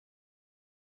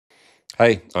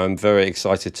Hey, I'm very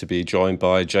excited to be joined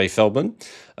by Jay Feldman,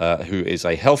 who is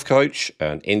a health coach,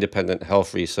 an independent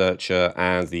health researcher,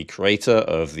 and the creator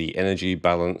of the Energy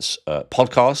Balance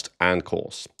podcast and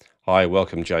course. Hi,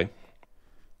 welcome, Jay.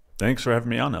 Thanks for having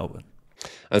me on, Elvin.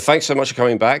 And thanks so much for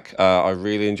coming back. I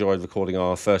really enjoyed recording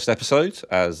our first episode,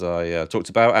 as I talked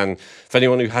about. And for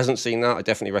anyone who hasn't seen that, I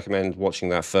definitely recommend watching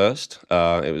that first.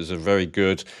 It was a very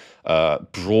good,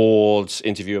 broad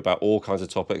interview about all kinds of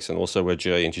topics, and also where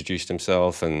Jay introduced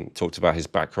himself and talked about his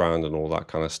background and all that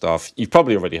kind of stuff. You've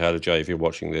probably already heard of Jay if you're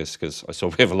watching this, because I saw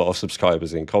we have a lot of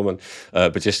subscribers in common.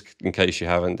 But just in case you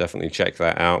haven't, definitely check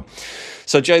that out.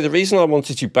 So, Jay, the reason I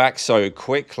wanted you back so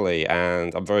quickly,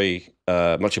 and I'm very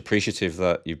much appreciative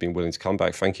that you've been willing to come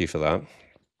back. Thank you for that.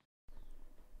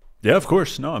 Yeah, of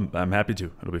course. No, I'm happy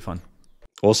to. It'll be fun.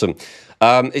 Awesome.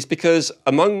 It's because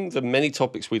among the many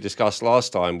topics we discussed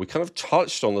last time, we kind of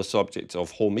touched on the subject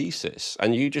of hormesis,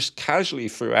 and you just casually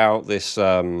threw out this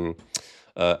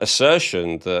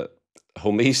assertion that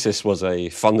hormesis was a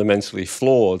fundamentally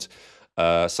flawed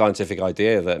scientific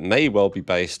idea that may well be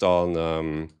based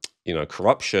on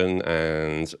corruption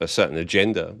and a certain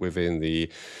agenda within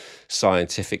the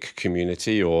scientific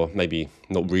community, or maybe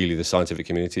not really the scientific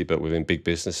community, but within big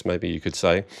business, maybe you could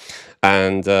say.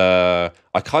 And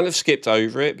I kind of skipped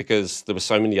over it because there were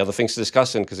so many other things to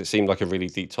discuss, and because it seemed like a really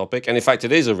deep topic. And in fact,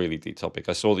 it is a really deep topic.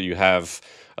 I saw that you have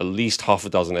at least half a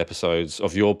dozen episodes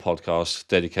of your podcast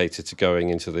dedicated to going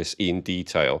into this in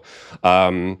detail.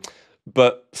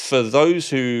 But for those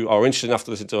who are interested enough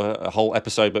to listen to a whole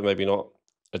episode, but maybe not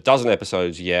a dozen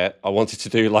episodes yet, I wanted to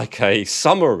do like a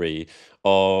summary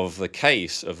of the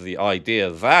case of the idea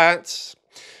that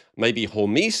maybe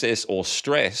hormesis or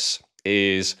stress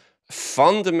is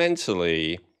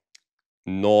fundamentally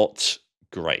not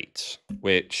great,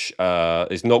 which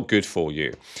is not good for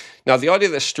you. Now, the idea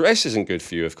that stress isn't good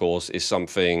for you, of course, is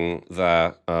something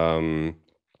that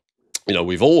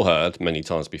we've all heard many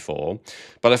times before.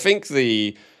 But I think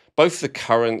both the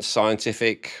current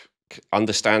scientific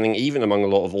understanding, even among a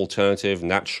lot of alternative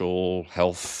natural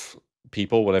health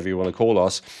people, whatever you want to call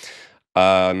us,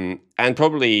 and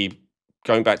probably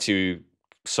going back to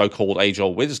so-called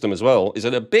age-old wisdom as well, is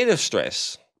that a bit of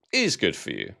stress is good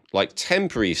for you. Like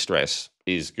temporary stress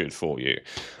is good for you,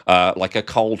 like a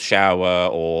cold shower,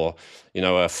 or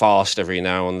a fast every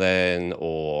now and then,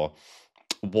 or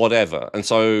whatever. And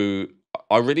so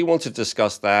I really want to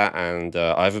discuss that, and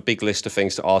I have a big list of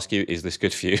things to ask you. Is this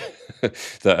good for you?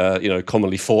 That are,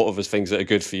 commonly thought of as things that are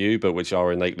good for you, but which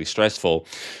are innately stressful.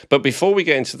 But before we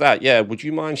get into that, yeah, would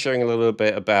you mind sharing a little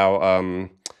bit about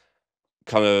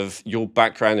kind of your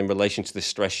background in relation to this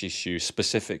stress issue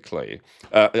specifically?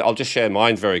 I'll just share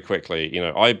mine very quickly.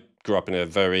 I grew up in a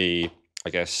very, I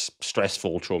guess,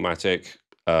 stressful, traumatic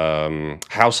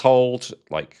household,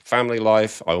 like family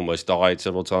life. I almost died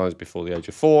several times before the age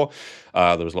of 4.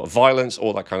 There was a lot of violence,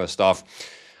 all that kind of stuff.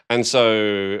 And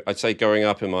so I'd say growing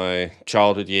up in my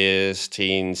childhood years,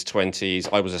 teens, 20s,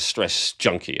 I was a stress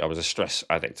junkie. I was a stress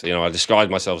addict. I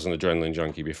described myself as an adrenaline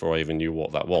junkie before I even knew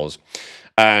what that was.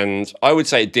 And I would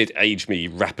say it did age me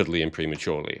rapidly and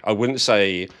prematurely. I wouldn't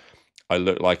say I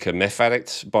looked like a meth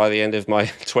addict by the end of my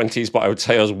 20s, but I would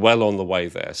say I was well on the way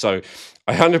there. So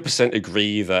I 100%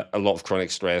 agree that a lot of chronic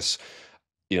stress,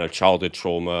 childhood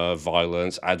trauma,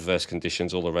 violence, adverse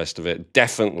conditions, all the rest of it,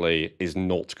 definitely is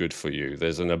not good for you.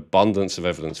 There's an abundance of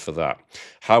evidence for that.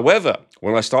 However,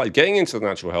 when I started getting into the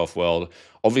natural health world,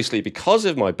 obviously because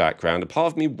of my background, a part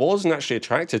of me was naturally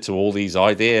attracted to all these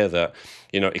ideas that,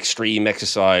 extreme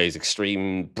exercise,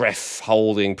 extreme breath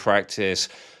holding practice,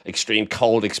 extreme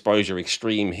cold exposure,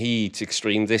 extreme heat,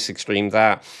 extreme this, extreme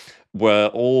that, were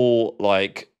all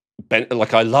like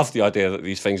I love the idea that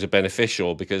these things are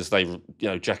beneficial because they,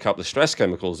 jack up the stress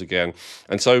chemicals again.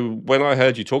 And so when I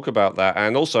heard you talk about that,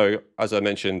 and also, as I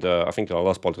mentioned, I think in our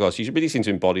last podcast, you really seem to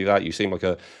embody that. You seem like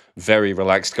a very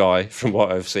relaxed guy from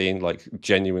what I've seen, like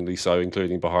genuinely so,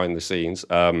 including behind the scenes.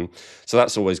 So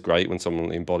that's always great when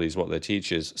someone embodies what their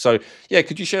teaches. So yeah,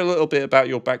 could you share a little bit about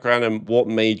your background and what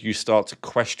made you start to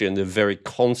question the very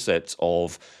concept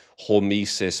of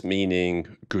hormesis,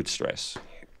 meaning good stress?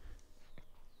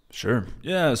 Sure.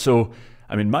 Yeah. So,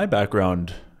 my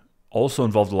background also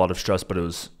involved a lot of stress, but it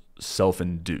was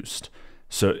self-induced.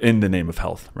 So, in the name of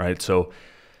health, right? So,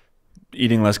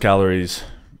 eating less calories,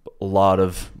 a lot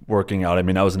of working out.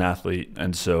 I was an athlete,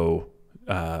 and so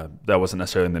that wasn't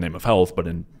necessarily in the name of health, but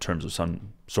in terms of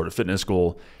some sort of fitness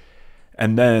goal.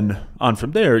 And then on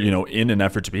from there, in an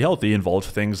effort to be healthy, involved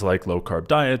things like low carb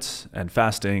diets and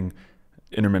fasting,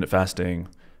 intermittent fasting,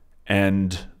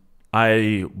 and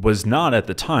I was not at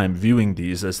the time viewing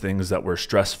these as things that were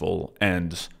stressful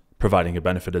and providing a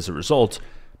benefit as a result,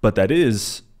 But that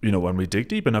is, when we dig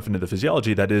deep enough into the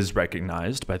physiology, that is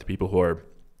recognized by the people who are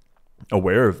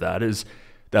aware of that, is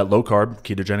that low carb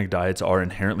ketogenic diets are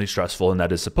inherently stressful, and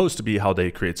that is supposed to be how they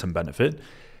create some benefit,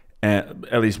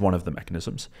 at least one of the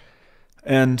mechanisms.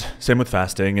 And same with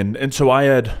fasting. And so I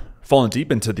had fallen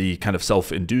deep into the kind of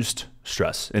self-induced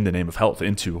stress in the name of health,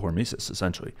 into hormesis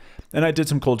essentially. And I did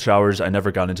some cold showers. I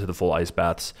never got into the full ice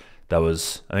baths. I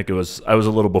was a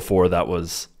little before that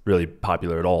was really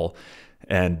popular at all.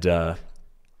 And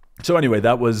so anyway,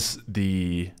 that was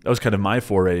kind of my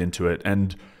foray into it.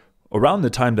 And around the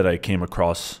time that I came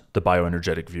across the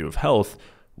bioenergetic view of health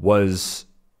was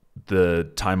the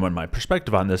time when my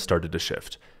perspective on this started to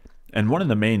shift. And one of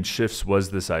the main shifts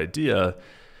was this idea,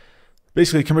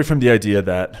 basically coming from the idea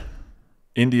that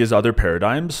in these other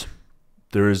paradigms,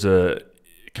 there is a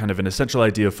kind of an essential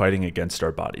idea of fighting against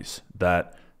our bodies,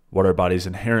 that what our bodies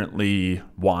inherently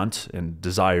want and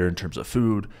desire in terms of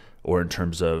food or in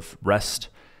terms of rest,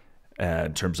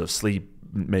 in terms of sleep,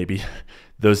 maybe,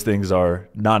 those things are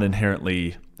not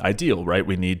inherently ideal, right?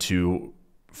 We need to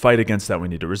fight against that. We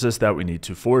need to resist that. We need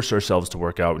to force ourselves to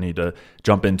work out. We need to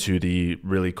jump into the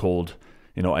really cold,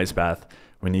 ice bath.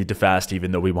 We need to fast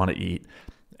even though we want to eat.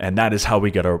 And that is how we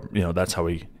get that's how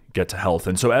we get to health.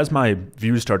 And so as my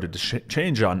views started to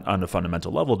change on a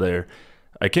fundamental level there,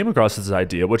 I came across this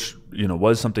idea, which,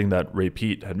 was something that Ray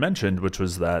Peat had mentioned, which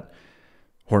was that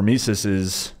hormesis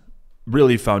is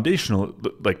really foundational.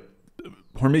 Like,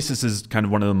 hormesis is kind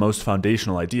of one of the most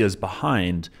foundational ideas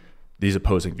behind these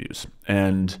opposing views.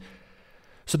 And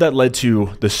so that led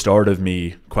to the start of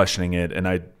me questioning it. And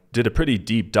I did a pretty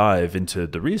deep dive into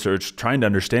the research, trying to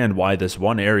understand why this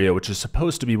one area, which is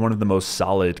supposed to be one of the most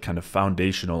solid kind of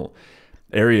foundational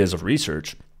areas of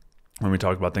research, when we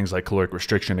talk about things like caloric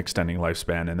restriction, extending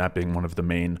lifespan, and that being one of the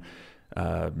main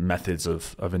methods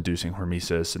of inducing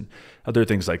hormesis and other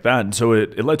things like that. And so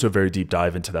it led to a very deep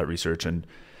dive into that research and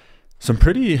some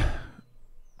pretty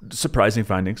surprising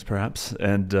findings, perhaps.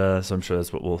 And so I'm sure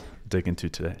that's what we'll dig into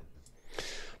today.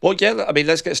 Well, yeah, I mean,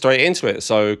 let's get straight into it.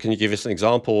 So can you give us an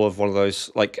example of one of those,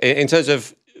 like in terms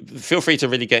of, feel free to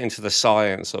really get into the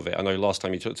science of it. I know last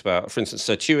time you talked about, for instance,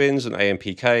 sirtuins and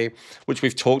AMPK, which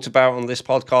we've talked about on this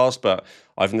podcast, but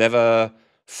I've never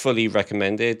fully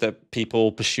recommended that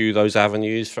people pursue those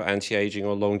avenues for anti-aging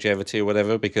or longevity or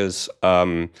whatever, because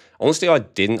honestly, I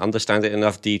didn't understand it in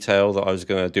enough detail that I was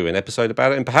going to do an episode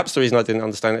about it. And perhaps the reason I didn't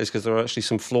understand it is because there are actually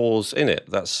some flaws in it.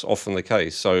 That's often the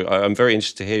case. So I'm very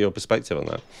interested to hear your perspective on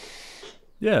that.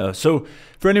 Yeah. So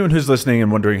for anyone who's listening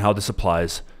and wondering how this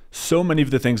applies, so many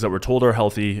of the things that we're told are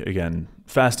healthy, again,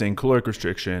 fasting, caloric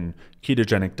restriction,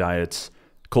 ketogenic diets,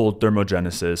 cold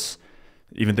thermogenesis,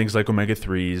 even things like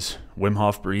omega-3s, Wim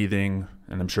Hof breathing,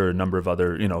 and I'm sure a number of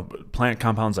other, plant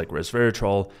compounds like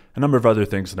resveratrol, a number of other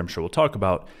things that I'm sure we'll talk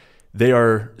about, they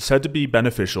are said to be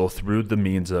beneficial through the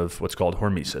means of what's called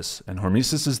hormesis. And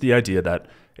hormesis is the idea that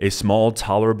a small,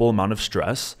 tolerable amount of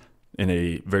stress in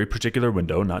a very particular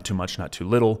window, not too much, not too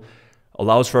little,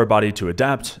 allows for our body to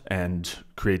adapt and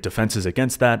create defenses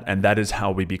against that, and that is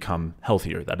how we become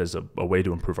healthier. That is a way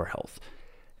to improve our health.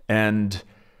 And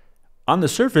on the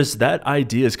surface, that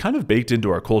idea is kind of baked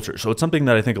into our culture. So it's something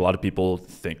that I think a lot of people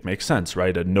think makes sense,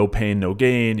 right? A no pain, no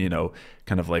gain,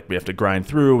 kind of like we have to grind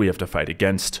through, we have to fight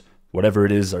against whatever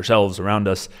it is ourselves around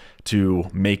us to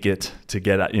make it, to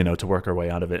get, to work our way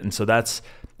out of it. And so that's,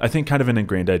 I think, kind of an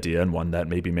ingrained idea and one that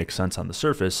maybe makes sense on the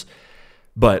surface.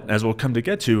 But as we'll come to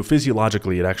get to,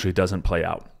 physiologically, it actually doesn't play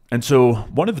out. And so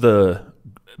one of the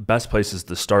best places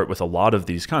to start with a lot of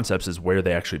these concepts is where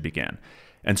they actually began.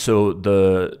 And so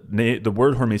the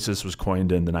word hormesis was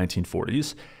coined in the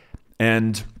 1940s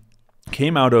and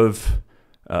came out of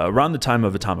around the time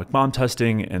of atomic bomb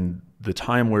testing and the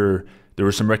time where there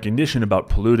was some recognition about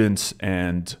pollutants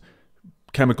and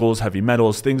chemicals, heavy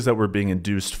metals, things that were being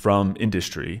induced from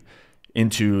industry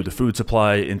into the food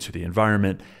supply, into the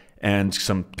environment, and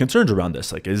some concerns around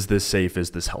this, like, is this safe? Is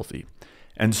this healthy?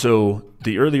 And so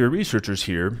the earlier researchers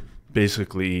here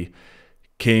basically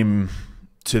came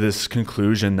to this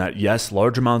conclusion that yes,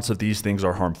 large amounts of these things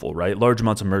are harmful, right? Large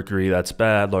amounts of mercury, that's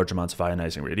bad. Large amounts of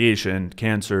ionizing radiation,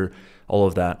 cancer, all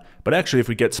of that. But actually, if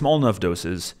we get small enough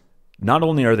doses, not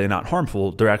only are they not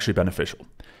harmful, they're actually beneficial.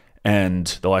 And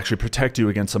they'll actually protect you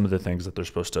against some of the things that they're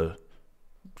supposed to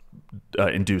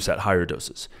induce at higher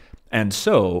doses. And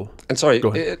so... And sorry,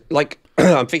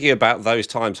 I'm thinking about those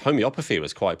times, homeopathy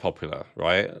was quite popular,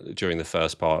 right, during the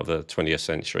first part of the 20th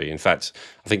century. In fact,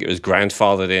 I think it was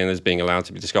grandfathered in as being allowed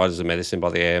to be described as a medicine by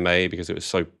the AMA because it was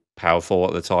so powerful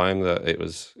at the time that it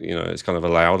was, it's kind of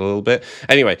allowed a little bit.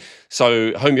 Anyway,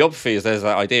 so homeopathy there's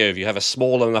that idea of you have a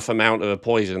small enough amount of a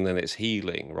poison, then it's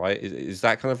healing, right? Is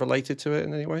that kind of related to it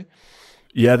in any way?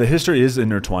 Yeah, the history is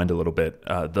intertwined a little bit.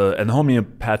 The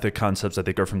homeopathic concepts, I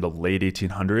think, are from the late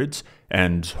 1800s,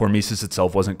 and hormesis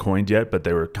itself wasn't coined yet, but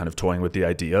they were kind of toying with the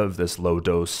idea of this low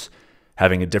dose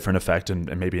having a different effect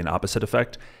and maybe an opposite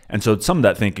effect. And so some of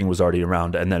that thinking was already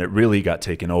around, and then it really got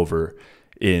taken over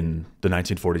in the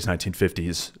 1940s,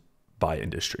 1950s by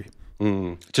industry.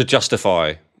 To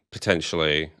justify,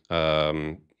 potentially,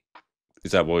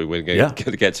 is that what we're going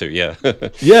to get to? Yeah.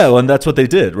 Yeah, well, and that's what they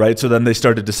did, right? So then they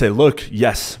started to say, look,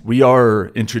 yes, we are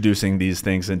introducing these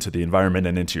things into the environment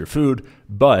and into your food,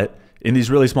 but in these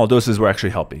really small doses, we're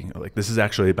actually helping. Like, this is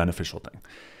actually a beneficial thing.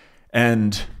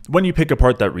 And when you pick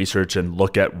apart that research and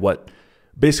look at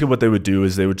basically what they would do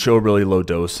is they would show a really low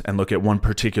dose and look at one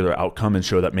particular outcome and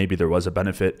show that maybe there was a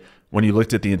benefit. When you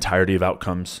looked at the entirety of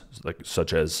outcomes,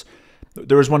 such as,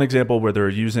 there was one example where they were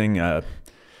using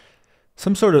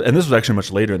some sort of, and this was actually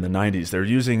much later in the 90s, they're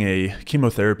using a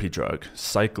chemotherapy drug,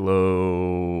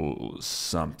 cyclo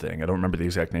something. I don't remember the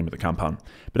exact name of the compound.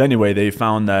 But anyway, they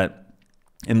found that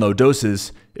in low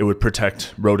doses, it would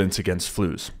protect rodents against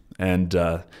flus. And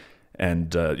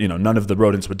none of the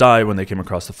rodents would die when they came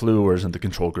across the flu, whereas in the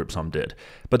control group, some did.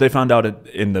 But they found out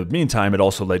in the meantime, it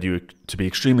also led you to be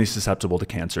extremely susceptible to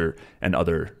cancer and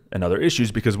other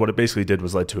issues, because what it basically did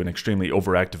was led to an extremely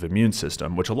overactive immune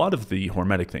system, which a lot of the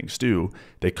hormetic things do.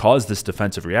 They cause this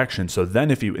defensive reaction. So then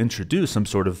if you introduce some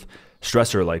sort of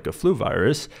stressor like a flu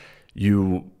virus,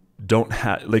 you don't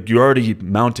have, you're already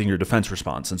mounting your defense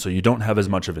response. And so you don't have as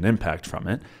much of an impact from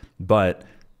it, but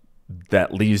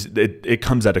that leaves it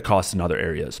comes at a cost in other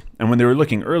areas. And when they were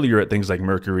looking earlier at things like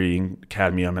mercury,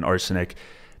 cadmium, and arsenic,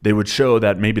 they would show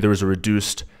that maybe there was a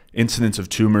reduced incidence of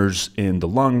tumors in the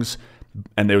lungs,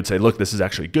 and they would say, look, this is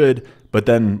actually good. But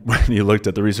then when you looked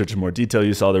at the research in more detail,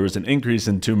 you saw there was an increase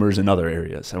in tumors in other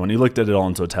areas. And when you looked at it all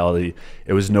in totality,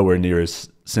 it was nowhere near as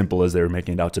simple as they were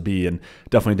making it out to be, and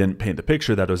definitely didn't paint the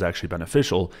picture that it was actually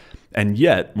beneficial. And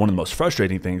yet, one of the most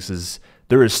frustrating things is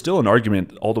there is still an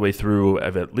argument all the way through,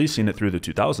 I've at least seen it through the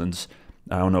 2000s,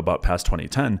 I don't know about past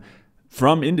 2010,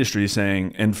 from industry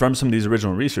saying, and from some of these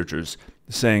original researchers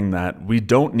saying that we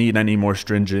don't need any more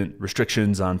stringent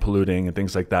restrictions on polluting and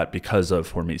things like that because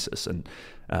of hormesis. And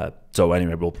so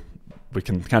anyway, we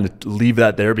can kind of leave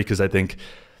that there, because I think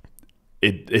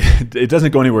it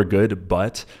doesn't go anywhere good,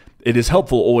 but it is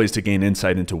helpful always to gain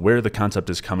insight into where the concept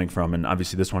is coming from. And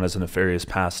obviously this one has a nefarious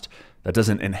past. That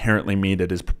doesn't inherently mean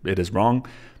it is wrong,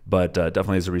 but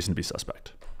definitely is a reason to be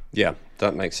suspect. Yeah,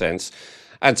 that makes sense.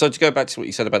 And so to go back to what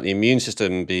you said about the immune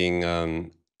system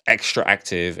being extra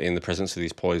active in the presence of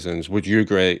these poisons, would you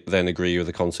agree with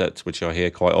the concept, which I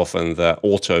hear quite often, that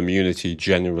autoimmunity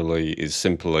generally is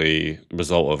simply a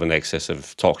result of an excess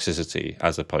of toxicity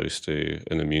as opposed to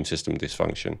an immune system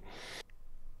dysfunction?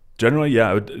 Generally,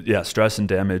 yeah, stress and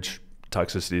damage,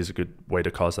 toxicity is a good way to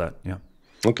cause that, yeah.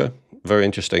 Okay, very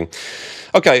interesting.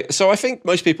 Okay, so I think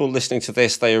most people listening to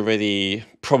this, they already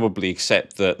probably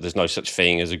accept that there's no such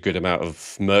thing as a good amount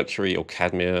of mercury or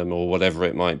cadmium or whatever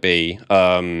it might be.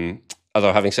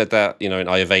 Although having said that, in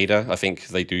Ayurveda, I think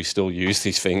they do still use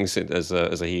these things as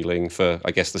a healing for, I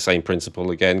guess, the same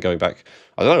principle again, going back,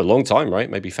 I don't know, a long time, right?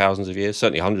 Maybe thousands of years,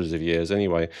 certainly hundreds of years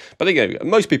anyway. But again,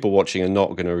 most people watching are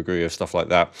not going to agree with stuff like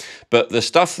that. But the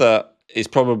stuff that is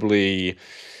probably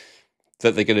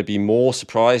that they're going to be more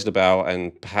surprised about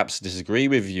and perhaps disagree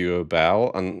with you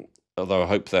about, and although I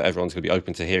hope that everyone's going to be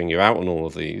open to hearing you out on all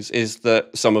of these, is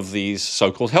that some of these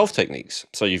so-called health techniques.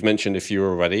 So you've mentioned a few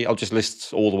already. I'll just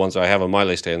list all the ones I have on my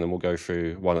list here, and then we'll go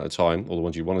through one at a time, all the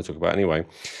ones you want to talk about anyway.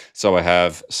 So I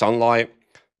have sunlight,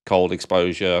 cold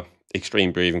exposure,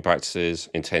 extreme breathing practices,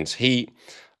 intense heat,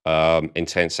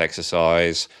 intense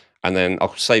exercise, and then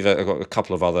I've got a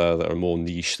couple of other that are more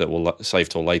niche that we'll save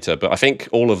till later. But I think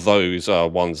all of those are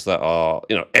ones that are,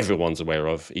 everyone's aware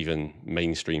of. Even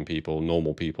mainstream people,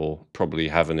 normal people probably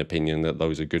have an opinion that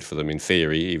those are good for them in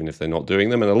theory, even if they're not doing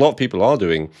them. And a lot of people are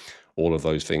doing all of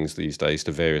those things these days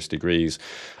to various degrees.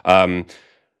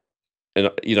 And,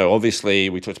 obviously,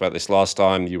 we talked about this last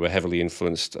time. You were heavily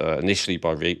influenced initially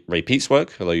by Ray Peat's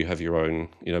work, although you have your own,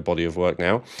 body of work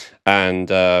now. And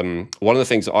one of the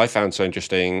things that I found so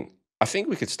interesting, I think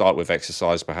we could start with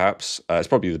exercise, perhaps. It's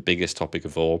probably the biggest topic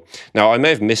of all. Now, I may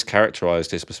have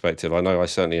mischaracterized his perspective. I know I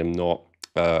certainly am not,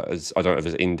 I don't have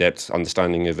as in-depth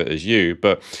understanding of it as you.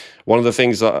 But one of the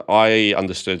things that I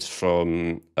understood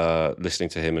from listening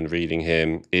to him and reading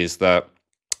him is that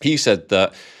he said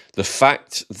that the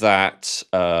fact that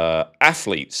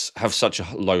athletes have such a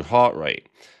low heart rate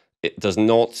it does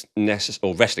not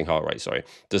or resting heart rate, sorry,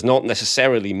 does not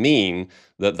necessarily mean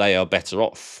that they are better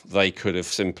off. They could have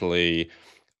simply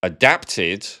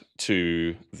adapted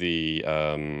to the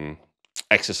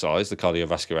exercise, the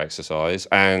cardiovascular exercise,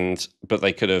 but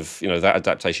they could have, that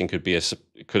adaptation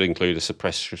could include a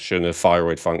suppression of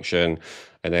thyroid function,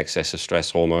 an excess of stress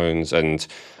hormones, and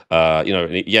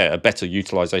a better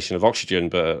utilization of oxygen,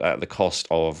 but at the cost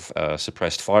of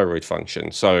suppressed thyroid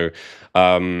function. So,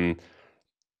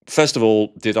 first of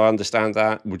all, did I understand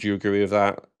that? Would you agree with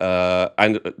that?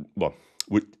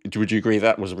 Would you agree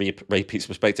that was Ray Peat's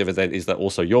perspective, and then is that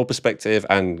also your perspective?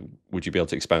 And would you be able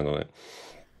to expand on it?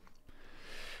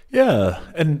 Yeah,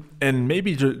 and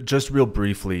maybe just real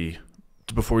briefly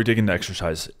before we dig into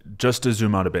exercise, just to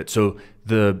zoom out a bit. So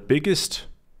the biggest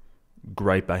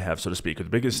gripe I have, so to speak, or the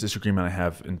biggest disagreement I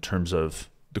have in terms of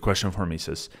the question of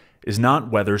hormesis is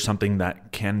not whether something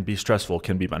that can be stressful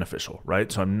can be beneficial, right?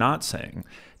 So I'm not saying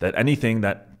that anything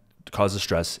that causes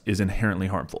stress is inherently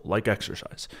harmful, like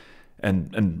exercise.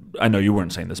 And I know you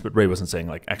weren't saying this, but Ray wasn't saying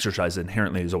like exercise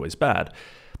inherently is always bad.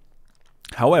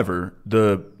 However,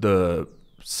 the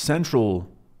central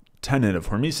tenet of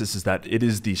hormesis is that it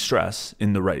is the stress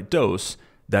in the right dose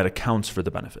that accounts for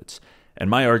the benefits. And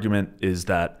my argument is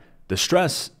that the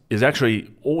stress is actually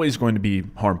always going to be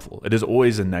harmful. It is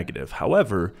always a negative.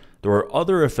 However, there are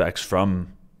other effects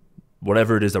from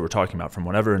whatever it is that we're talking about, from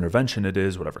whatever intervention it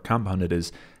is, whatever compound it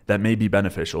is, that may be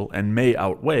beneficial and may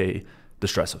outweigh the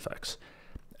stress effects.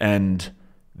 And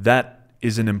that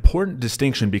is an important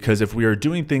distinction, because if we are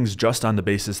doing things just on the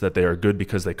basis that they are good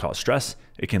because they cause stress,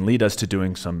 it can lead us to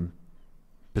doing some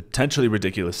potentially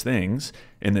ridiculous things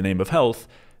in the name of health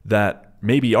that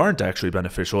maybe aren't actually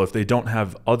beneficial if they don't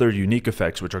have other unique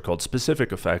effects, which are called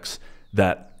specific effects,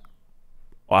 that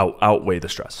outweigh the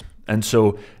stress. And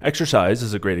so exercise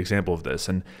is a great example of this.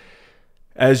 And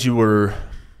as you were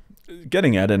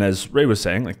getting at, and as Ray was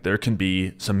saying, like there can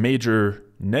be some major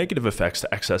negative effects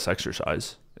to excess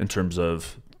exercise in terms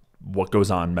of what goes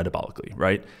on metabolically,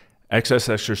 right? Excess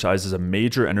exercise is a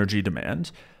major energy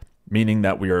demand, meaning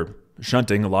that we are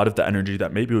shunting a lot of the energy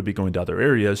that maybe would be going to other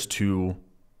areas to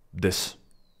this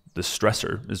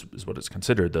stressor is what is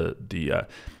considered the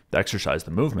exercise,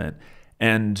 the movement.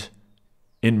 And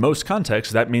in most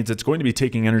contexts, that means it's going to be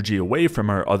taking energy away from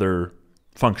our other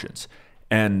functions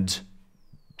and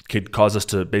could cause us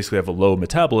to basically have a low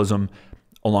metabolism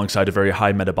alongside a very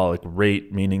high metabolic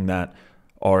rate, meaning that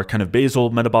our kind of basal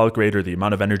metabolic rate, or the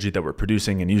amount of energy that we're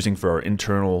producing and using for our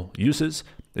internal uses,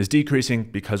 is decreasing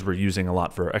because we're using a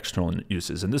lot for our external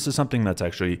uses. And this is something that's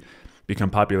actually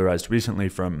become popularized recently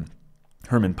from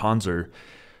Herman Ponzer,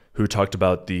 who talked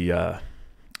about the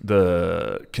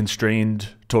constrained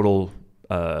total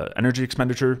energy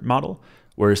expenditure model,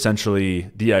 where essentially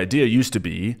the idea used to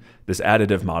be this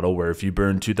additive model where if you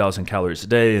burn 2,000 calories a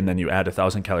day and then you add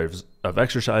 1,000 calories of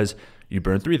exercise, you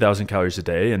burn 3,000 calories a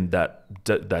day, and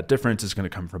that difference is going to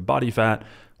come from body fat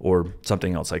or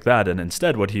something else like that. And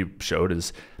instead, what he showed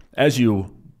is as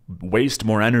you waste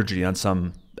more energy on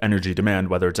some energy demand,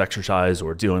 whether it's exercise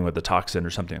or dealing with a toxin or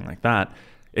something like that,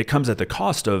 it comes at the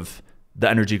cost of the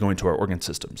energy going to our organ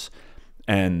systems.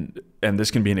 And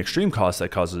this can be an extreme cost that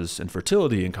causes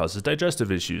infertility and causes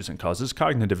digestive issues and causes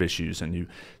cognitive issues. And you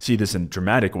see this in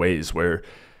dramatic ways where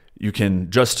you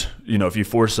can just, if you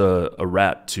force a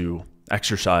rat to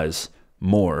exercise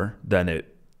more than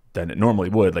it normally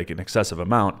would, like an excessive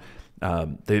amount.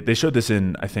 They showed this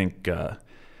in, I think, I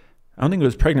don't think it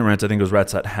was pregnant rats. I think it was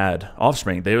rats that had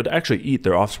offspring. They would actually eat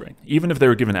their offspring, even if they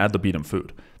were given ad libitum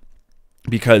food,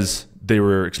 because they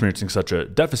were experiencing such a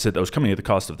deficit that was coming at the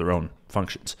cost of their own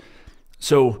functions.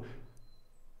 So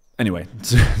anyway,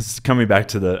 coming back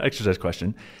to the exercise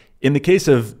question, in the case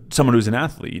of someone who's an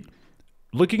athlete,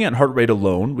 looking at heart rate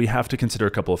alone, we have to consider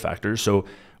a couple of factors. So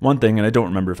one thing, and I don't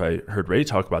remember if I heard Ray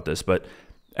talk about this, but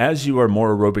as you are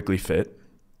more aerobically fit,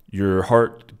 your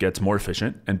heart gets more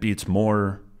efficient and beats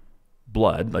more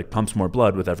blood, like pumps more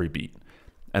blood with every beat.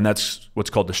 And that's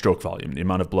what's called the stroke volume, the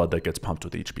amount of blood that gets pumped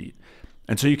with each beat.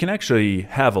 And so you can actually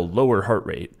have a lower heart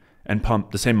rate and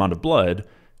pump the same amount of blood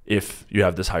if you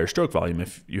have this higher stroke volume,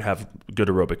 if you have good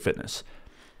aerobic fitness.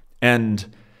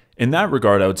 And in that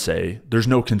regard, I would say there's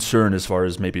no concern as far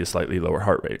as maybe a slightly lower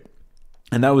heart rate.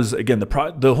 And that was, again,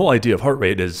 the whole idea of heart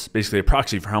rate is basically a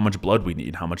proxy for how much blood we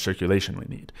need, how much circulation we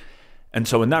need. And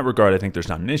so in that regard, I think there's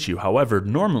not an issue. However,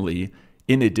 normally,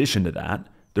 in addition to that,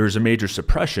 there's a major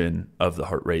suppression of the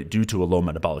heart rate due to a low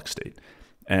metabolic state.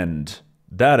 And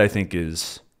that, I think,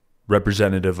 is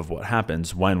representative of what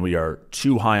happens when we are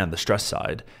too high on the stress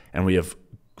side and we have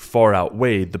far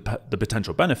outweighed the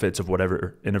potential benefits of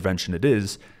whatever intervention it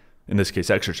is, in this case,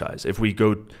 exercise. If we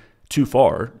go too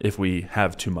far, if we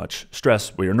have too much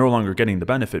stress, we are no longer getting the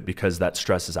benefit because that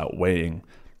stress is outweighing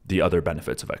the other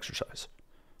benefits of exercise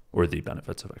or the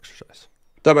benefits of exercise.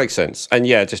 That makes sense. And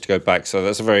yeah, just to go back, so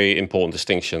that's a very important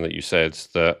distinction that you said,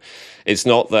 that it's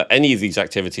not that any of these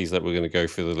activities that we're going to go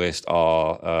through the list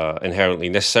are inherently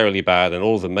necessarily bad, and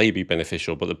all of them may be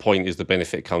beneficial, but the point is the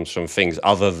benefit comes from things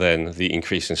other than the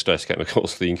increase in stress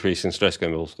chemicals. The increase in stress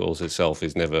chemicals itself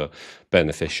is never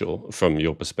beneficial from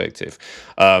your perspective,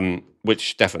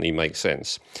 which definitely makes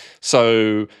sense.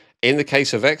 So in the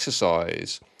case of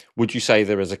exercise, would you say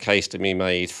there is a case to be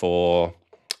made for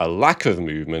a lack of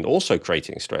movement also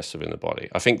creating stress within the body?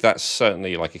 I think that's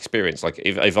certainly like experience. Like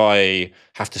if I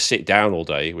have to sit down all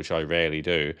day, which I rarely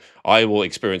do, I will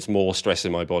experience more stress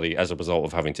in my body as a result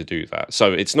of having to do that.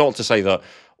 So it's not to say that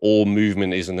all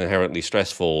movement is inherently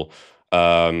stressful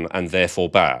and therefore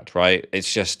bad, right?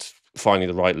 It's just finding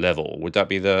the right level. Would that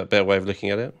be the better way of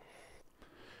looking at it?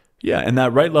 Yeah, and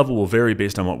that right level will vary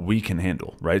based on what we can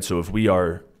handle, right? So if we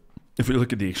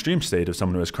look at the extreme state of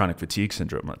someone who has chronic fatigue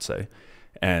syndrome, let's say,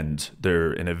 and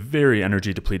they're in a very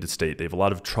energy depleted state, they have a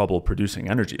lot of trouble producing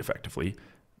energy effectively,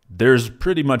 there's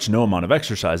pretty much no amount of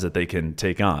exercise that they can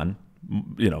take on,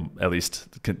 at least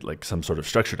like some sort of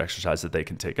structured exercise that they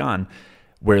can take on,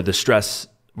 where the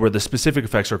specific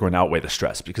effects are going to outweigh the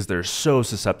stress, because they're so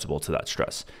susceptible to that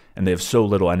stress and they have so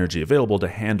little energy available to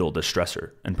handle the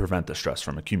stressor and prevent the stress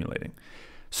from accumulating.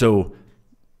 So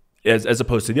as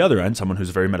opposed to the other end, someone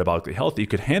who's very metabolically healthy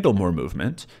could handle more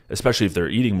movement, especially if they're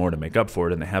eating more to make up for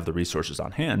it and they have the resources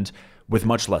on hand, with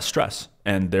much less stress.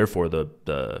 And therefore,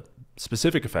 the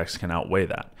specific effects can outweigh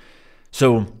that.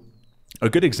 So a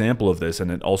good example of this, and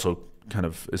it also kind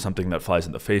of is something that flies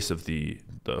in the face of the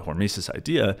hormesis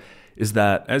idea, is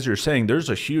that, as you're saying, there's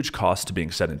a huge cost to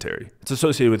being sedentary. It's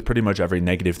associated with pretty much every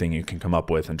negative thing you can come up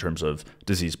with in terms of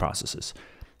disease processes.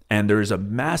 And there is a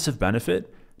massive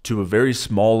benefit to a very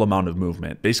small amount of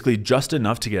movement, basically just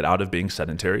enough to get out of being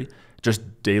sedentary,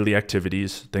 just daily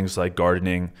activities, things like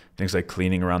gardening, things like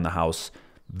cleaning around the house,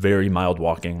 very mild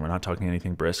walking, we're not talking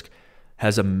anything brisk,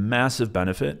 has a massive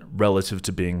benefit relative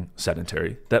to being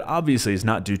sedentary. That obviously is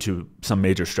not due to some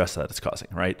major stress that it's causing,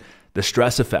 right? The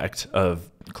stress effect of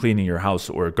cleaning your house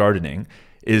or gardening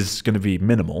is going to be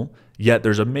minimal, yet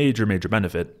there's a major, major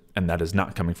benefit, and that is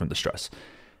not coming from the stress.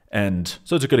 And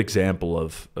so it's a good example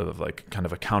of like kind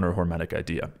of a counter hormetic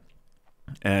idea.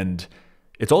 And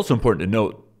it's also important to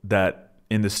note that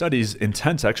in the studies,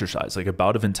 intense exercise, like a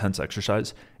bout of intense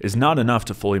exercise, is not enough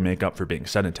to fully make up for being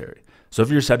sedentary. So if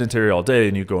you're sedentary all day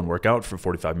and you go and work out for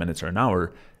 45 minutes or an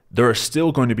hour, there are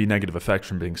still going to be negative effects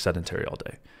from being sedentary all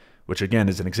day, which again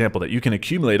is an example that you can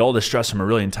accumulate all the stress from a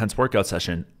really intense workout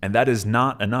session, and that is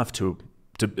not enough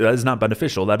that is not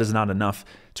beneficial. That is not enough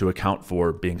to account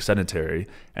for being sedentary.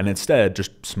 And instead,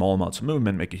 just small amounts of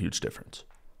movement make a huge difference.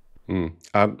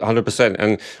 100%.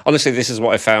 And honestly, this is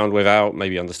what I found without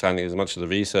maybe understanding as much of the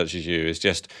research as you, is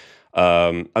just,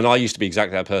 and I used to be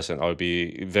exactly that person. I would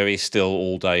be very still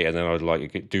all day, and then I would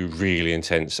like do really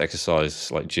intense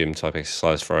exercise, like gym type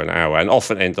exercise for an hour, and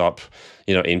often end up,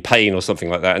 in pain or something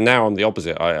like that. And now I'm the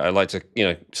opposite. I like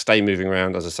to, stay moving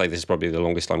around. As I say, this is probably the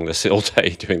longest I'm going to sit all day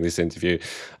doing this interview.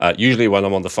 Usually when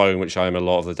I'm on the phone, which I am a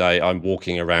lot of the day, I'm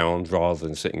walking around rather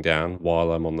than sitting down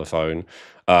while I'm on the phone.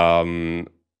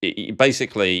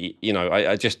 Basically,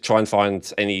 I just try and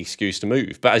find any excuse to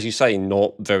move, but as you say,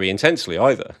 not very intensely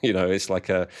either. It's like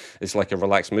a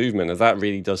relaxed movement, and that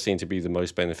really does seem to be the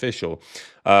most beneficial.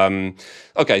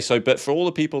 Okay, so but for all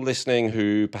the people listening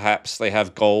who perhaps they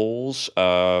have goals,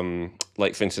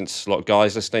 like for instance, a lot of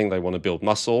guys listening, they want to build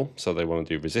muscle, so they want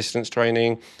to do resistance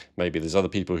training. Maybe there's other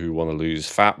people who want to lose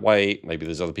fat weight. Maybe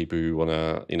there's other people who want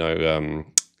to,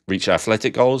 reach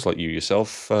athletic goals like you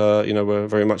yourself, were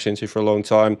very much into for a long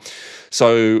time.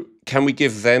 So can we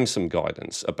give them some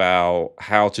guidance about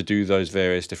how to do those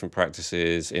various different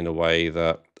practices in a way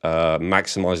that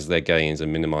maximizes their gains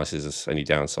and minimizes any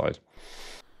downside?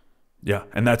 Yeah,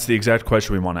 and that's the exact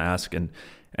question we want to ask. And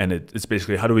it's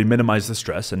basically, how do we minimize the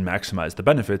stress and maximize the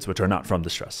benefits, which are not from the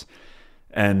stress?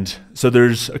 And so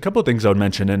there's a couple of things I would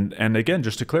mention. And again,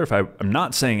 just to clarify, I'm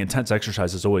not saying intense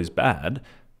exercise is always bad.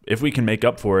 If we can make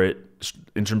up for it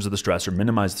in terms of the stress or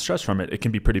minimize the stress from it, it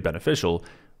can be pretty beneficial.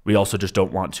 We also just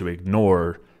don't want to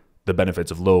ignore the benefits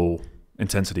of low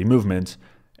intensity movement,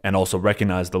 and also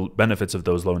recognize the benefits of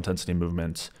those low intensity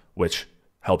movements, which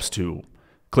helps to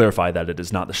clarify that it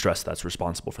is not the stress that's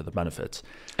responsible for the benefits.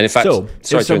 And in fact,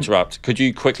 sorry to interrupt, could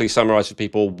you quickly summarize for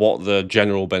people what the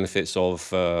general benefits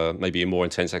of maybe a more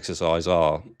intense exercise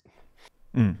are?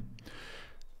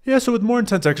 Yeah, so with more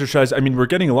intense exercise, I mean, we're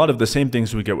getting a lot of the same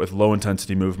things we get with low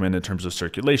intensity movement in terms of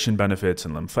circulation benefits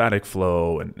and lymphatic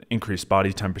flow and increased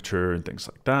body temperature and things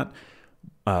like that.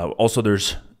 Also,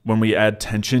 when we add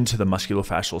tension to the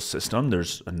musculofascial system,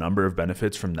 there's a number of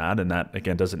benefits from that. And that,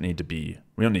 again, we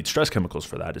don't need stress chemicals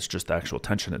for that. It's just the actual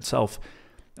tension itself.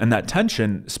 And that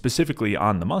tension specifically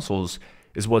on the muscles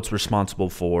is what's responsible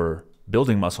for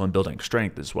building muscle and building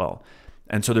strength as well.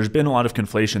 And so there's been a lot of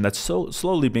conflation that's so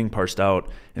slowly being parsed out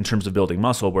in terms of building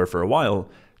muscle, where for a while,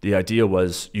 the idea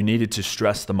was you needed to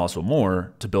stress the muscle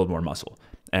more to build more muscle.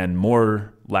 And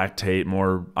more lactate,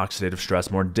 more oxidative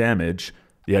stress, more damage,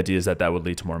 the idea is that that would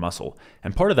lead to more muscle.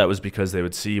 And part of that was because they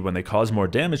would see when they caused more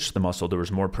damage to the muscle, there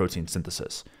was more protein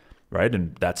synthesis, right?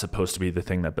 And that's supposed to be the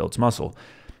thing that builds muscle.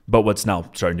 But what's now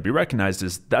starting to be recognized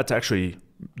is that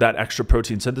extra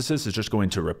protein synthesis is just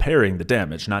going to repairing the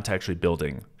damage, not to actually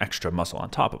building extra muscle on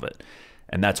top of it.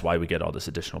 And that's why we get all this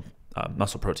additional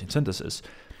muscle protein synthesis.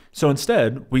 So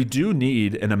instead, we do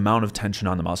need an amount of tension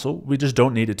on the muscle. We just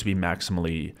don't need it to be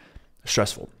maximally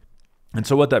stressful. And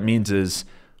so what that means is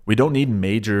we don't need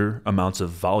major amounts of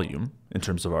volume in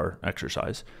terms of our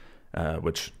exercise,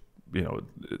 which,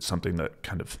 it's something that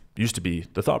kind of used to be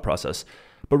the thought process.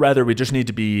 But rather, we just need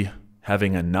to be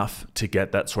having enough to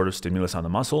get that sort of stimulus on the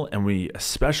muscle. And we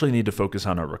especially need to focus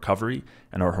on our recovery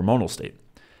and our hormonal state.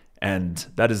 And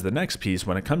that is the next piece.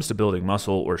 When it comes to building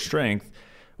muscle or strength,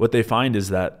 what they find is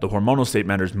that the hormonal state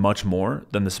matters much more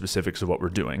than the specifics of what we're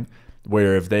doing.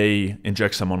 Where if they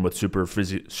inject someone with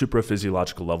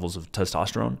supraphysiological levels of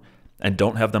testosterone and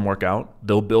don't have them work out,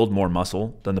 they'll build more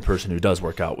muscle than the person who does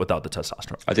work out without the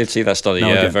testosterone. I did see that study.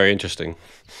 Now, again, very interesting.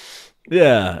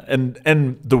 Yeah,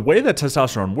 and the way that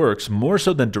testosterone works, more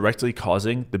so than directly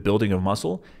causing the building of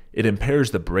muscle, it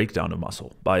impairs the breakdown of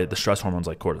muscle by the stress hormones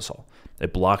like cortisol.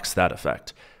 It blocks that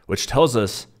effect, which tells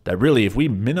us that really if we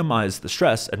minimize the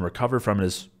stress and recover from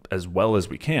it as well as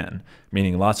we can,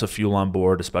 meaning lots of fuel on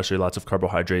board, especially lots of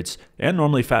carbohydrates, and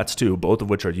normally fats too, both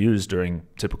of which are used during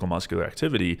typical muscular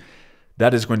activity,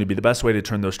 that is going to be the best way to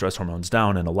turn those stress hormones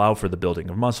down and allow for the building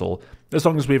of muscle, as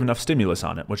long as we have enough stimulus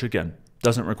on it, which again,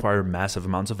 doesn't require massive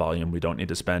amounts of volume. We don't need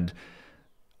to spend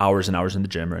hours and hours in the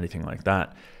gym or anything like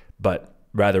that. But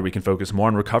rather, we can focus more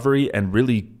on recovery and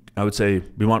really, I would say,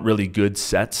 we want really good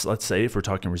sets, let's say, if we're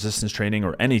talking resistance training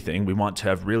or anything, we want to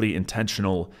have really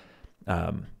intentional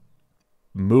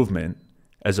movement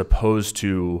as opposed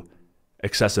to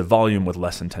excessive volume with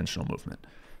less intentional movement.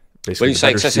 Basically, when you say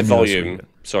excessive volume,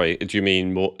 sorry, do you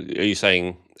mean more? Are you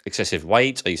saying excessive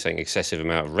weight? Are you saying excessive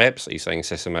amount of reps? Are you saying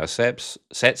excessive amount of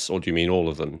sets, or do you mean all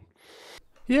of them?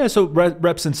 Yeah, so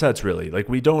reps and sets really. Like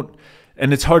we don't,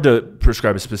 and it's hard to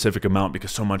prescribe a specific amount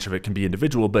because so much of it can be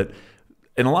individual, but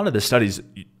in a lot of the studies,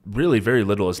 really very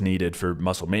little is needed for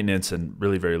muscle maintenance and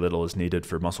really very little is needed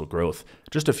for muscle growth.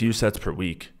 Just a few sets per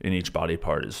week in each body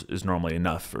part is normally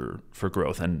enough for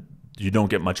growth, and you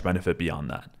don't get much benefit beyond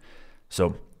that.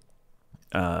 So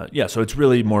so it's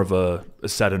really more of a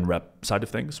set and rep side of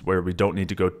things where we don't need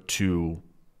to go too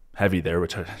heavy there,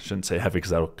 which I shouldn't say heavy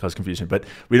because that'll cause confusion, but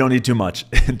we don't need too much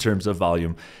in terms of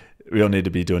volume. We don't need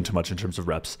to be doing too much in terms of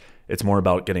reps. It's more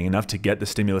about getting enough to get the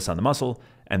stimulus on the muscle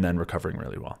and then recovering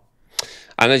really well.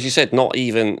 And as you said, not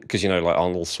even because, like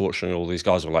Arnold Schwarzenegger, all these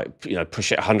guys were like,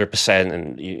 push it 100%.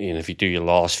 And, if you do your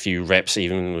last few reps,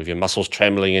 even with your muscles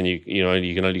trembling and you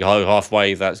can only go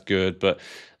halfway, that's good. But,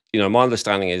 my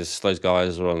understanding is those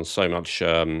guys are on so much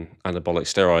anabolic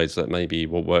steroids that maybe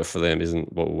what worked for them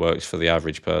isn't what works for the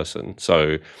average person.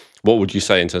 So what would you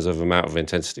say in terms of amount of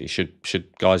intensity?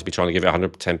 Should guys be trying to give it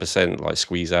 110%, like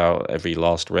squeeze out every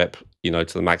last rep, to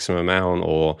the maximum amount,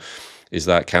 or is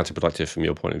that counterproductive from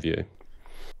your point of view?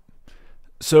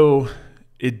 So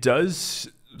it does.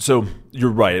 So you're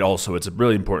right. Also, it's a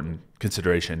really important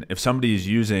consideration. If somebody is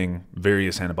using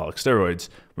various anabolic steroids,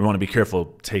 we want to be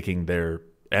careful taking their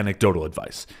anecdotal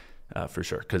advice for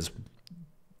sure. Because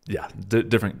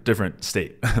different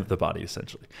state of the body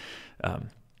essentially.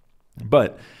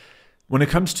 But when it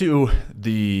comes to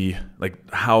the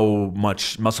how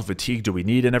much muscle fatigue do we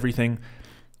need and everything,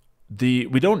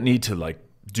 we don't need to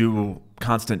do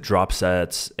constant drop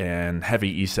sets and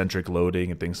heavy eccentric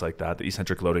loading and things like that. The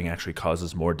eccentric loading actually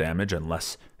causes more damage and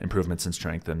less improvements in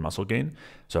strength and muscle gain.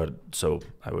 So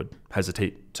I would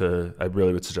I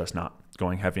really would suggest not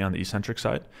going heavy on the eccentric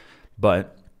side.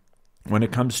 But when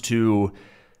it comes to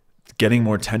getting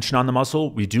more tension on the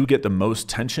muscle, we do get the most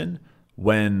tension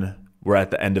when we're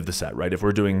at the end of the set, right? If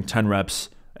we're doing 10 reps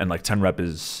and 10 rep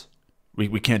is,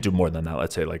 we can't do more than that.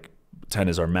 Let's say 10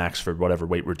 is our max for whatever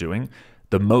weight we're doing.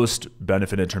 the most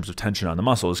benefit in terms of tension on the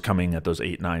muscle is coming at those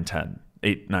 8, 9, 10,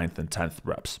 8, 9th, and 10th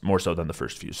reps, more so than the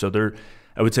first few. So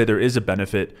I would say there is a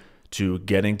benefit to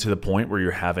getting to the point where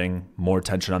you're having more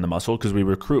tension on the muscle, because we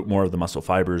recruit more of the muscle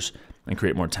fibers and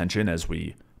create more tension as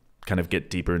we kind of get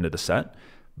deeper into the set.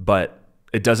 But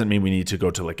it doesn't mean we need to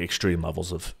go to like extreme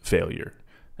levels of failure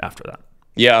after that.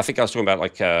 Yeah, I think I was talking about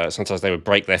like sometimes they would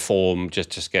break their form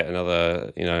just get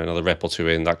another rep or two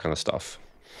in, that kind of stuff.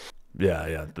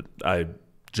 Yeah. I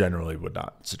generally would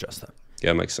not suggest that.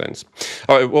 Yeah, makes sense.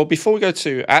 All right, well, before we go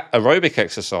to aerobic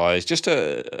exercise, just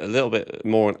a little bit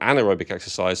more on anaerobic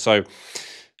exercise. So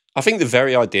I think the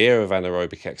very idea of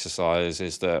anaerobic exercise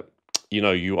is that,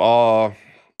 you are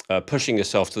pushing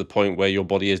yourself to the point where your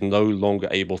body is no longer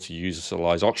able to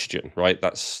utilize oxygen, right?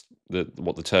 That's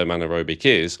what the term anaerobic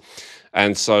is.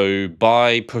 And so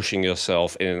by pushing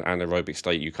yourself in an anaerobic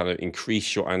state, you kind of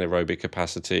increase your anaerobic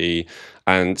capacity.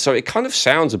 And so it kind of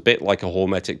sounds a bit like a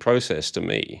hormetic process to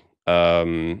me,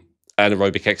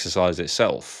 anaerobic exercise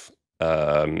itself,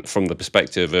 from the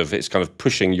perspective of it's kind of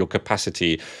pushing your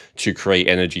capacity to create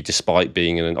energy despite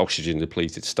being in an oxygen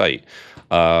depleted state.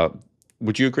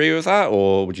 Would you agree with that,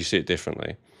 or would you see it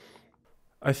differently?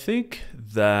 I think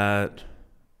that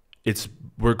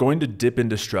we're going to dip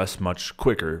into stress much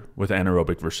quicker with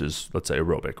anaerobic versus, let's say,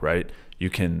 aerobic, right?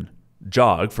 You can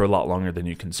jog for a lot longer than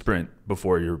you can sprint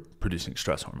before you're producing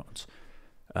stress hormones.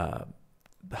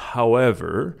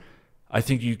 However, I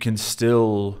think you can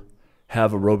still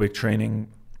have aerobic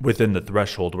training within the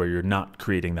threshold where you're not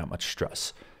creating that much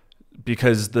stress,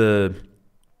 because the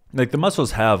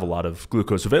muscles have a lot of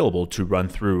glucose available to run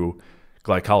through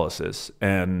glycolysis,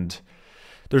 and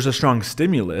there's a strong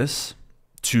stimulus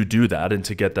to do that and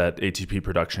to get that ATP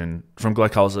production from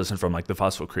glycolysis and from like the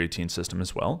phosphocreatine system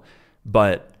as well.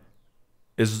 But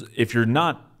if you're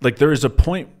not, like, there is a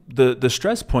point, the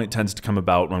stress point tends to come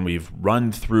about when we've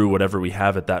run through whatever we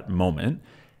have at that moment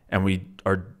and we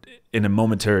are in a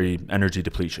momentary energy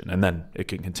depletion, and then it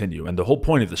can continue. And the whole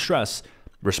point of the stress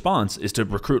response is to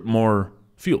recruit more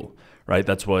fuel, right?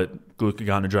 That's what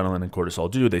glucagon, adrenaline, and cortisol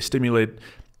do. They stimulate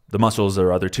the muscles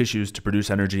or other tissues to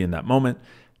produce energy in that moment,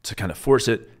 to kind of force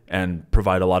it and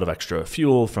provide a lot of extra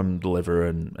fuel from the liver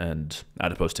and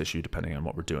adipose tissue, depending on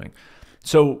what we're doing.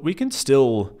 So we can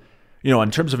still,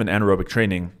 in terms of an anaerobic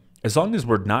training, as long as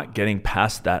we're not getting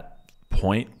past that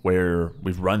point where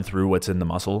we've run through what's in the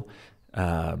muscle,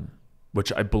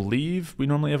 which I believe we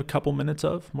normally have a couple minutes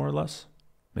of, more or less,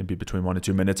 maybe between 1 and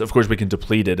 2 minutes. Of course, we can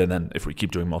deplete it, and then if we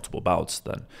keep doing multiple bouts,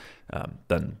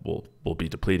 then we'll be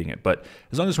depleting it. But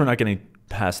as long as we're not getting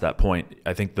past that point,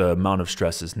 I think the amount of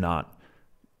stress is not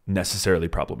necessarily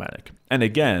problematic. And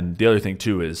again, the other thing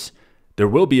too is there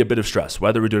will be a bit of stress,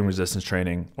 whether we're doing resistance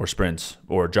training or sprints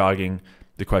or jogging.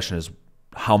 The question is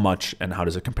how much and how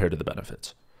does it compare to the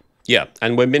benefits? Yeah,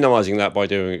 and we're minimizing that by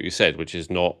doing what you said, which is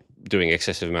not doing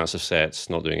excessive amounts of sets,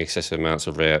 not doing excessive amounts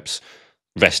of reps,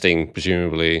 resting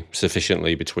presumably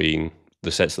sufficiently between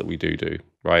the sets that we do,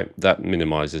 right? That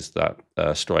minimizes that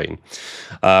strain.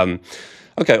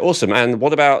 Okay, awesome. And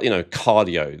what about,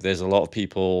 cardio? There's a lot of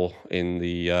people in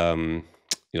the,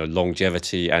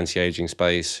 longevity, anti-aging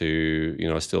space who,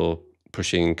 are still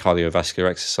pushing cardiovascular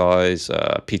exercise.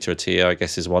 Peter Attia, I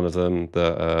guess, is one of them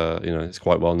that, is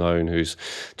quite well known, who's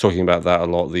talking about that a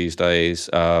lot these days.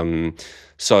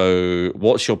 So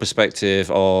what's your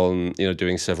perspective on,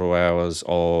 doing several hours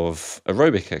of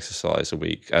aerobic exercise a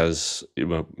week as,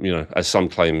 as some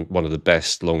claim, one of the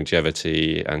best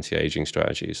longevity anti-aging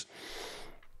strategies?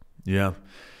 Yeah,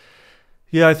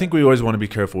 I think we always want to be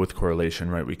careful with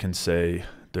correlation, right? We can say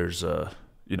there's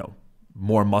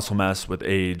more muscle mass with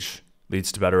age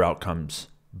leads to better outcomes,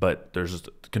 but there's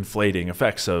conflating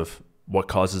effects of what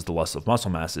causes the loss of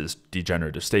muscle mass is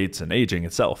degenerative states and aging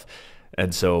itself.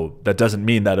 And so that doesn't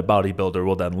mean that a bodybuilder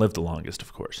will then live the longest,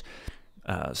 of course.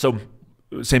 So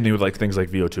same thing with like things like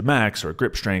VO2 max or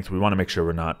grip strength. We want to make sure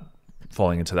we're not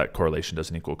falling into that correlation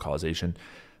doesn't equal causation,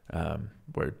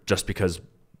 where just because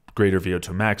greater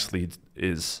VO2 max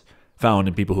is found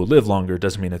in people who live longer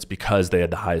doesn't mean it's because they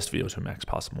had the highest VO2 max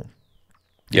possible.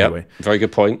 Yeah, anyway, very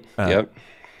good point.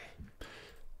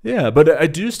 Yeah, but I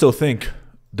do still think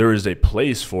there is a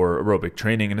place for aerobic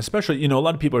training, and especially, a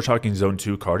lot of people are talking zone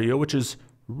 2 cardio, which is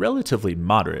relatively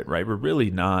moderate, right? We're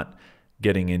really not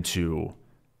getting into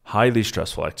highly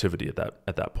stressful activity at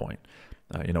that point.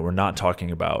 We're not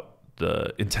talking about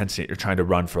the intensity you're trying to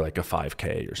run for like a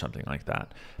 5K or something like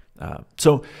that.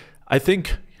 So I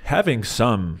think having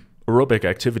some aerobic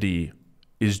activity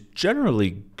is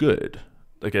generally good.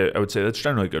 Like I would say that's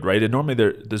generally good, right? And normally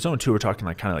the zone 2, we're talking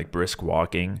like kind of like brisk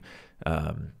walking,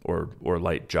 or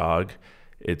light jog.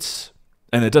 It's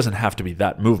And it doesn't have to be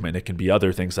that movement. It can be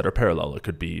other things that are parallel. It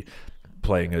could be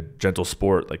playing a gentle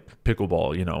sport like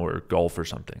pickleball, or golf or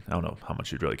something. I don't know how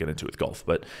much you'd really get into with golf,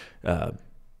 but and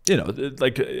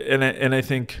I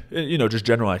think, just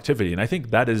general activity. And I think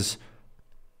that is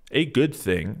a good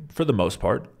thing for the most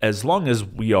part, as long as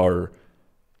we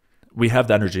have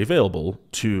the energy available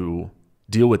to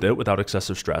deal with it without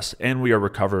excessive stress, and we are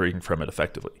recovering from it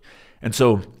effectively. And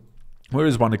so we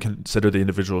always want to consider the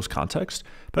individual's context,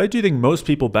 but I do think most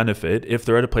people benefit, if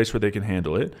they're at a place where they can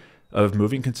handle it, of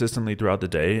moving consistently throughout the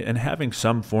day and having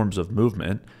some forms of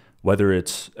movement, whether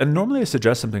and normally I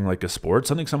suggest something like a sport,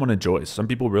 something someone enjoys. Some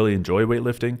people really enjoy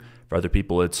weightlifting. For other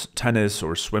people, it's tennis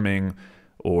or swimming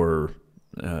or,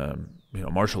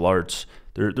 martial arts.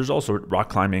 There's also rock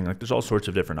climbing, there's all sorts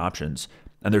of different options.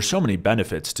 And there's so many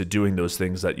benefits to doing those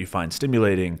things that you find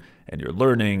stimulating, and you're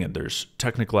learning, and there's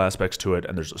technical aspects to it,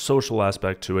 and there's a social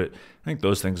aspect to it. I think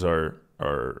those things are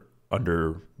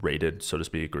underrated, so to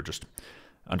speak, or just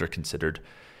underconsidered.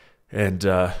 And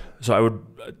so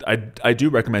I do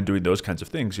recommend doing those kinds of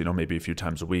things, maybe a few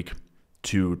times a week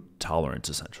to tolerance,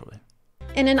 essentially.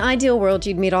 In an ideal world,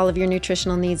 you'd meet all of your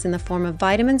nutritional needs in the form of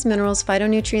vitamins, minerals,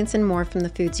 phytonutrients, and more from the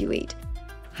foods you eat.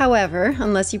 However,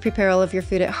 unless you prepare all of your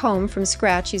food at home from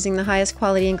scratch using the highest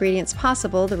quality ingredients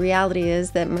possible, the reality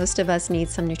is that most of us need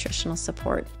some nutritional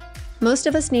support. Most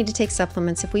of us need to take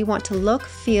supplements if we want to look,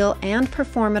 feel, and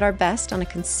perform at our best on a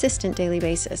consistent daily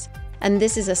basis. And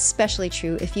this is especially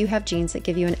true if you have genes that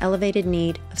give you an elevated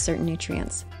need of certain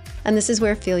nutrients. And this is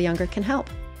where Feel Younger can help.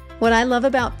 What I love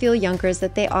about Feel Younger is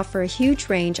that they offer a huge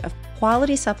range of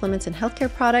quality supplements and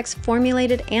healthcare products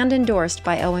formulated and endorsed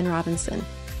by Owen Robinson,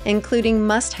 including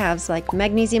must-haves like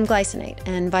magnesium glycinate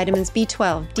and vitamins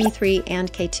B12, D3,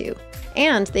 and K2.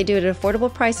 And they do it at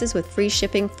affordable prices with free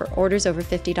shipping for orders over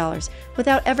 $50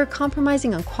 without ever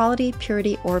compromising on quality,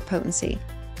 purity, or potency.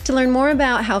 To learn more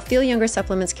about how Feel Younger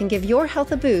supplements can give your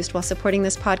health a boost while supporting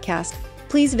this podcast,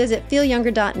 please visit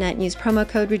feelyounger.net and use promo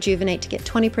code Rejuvenate to get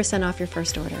 20% off your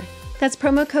first order. That's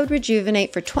promo code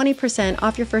Rejuvenate for 20%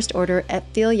 off your first order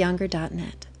at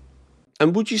feelyounger.net.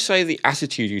 And would you say the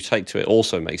attitude you take to it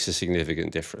also makes a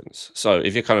significant difference? So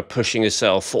if you're kind of pushing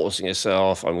yourself, forcing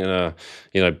yourself, I'm going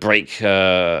to, break,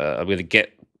 I'm going to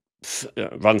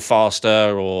run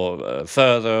faster or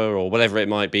further or whatever it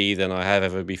might be than I have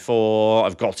ever before.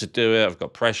 I've got to do it. I've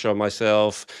got pressure on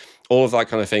myself, all of that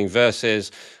kind of thing,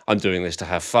 versus I'm doing this to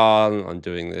have fun. I'm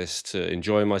doing this to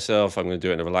enjoy myself. I'm going to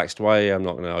do it in a relaxed way. I'm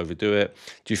not going to overdo it.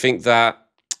 Do you think that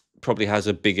probably has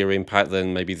a bigger impact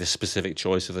than maybe the specific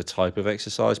choice of the type of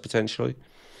exercise potentially?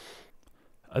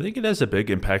 I think it has a big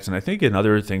impact. And I think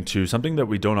another thing too, something that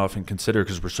we don't often consider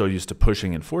because we're so used to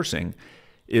pushing and forcing,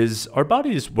 is our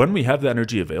bodies, when we have the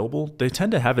energy available, they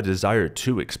tend to have a desire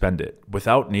to expend it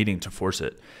without needing to force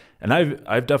it. And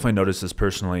I've definitely noticed this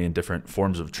personally in different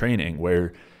forms of training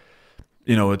where,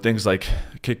 with things like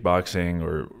kickboxing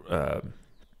or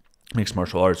mixed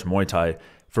martial arts, Muay Thai,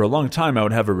 for a long time, I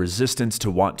would have a resistance to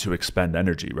want to expend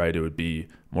energy, right? It would be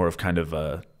more of kind of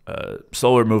a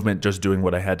slower movement, just doing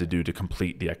what I had to do to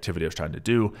complete the activity I was trying to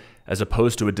do, as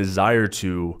opposed to a desire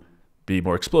to be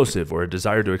more explosive or a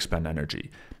desire to expend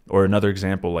energy. Or another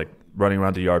example, like running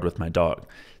around the yard with my dog.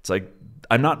 It's like,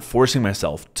 I'm not forcing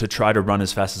myself to try to run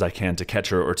as fast as I can to catch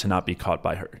her or to not be caught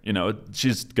by her.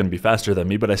 She's going to be faster than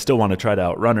me, but I still want to try to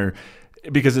outrun her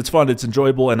because it's fun, it's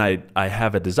enjoyable, and I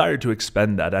have a desire to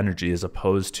expend that energy, as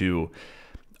opposed to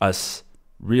us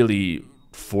really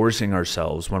forcing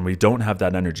ourselves when we don't have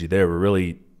that energy there. We're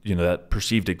really, that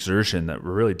perceived exertion, that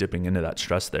we're really dipping into that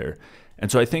stress there.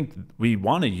 And so I think we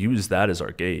want to use that as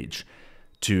our gauge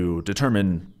to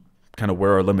determine kind of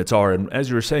where our limits are. And as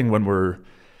you were saying, when we're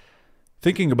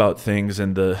thinking about things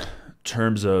in the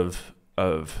terms of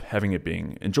having it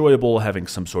being enjoyable, having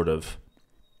some sort of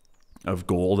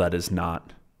goal that is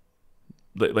not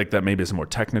like that, maybe is a more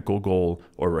technical goal,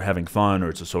 or we're having fun, or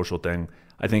it's a social thing,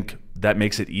 I think that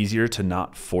makes it easier to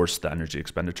not force the energy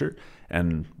expenditure,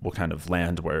 and we'll kind of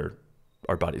land where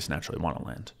our bodies naturally want to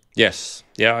land. Yes.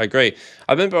 Yeah, I agree.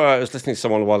 I remember I was listening to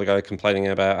someone a while ago complaining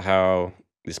about how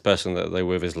this person that they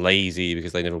were with is lazy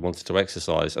because they never wanted to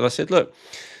exercise. And I said, look,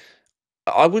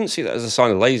 I wouldn't see that as a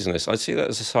sign of laziness. I'd see that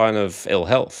as a sign of ill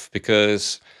health,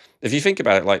 because if you think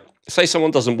about it, like, say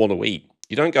someone doesn't want to eat,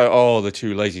 you don't go, oh, they're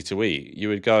too lazy to eat. You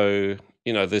would go,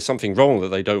 there's something wrong that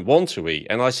they don't want to eat.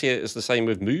 And I see it as the same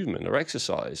with movement or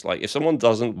exercise. Like, if someone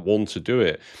doesn't want to do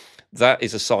it, that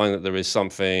is a sign that there is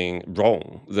something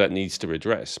wrong that needs to be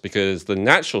addressed, because the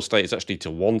natural state is actually to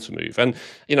want to move. And,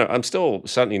 I'm still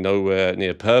certainly nowhere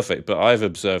near perfect, but I've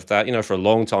observed that, for a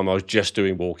long time, I was just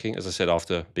doing walking, as I said,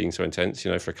 after being so intense,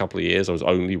 for a couple of years, I was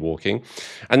only walking.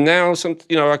 And now,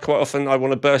 I quite often, I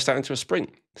want to burst out into a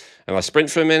sprint. And I sprint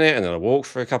for a minute, and then I walk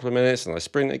for a couple of minutes, and I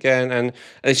sprint again. And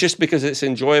it's just because it's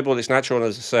enjoyable, it's natural. And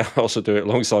as I say, I also do it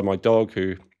alongside my dog,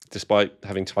 who, despite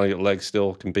having tiny little legs,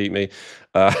 still can beat me,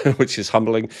 which is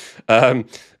humbling.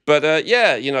 But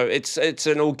it's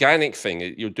an organic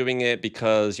thing. You're doing it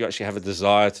because you actually have a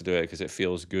desire to do it, because it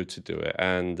feels good to do it.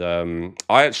 And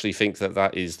I actually think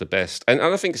that is the best. And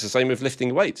I think it's the same with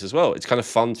lifting weights as well. It's kind of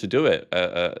fun to do it,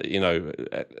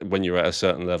 when you're at a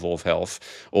certain level of health,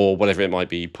 or whatever it might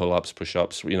be, pull-ups,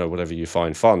 push-ups, whatever you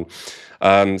find fun.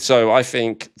 So I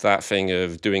think that thing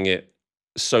of doing it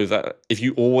so that if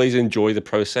you always enjoy the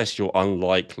process, you're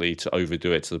unlikely to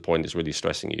overdo it to the point it's really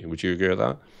stressing you. Would you agree with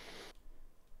that?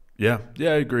 Yeah,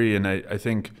 I agree. And I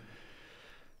think,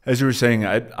 as you were saying,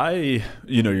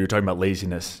 you're talking about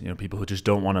laziness, people who just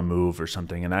don't want to move or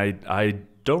something. And I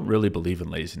don't really believe in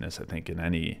laziness. I think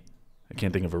I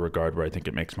can't think of a regard where I think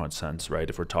it makes much sense, right?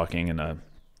 If we're talking in a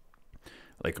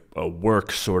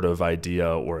work sort of idea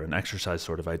or an exercise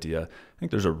sort of idea, I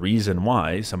think there's a reason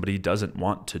why somebody doesn't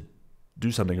want to do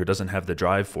something or doesn't have the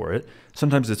drive for it.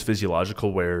 Sometimes it's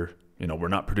physiological, where we're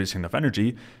not producing enough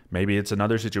energy. Maybe it's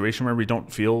another situation where we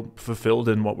don't feel fulfilled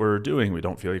in what we're doing. We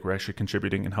don't feel like we're actually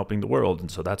contributing and helping the world.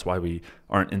 And so that's why we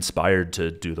aren't inspired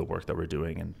to do the work that we're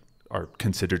doing and are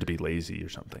considered to be lazy or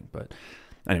something. But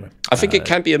anyway. I think it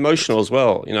can be emotional as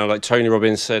well. Like Tony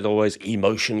Robbins said always,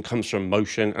 emotion comes from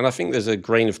motion. And I think there's a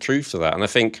grain of truth to that. And I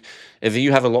think if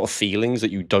you have a lot of feelings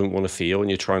that you don't want to feel and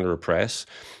you're trying to repress,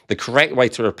 the correct way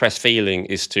to repress feeling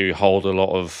is to hold a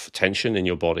lot of tension in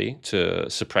your body to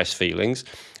suppress feelings.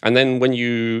 And then when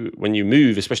you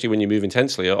move, especially when you move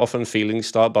intensely, often feelings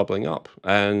start bubbling up.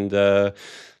 And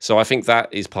so I think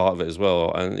that is part of it as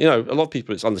well. And, a lot of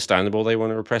people, it's understandable they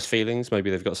want to repress feelings.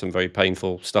 Maybe they've got some very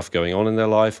painful stuff going on in their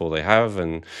life, or they have.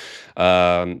 And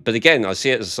but again, I see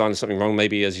it as a sign of something wrong.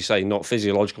 Maybe, as you say, not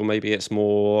physiological. Maybe it's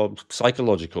more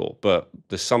psychological. But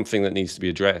there's something that needs to be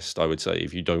addressed, I would say,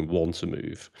 if you don't want to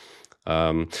move.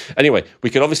 Anyway, we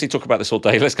could obviously talk about this all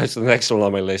day. Let's go to the next one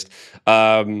on my list.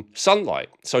 Sunlight.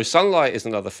 So sunlight is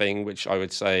another thing which I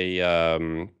would say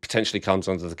potentially comes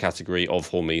under the category of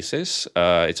hormesis.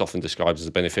 It's often described as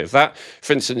a benefit of that.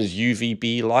 For instance,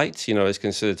 UVB light, is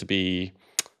considered to be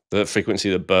the frequency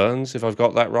that burns, if I've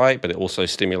got that right, but it also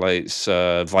stimulates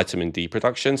vitamin D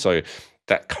production. So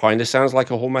that kind of sounds like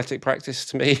a hormetic practice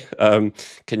to me.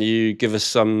 Can you give us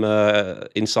some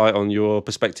insight on your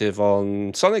perspective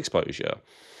on sun exposure?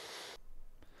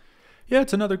 Yeah,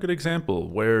 it's another good example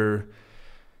where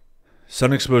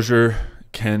sun exposure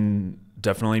can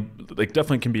definitely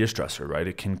can be a stressor, right?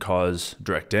 It can cause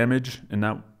direct damage in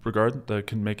that regard that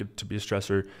can make it to be a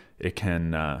stressor. It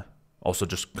can also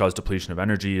just cause depletion of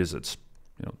energy, as it's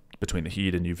between the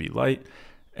heat and UV light.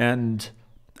 And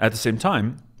at the same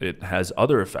time, it has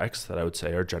other effects that I would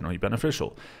say are generally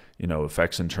beneficial.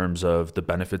 Effects in terms of the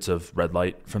benefits of red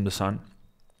light from the sun,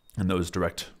 and those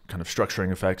direct kind of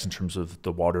structuring effects in terms of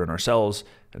the water in our cells,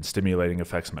 and stimulating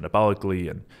effects metabolically,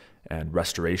 and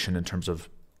restoration in terms of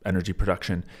energy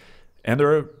production. And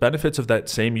there are benefits of that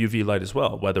same UV light as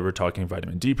well, whether we're talking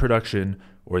vitamin D production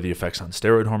or the effects on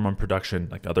steroid hormone production,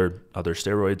 like other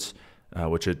steroids,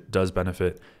 which it does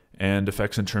benefit, and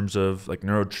effects in terms of like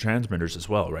neurotransmitters as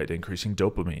well, right? Increasing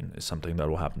dopamine is something that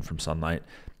will happen from sunlight.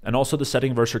 And also the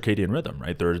setting of our circadian rhythm,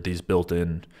 right? There are these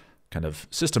built-in kind of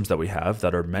systems that we have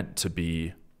that are meant to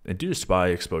be induced by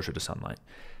exposure to sunlight.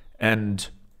 And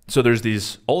so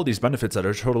there's all of these benefits that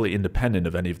are totally independent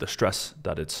of any of the stress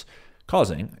that it's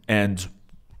causing. And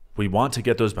we want to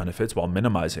get those benefits while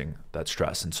minimizing that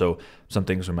stress. And so some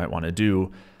things we might want to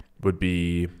do would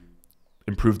be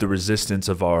improve the resistance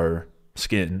of our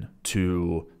skin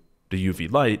to the UV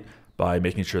light by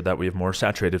making sure that we have more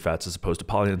saturated fats as opposed to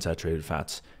polyunsaturated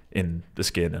fats in the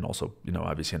skin, and also,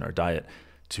 obviously in our diet,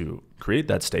 to create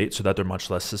that state so that they're much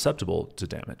less susceptible to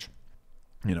damage.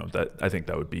 That I think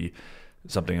that would be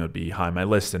something that would be high on my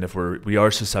list. And if we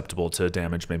are susceptible to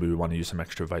damage, maybe we want to use some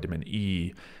extra vitamin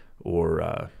E,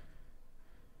 or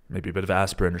maybe a bit of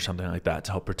aspirin or something like that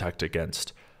to help protect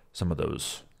against some of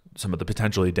the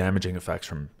potentially damaging effects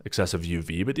from excessive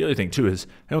UV. But the other thing too is,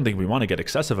 I don't think we want to get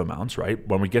excessive amounts, right?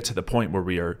 When we get to the point where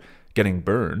we are getting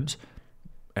burned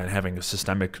and having a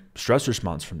systemic stress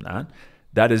response from that,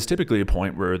 that is typically a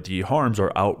point where the harms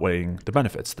are outweighing the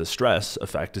benefits. The stress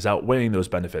effect is outweighing those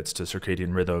benefits to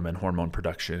circadian rhythm and hormone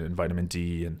production and vitamin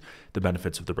D and the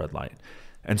benefits of the red light.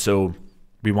 And so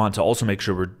we want to also make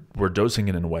sure we're dosing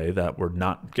it in a way that we're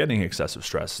not getting excessive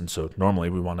stress. And so normally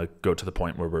we want to go to the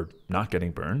point where we're not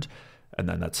getting burned, and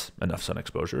then that's enough sun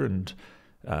exposure. And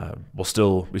we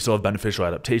still have beneficial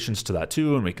adaptations to that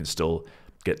too, and we can still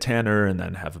get tanner and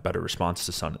then have a better response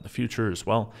to sun in the future as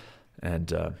well,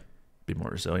 and be more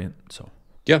resilient. So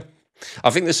yeah.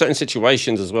 I think there's certain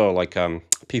situations as well, like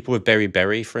people with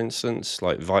beriberi, for instance,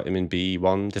 like vitamin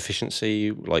B1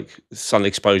 deficiency, like sun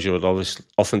exposure would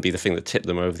often be the thing that tipped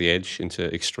them over the edge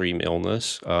into extreme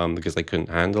illness because they couldn't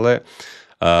handle it.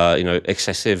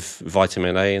 Excessive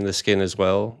vitamin A in the skin as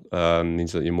well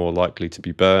means that you're more likely to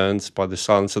be burned by the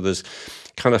sun. So there's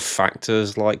kind of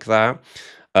factors like that.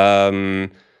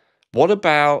 What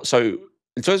about, so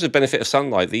in terms of benefit of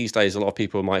sunlight, these days, a lot of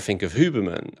people might think of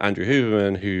Andrew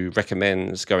Huberman, who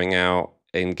recommends going out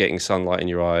and getting sunlight in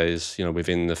your eyes,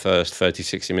 within the first 30,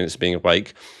 60 minutes of being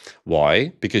awake.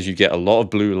 Why? Because you get a lot of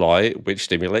blue light, which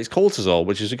stimulates cortisol,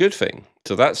 which is a good thing.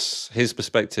 So that's his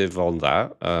perspective on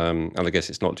that. And I guess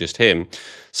it's not just him.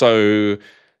 So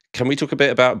can we talk a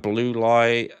bit about blue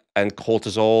light and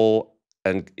cortisol?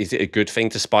 And is it a good thing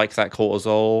to spike that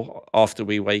cortisol after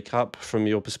we wake up from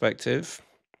your perspective?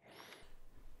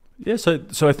 Yeah, so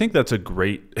I think that's a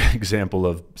great example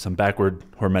of some backward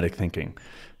hormetic thinking,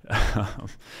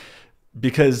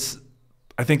 because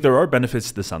I think there are benefits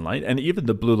to the sunlight and even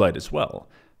the blue light as well.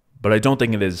 But I don't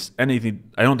think it is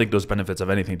anything. I don't think those benefits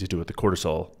have anything to do with the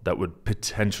cortisol that would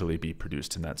potentially be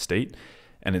produced in that state.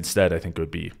 And instead, I think it would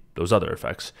be those other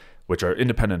effects, which are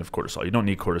independent of cortisol. You don't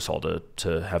need cortisol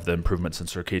to have the improvements in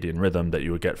circadian rhythm that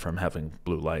you would get from having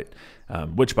blue light,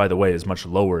 which, by the way, is much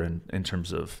lower in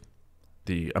terms of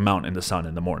the amount in the sun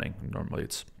in the morning. Normally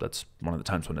that's one of the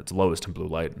times when it's lowest in blue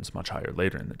light, and it's much higher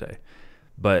later in the day.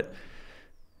 But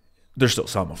there's still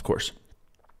some, of course.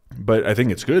 But I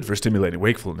think it's good for stimulating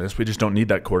wakefulness. We just don't need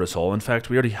that cortisol. In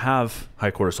fact, we already have high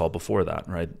cortisol before that,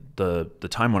 right? The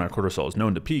time when our cortisol is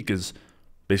known to peak is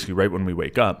basically right when we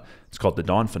wake up. It's called the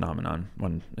dawn phenomenon,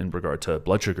 when in regard to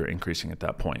blood sugar increasing at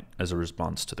that point as a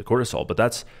response to the cortisol. But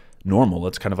that's normal.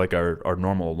 That's kind of like our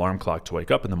normal alarm clock to wake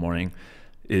up in the morning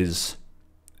is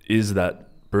that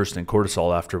burst in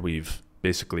cortisol after we've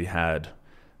basically had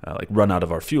run out of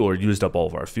our fuel or used up all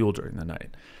of our fuel during the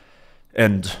night.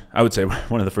 And I would say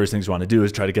one of the first things we want to do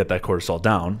is try to get that cortisol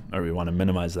down, or we want to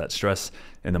minimize that stress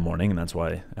in the morning. And that's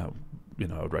why I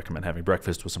would recommend having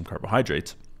breakfast with some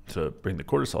carbohydrates to bring the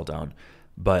cortisol down.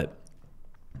 But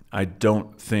I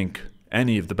don't think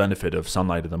any of the benefit of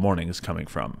sunlight in the morning is coming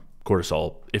from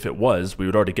cortisol. If it was, we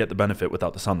would already get the benefit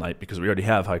without the sunlight because we already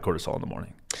have high cortisol in the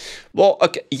morning. Well,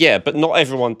 okay, yeah, but not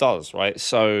everyone does, right?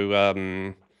 So,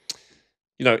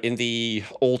 in the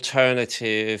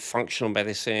alternative functional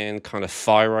medicine kind of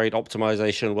thyroid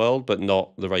optimization world, but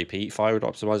not the repeat thyroid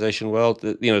optimization world,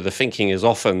 the thinking is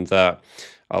often that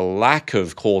a lack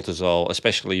of cortisol,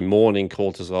 especially morning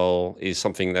cortisol, is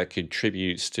something that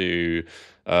contributes to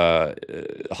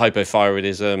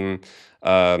hypothyroidism.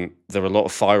 There are a lot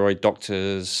of thyroid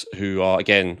doctors who are,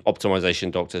 again,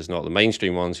 optimization doctors, not the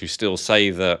mainstream ones, who still say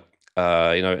that,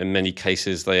 in many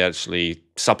cases, they actually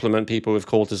supplement people with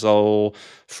cortisol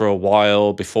for a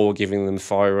while before giving them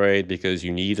thyroid, because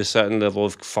you need a certain level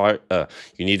of cortisol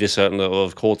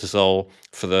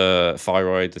for the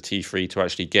thyroid, the T3, to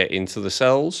actually get into the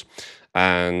cells,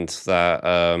 and that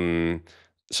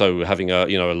so having a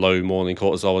low morning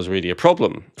cortisol is really a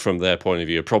problem from their point of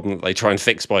view, a problem that they try and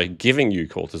fix by giving you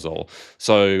cortisol.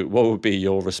 So what would be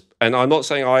your and I'm not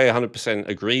saying I 100%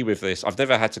 agree with this. I've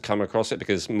never had to come across it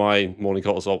because my morning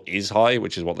cortisol is high,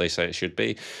 which is what they say it should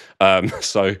be.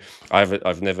 So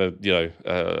I've never,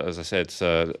 as I said,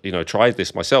 tried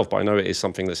this myself, but I know it is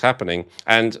something that's happening.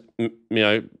 And,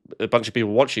 a bunch of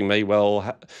people watching may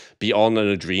well be on an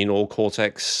adrenal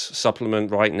cortex supplement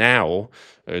right now,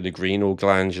 an adrenal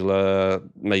glandular,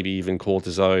 maybe even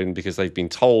cortisone, because they've been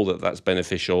told that that's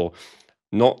beneficial,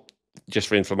 not just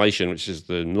for inflammation, which is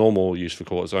the normal use for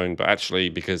cortisone, but actually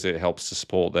because it helps to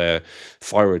support their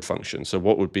thyroid function. So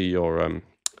what would be your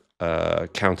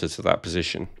counter to that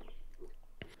position?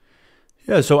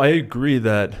 Yeah, so I agree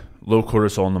that low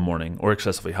cortisol in the morning or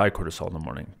excessively high cortisol in the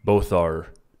morning, both are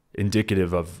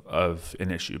indicative of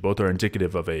an issue. Both are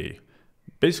indicative of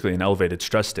basically an elevated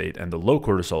stress state, and the low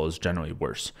cortisol is generally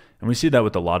worse. And we see that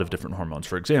with a lot of different hormones.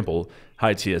 For example,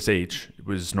 high TSH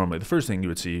was normally the first thing you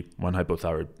would see when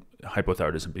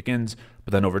hypothyroidism begins,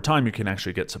 but then over time you can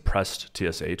actually get suppressed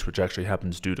TSH, which actually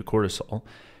happens due to cortisol.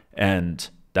 And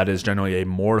that is generally a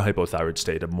more hypothyroid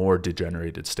state, a more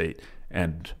degenerated state,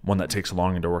 and one that takes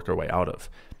longer to work our way out of.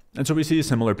 And so we see a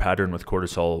similar pattern with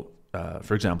cortisol,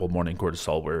 for example, morning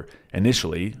cortisol, where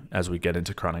initially, as we get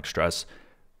into chronic stress,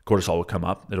 cortisol will come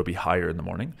up. It'll be higher in the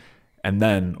morning. And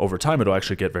then over time, it'll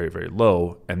actually get very, very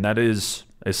low. And that is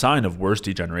a sign of worse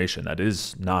degeneration. That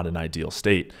is not an ideal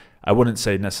state. I wouldn't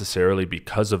say necessarily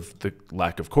because of the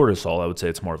lack of cortisol. I would say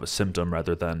it's more of a symptom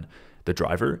rather than the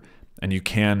driver. And you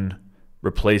can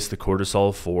replace the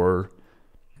cortisol for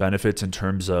benefits in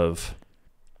terms of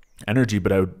energy,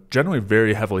 but I would generally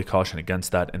very heavily caution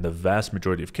against that in the vast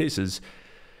majority of cases.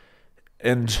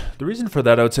 And the reason for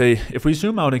that, I would say, if we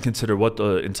zoom out and consider what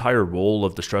the entire role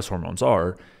of the stress hormones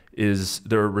are, is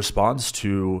their response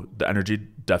to the energy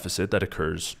deficit that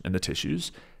occurs in the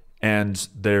tissues. And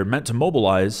they're meant to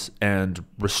mobilize and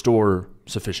restore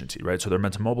sufficiency, right? So they're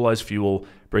meant to mobilize fuel,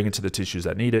 bring it to the tissues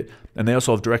that need it. And they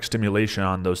also have direct stimulation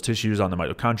on those tissues, on the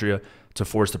mitochondria, to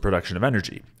force the production of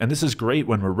energy. And this is great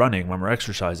when we're running, when we're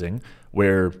exercising,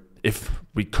 where if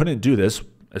we couldn't do this,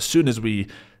 as soon as we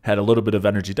had a little bit of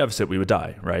energy deficit, we would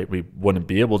die, right? We wouldn't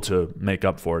be able to make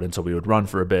up for it. And so we would run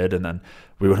for a bit and then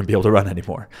we wouldn't be able to run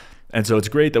anymore. And so it's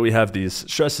great that we have these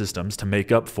stress systems to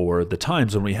make up for the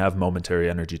times when we have momentary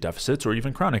energy deficits or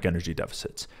even chronic energy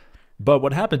deficits. But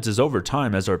what happens is over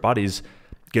time, as our bodies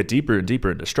get deeper and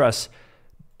deeper into stress,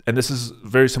 and this is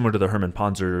very similar to the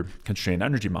Herman-Ponzer constrained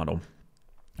energy model.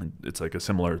 It's like a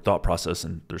similar thought process,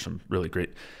 and there's some really great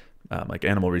like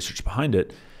animal research behind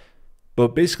it.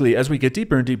 But basically, as we get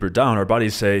deeper and deeper down, our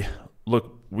bodies say,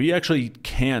 look, we actually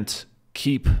can't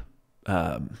keep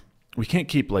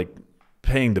like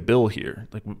paying the bill here.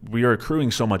 Like we are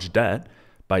accruing so much debt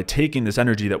by taking this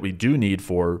energy that we do need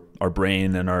for our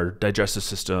brain and our digestive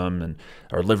system and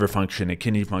our liver function and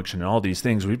kidney function and all these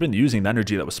things. We've been using the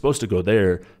energy that was supposed to go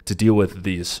there to deal with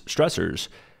these stressors.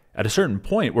 At a certain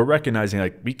point, we're recognizing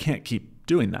like we can't keep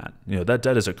doing that. That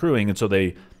debt is accruing, and so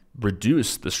they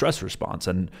reduce the stress response,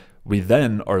 and we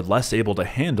then are less able to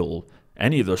handle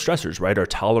any of those stressors, right? Our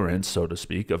tolerance, so to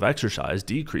speak, of exercise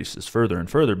decreases further and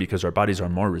further because our bodies are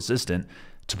more resistant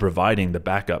to providing the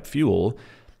backup fuel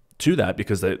to that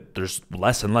because there's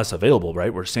less and less available,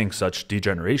 right? We're seeing such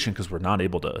degeneration because we're not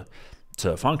able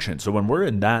to function. So when we're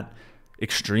in that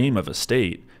extreme of a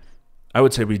state, I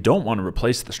would say we don't want to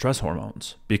replace the stress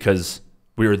hormones because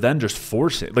we are then just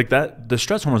forcing, like that, the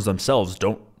stress hormones themselves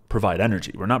don't provide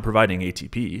energy. We're not providing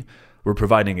ATP. We're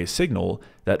providing a signal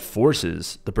that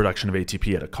forces the production of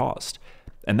ATP at a cost.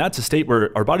 And that's a state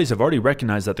where our bodies have already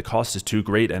recognized that the cost is too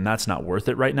great and that's not worth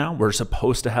it right now. We're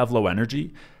supposed to have low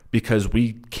energy because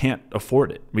we can't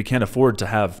afford it. We can't afford to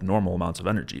have normal amounts of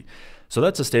energy. So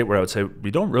that's a state where I would say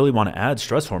we don't really want to add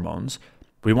stress hormones.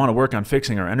 We want to work on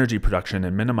fixing our energy production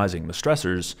and minimizing the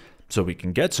stressors so we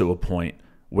can get to a point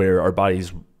where our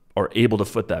bodies are able to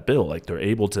foot that bill. Like they're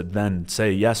able to then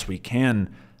say, yes, we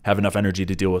can have enough energy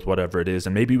to deal with whatever it is.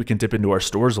 And maybe we can dip into our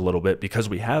stores a little bit because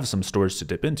we have some stores to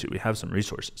dip into. We have some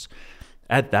resources.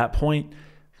 At that point,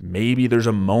 maybe there's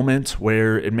a moment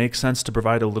where it makes sense to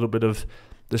provide a little bit of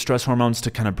the stress hormones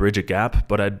to kind of bridge a gap.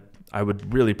 But I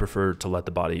would really prefer to let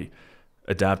the body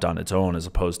adapt on its own as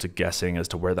opposed to guessing as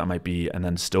to where that might be and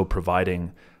then still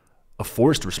providing a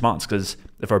forced response. Because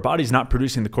if our body's not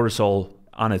producing the cortisol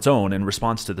on its own in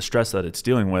response to the stress that it's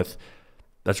dealing with,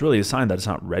 that's really a sign that it's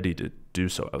not ready to do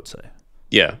so, I would say.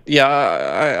 Yeah,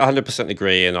 I 100%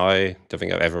 agree, and I don't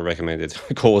think I've ever recommended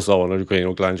cortisol on an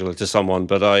adrenal glandular to someone,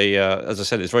 but as I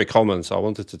said, it's very common, so I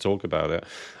wanted to talk about it.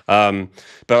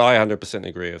 But I 100%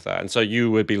 agree with that. And so you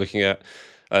would be looking at,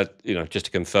 just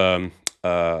to confirm,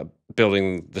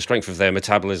 building the strength of their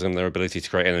metabolism, their ability to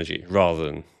create energy, rather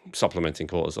than supplementing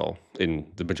cortisol in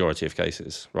the majority of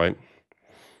cases, right?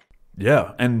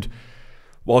 Yeah, and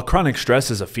while chronic stress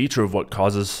is a feature of what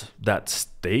causes that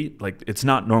state, like it's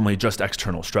not normally just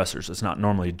external stressors. It's not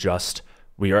normally just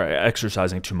we are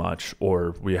exercising too much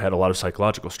or we had a lot of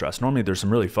psychological stress. Normally there's some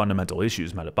really fundamental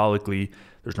issues metabolically.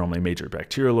 There's normally major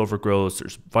bacterial overgrowths.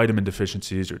 There's vitamin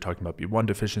deficiencies. You're talking about B1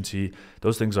 deficiency.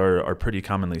 Those things are pretty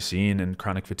commonly seen in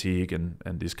chronic fatigue and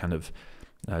these kind of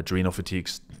adrenal fatigue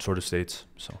sort of states.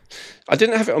 So I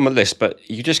didn't have it on my list, but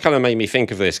you just kind of made me think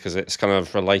of this because it's kind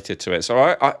of related to it. So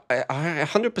I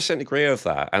 100% agree with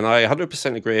that. And I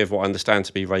 100% agree with what I understand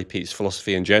to be Ray Peat's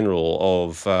philosophy in general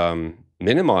of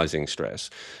minimizing stress.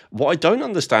 What I don't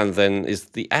understand then is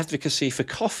the advocacy for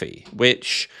coffee,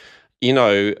 which,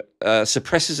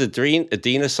 suppresses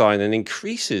adenosine and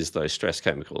increases those stress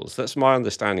chemicals. That's my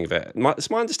understanding of it.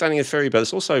 It's my understanding of theory, but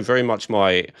it's also very much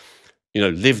my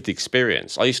lived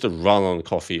experience. I used to run on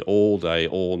coffee all day,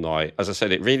 all night. As I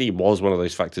said, it really was one of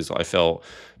those factors that I felt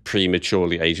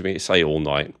prematurely aged me. Say all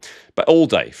night, but all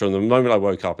day from the moment I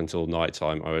woke up until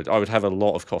nighttime, I would have a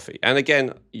lot of coffee. And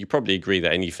again, you probably agree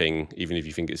that anything, even if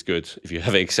you think it's good, if you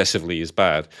have it excessively, is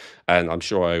bad. And I'm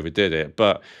sure I overdid it.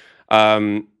 But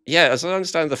yeah, as I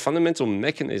understand, the fundamental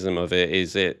mechanism of it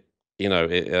is it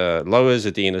lowers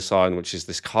adenosine, which is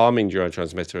this calming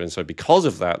neurotransmitter, and so because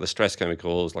of that, the stress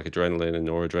chemicals like adrenaline and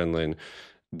noradrenaline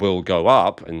will go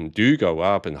up and do go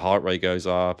up, and heart rate goes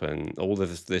up, and all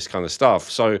of this kind of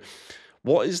stuff. So,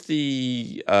 what is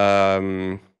the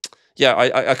yeah,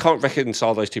 I can't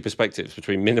reconcile those two perspectives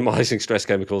between minimizing stress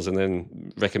chemicals and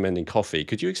then recommending coffee.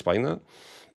 Could you explain that?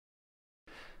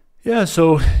 Yeah,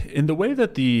 so in the way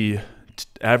that the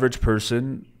average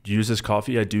person uses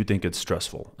coffee, I do think it's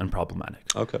stressful and problematic.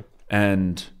 Okay.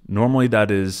 And normally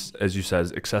that is, as you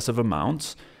said, excessive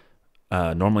amounts.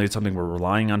 Normally it's something we're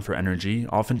relying on for energy.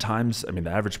 Oftentimes, I mean,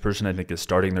 the average person I think is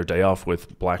starting their day off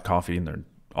with black coffee, and they're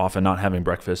often not having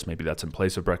breakfast. Maybe that's in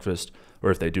place of breakfast,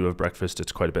 or if they do have breakfast,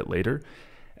 it's quite a bit later.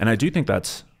 And I do think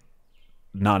that's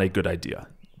not a good idea,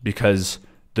 because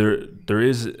there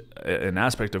is an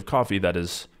aspect of coffee that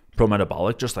is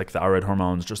pro-metabolic, just like thyroid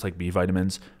hormones, just like B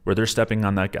vitamins, where they're stepping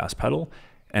on that gas pedal.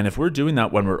 And if we're doing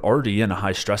that when we're already in a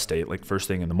high stress state, like first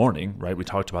thing in the morning, right? We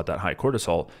talked about that high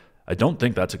cortisol. I don't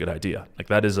think that's a good idea. Like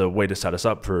that is a way to set us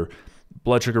up for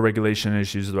blood sugar regulation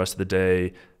issues the rest of the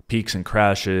day, peaks and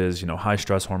crashes, high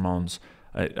stress hormones.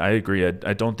 I agree.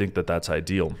 I don't think that that's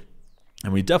ideal.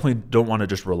 And we definitely don't want to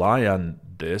just rely on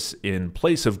this in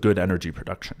place of good energy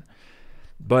production.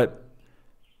 But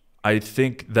I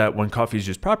think that when coffee is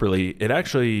used properly, it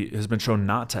actually has been shown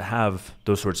not to have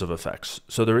those sorts of effects.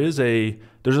 So there's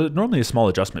normally a small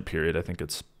adjustment period. I think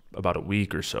it's about a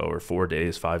week or so, or 4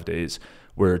 days, 5 days,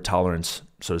 where tolerance,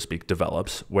 so to speak,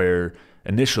 develops, where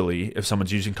initially, if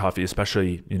someone's using coffee,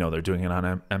 especially, they're doing it on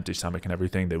an empty stomach and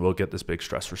everything, they will get this big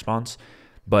stress response.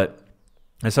 But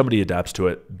as somebody adapts to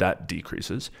it, that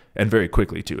decreases, and very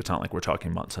quickly too. It's not like we're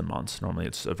talking months and months. Normally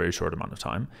it's a very short amount of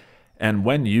time. And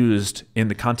when used in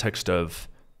the context of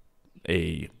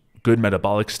a good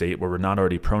metabolic state where we're not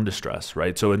already prone to stress,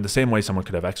 right? So in the same way someone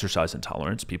could have exercise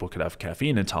intolerance, people could have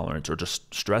caffeine intolerance or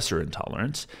just stressor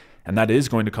intolerance, and that is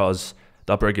going to cause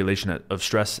the upregulation of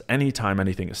stress anytime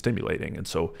anything is stimulating. And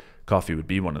so coffee would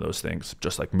be one of those things,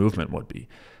 just like movement would be.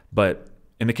 But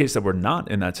in the case that we're not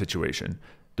in that situation,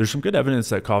 there's some good evidence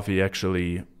that coffee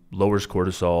actually lowers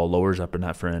cortisol, lowers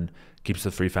epinephrine, keeps the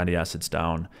free fatty acids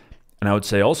down. And I would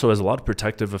say also has a lot of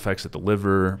protective effects at the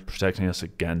liver, protecting us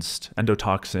against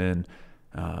endotoxin,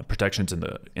 protections in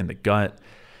the gut,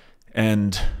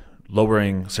 and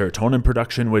lowering serotonin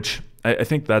production, which I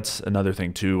think that's another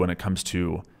thing too when it comes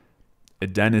to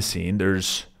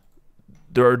adenosine.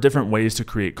 There are different ways to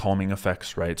create calming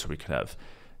effects, right? So we could have,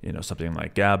 something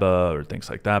like GABA or things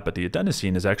like that, but the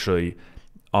adenosine is actually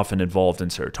often involved in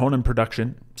serotonin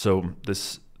production. So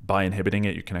by inhibiting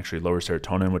it, you can actually lower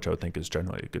serotonin, which I would think is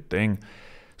generally a good thing.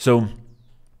 So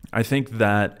I think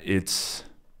that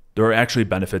there are actually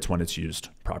benefits when it's used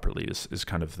properly is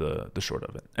kind of the short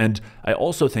of it. And I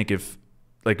also think if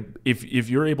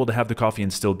you're able to have the coffee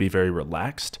and still be very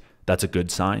relaxed, that's a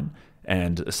good sign,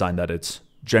 and a sign that it's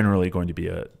generally going to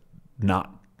be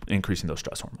not increasing those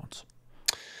stress hormones.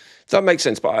 That makes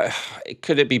sense, but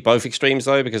could it be both extremes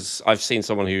though? Because I've seen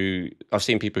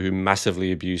people who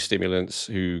massively abuse stimulants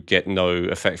who get no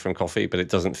effect from coffee, but it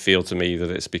doesn't feel to me that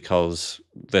it's because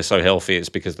they're so healthy. It's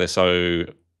because they're so,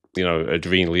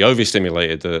 adrenally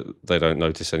overstimulated that they don't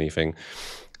notice anything.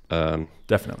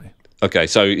 Definitely. Okay,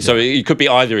 so it could be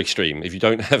either extreme. If you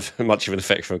don't have much of an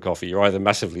effect from coffee, you're either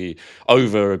massively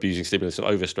over abusing stimulants and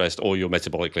overstressed, or you're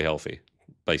metabolically healthy,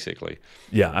 basically.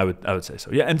 Yeah, I would say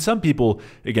so. Yeah, and some people,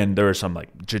 again, there are some like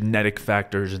genetic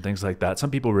factors and things like that.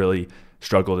 Some people really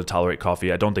struggle to tolerate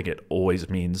coffee. I don't think it always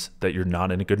means that you're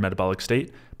not in a good metabolic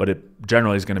state, but it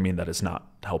generally is going to mean that it's not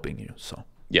helping you. So.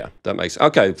 Yeah, that makes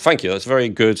okay. Thank you. That's a very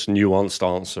good, nuanced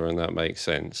answer, and that makes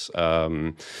sense.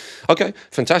 Okay,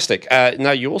 fantastic.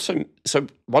 Now, so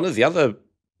one of the other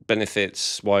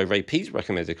benefits why Ray Peat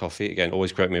recommended coffee, again,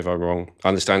 always correct me if I'm wrong, I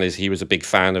understand is he was a big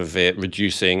fan of it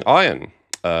reducing iron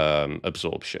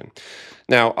absorption.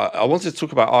 Now, I wanted to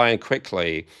talk about iron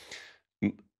quickly.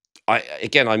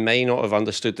 I may not have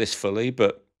understood this fully,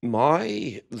 but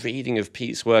my reading of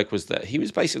Pete's work was that he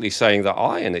was basically saying that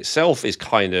iron itself is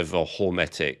kind of a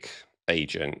hormetic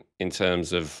agent in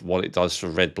terms of what it does for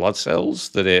red blood cells,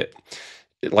 that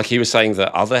like he was saying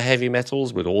that other heavy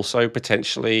metals would also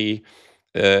potentially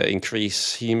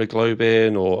increase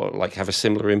hemoglobin or like have a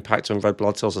similar impact on red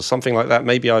blood cells or something like that.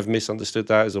 Maybe I've misunderstood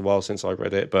that. It's a while since I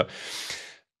read it, but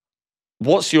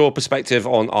what's your perspective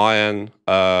on iron?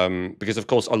 Because, of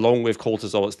course, along with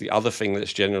cortisol, it's the other thing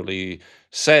that's generally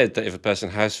said that if a person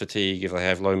has fatigue, if they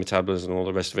have low metabolism and all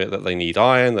the rest of it, that they need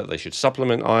iron, that they should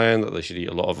supplement iron, that they should eat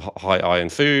a lot of high iron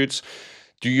foods.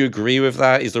 Do you agree with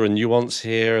that? Is there a nuance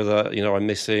here that, I'm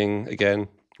missing again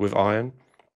with iron?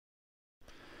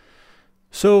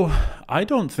 So I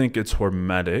don't think it's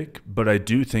hormetic, but I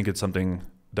do think it's something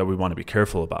that we want to be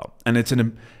careful about. And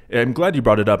I'm glad you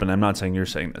brought it up, and I'm not saying you're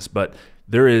saying this, but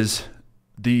there is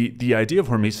the idea of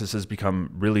hormesis has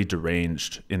become really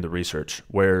deranged in the research,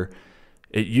 where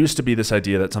it used to be this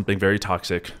idea that something very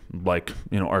toxic, like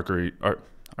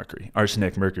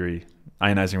arsenic, mercury,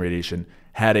 ionizing radiation,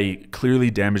 had a clearly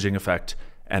damaging effect,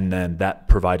 and then that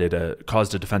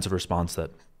caused a defensive response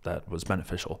that was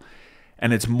beneficial.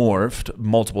 And it's morphed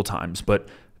multiple times, but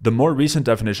the more recent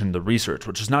definition in the research,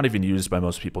 which is not even used by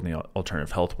most people in the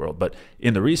alternative health world, but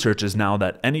in the research, is now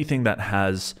that anything that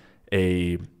has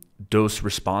a dose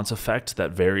response effect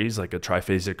that varies, like a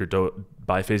triphasic or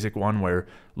biphasic one, where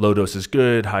low dose is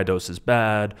good, high dose is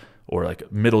bad, or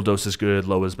like middle dose is good,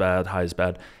 low is bad, high is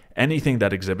bad, anything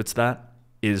that exhibits that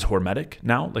is hormetic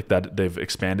now, like that. They've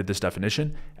expanded this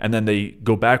definition, and then they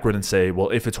go backward and say, well,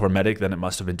 if it's hormetic, then it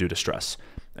must have been due to stress.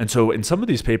 And so in some of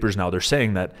these papers now, they're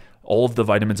saying that all of the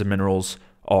vitamins and minerals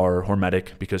are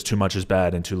hormetic because too much is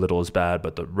bad and too little is bad,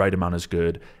 but the right amount is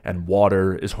good. And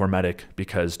water is hormetic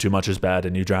because too much is bad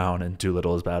and you drown, and too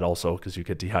little is bad also because you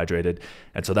get dehydrated.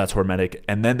 And so that's hormetic.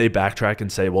 And then they backtrack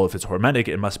and say, well, if it's hormetic,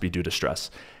 it must be due to stress.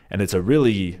 And it's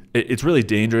really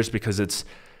dangerous because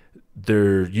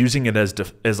they're using it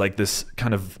as like this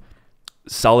kind of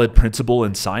solid principle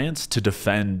in science to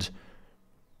defend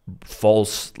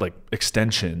false like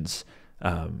extensions,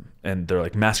 and they're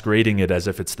like masquerading it as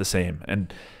if it's the same.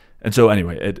 And so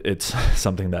anyway, it's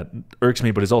something that irks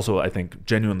me, but is also, I think,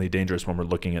 genuinely dangerous when we're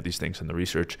looking at these things in the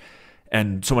research.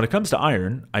 And so when it comes to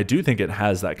iron, I do think it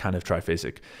has that kind of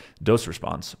triphasic dose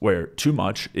response where too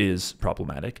much is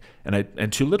problematic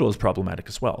and too little is problematic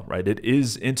as well, right? It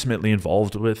is intimately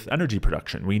involved with energy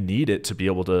production. We need it to be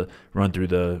able to run through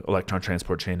the electron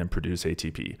transport chain and produce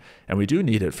ATP. And we do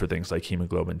need it for things like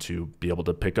hemoglobin to be able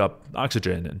to pick up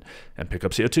oxygen and pick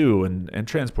up CO2 and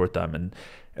transport them.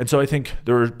 And so I think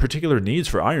there are particular needs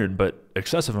for iron, but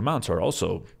excessive amounts are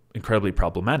also incredibly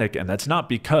problematic. And that's not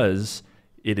because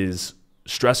it is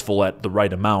stressful at the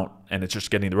right amount and it's just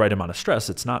getting the right amount of stress.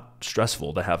 It's not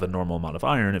stressful to have a normal amount of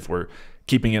iron if we're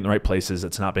keeping it in the right places.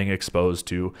 It's not being exposed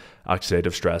to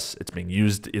oxidative stress. It's being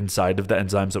used inside of the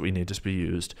enzymes that we need to be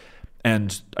used.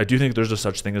 And I do think there's a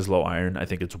such thing as low iron. I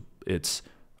think it's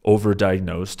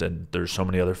overdiagnosed, and there's so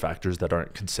many other factors that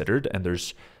aren't considered. And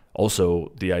there's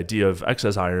also the idea of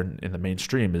excess iron in the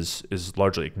mainstream is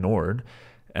largely ignored.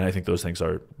 And I think those things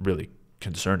are really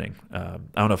concerning. I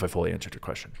don't know if I fully answered your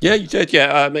question. Yeah, you did.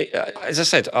 Yeah, as I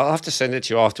said, I'll have to send it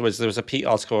to you afterwards. There was a Pete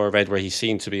article I read where he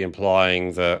seemed to be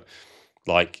implying that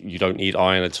like you don't need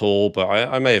iron at all, but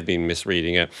I may have been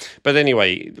misreading it. But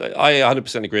anyway, I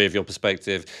 100% agree with your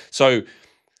perspective. So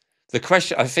the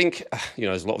question, I think,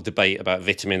 there's a lot of debate about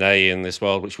vitamin A in this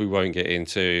world, which we won't get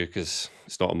into because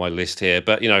it's not on my list here.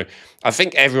 But, I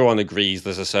think everyone agrees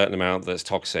there's a certain amount that's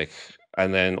toxic.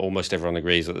 And then almost everyone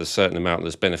agrees that there's a certain amount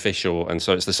that's beneficial. And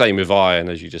so it's the same with iron,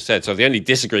 as you just said. So the only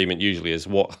disagreement usually is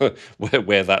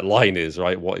where that line is,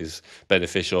 right? What is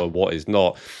beneficial and what is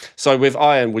not. So with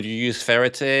iron, would you use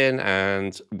ferritin?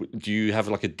 And do you have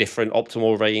like a different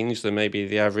optimal range than maybe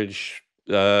the average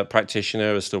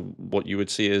practitioner as to what you would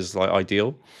see as like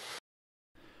ideal?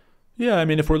 Yeah, I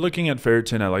mean, if we're looking at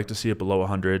ferritin, I like to see it below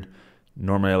 100.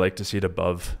 Normally, I like to see it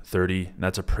above 30. And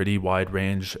that's a pretty wide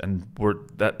range. And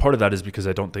part of that is because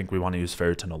I don't think we want to use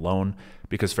ferritin alone,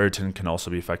 because ferritin can also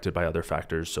be affected by other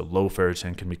factors. So low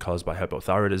ferritin can be caused by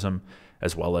hypothyroidism,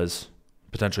 as well as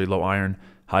potentially low iron.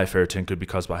 High ferritin could be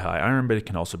caused by high iron, but it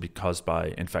can also be caused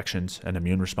by infections and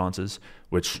immune responses,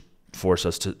 which force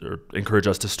us to or encourage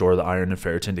us to store the iron and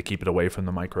ferritin to keep it away from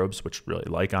the microbes, which really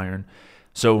like iron.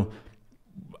 So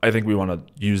I think we want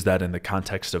to use that in the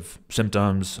context of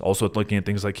symptoms, also looking at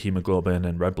things like hemoglobin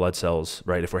and red blood cells,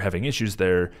 right? If we're having issues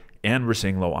there and we're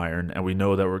seeing low iron and we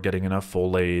know that we're getting enough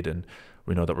folate and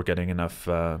we know that we're getting enough,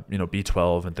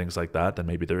 B12 and things like that, then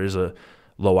maybe there is a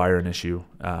low iron issue.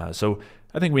 So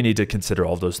I think we need to consider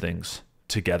all those things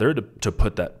together to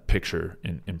put that picture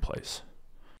in place.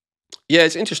 Yeah,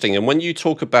 it's interesting. And when you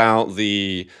talk about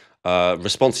the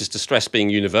responses to stress being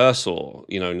universal,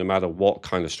 no matter what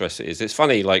kind of stress it is, it's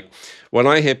funny, like when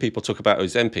I hear people talk about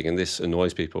Ozempic, and this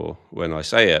annoys people when I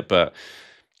say it, but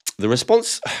the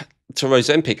response to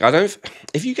Ozempic,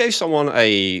 if you gave someone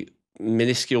a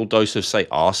minuscule dose of, say,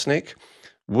 arsenic,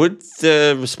 would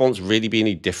the response really be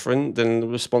any different than the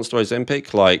response to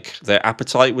Ozempic? Like their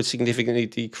appetite would significantly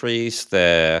decrease,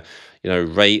 their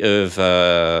rate of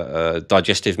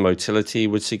digestive motility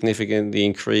would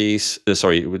significantly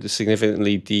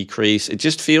decrease. It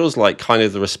just feels like kind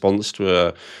of the response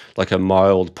to a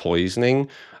mild poisoning.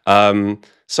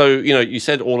 So, you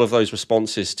said all of those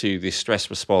responses to this stress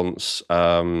response,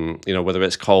 whether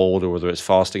it's cold or whether it's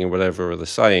fasting or whatever, are the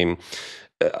same.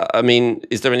 I mean,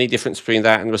 is there any difference between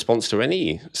that and response to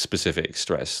any specific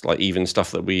stress, like even stuff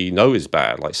that we know is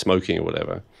bad, like smoking or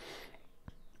whatever?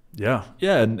 Yeah.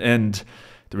 And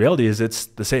the reality is it's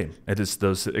the same. It is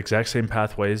those exact same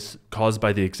pathways caused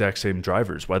by the exact same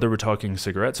drivers, whether we're talking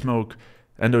cigarette smoke,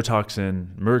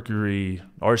 endotoxin, mercury,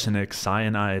 arsenic,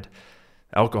 cyanide,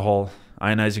 alcohol,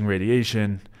 ionizing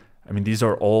radiation. I mean, these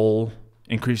are all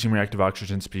increasing reactive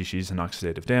oxygen species and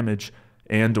oxidative damage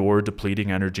and or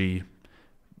depleting energy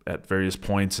at various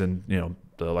points in,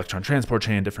 the electron transport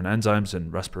chain, different enzymes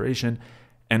and respiration,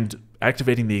 and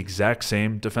activating the exact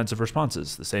same defensive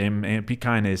responses, the same AMP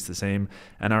kinase, the same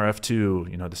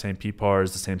NRF2, the same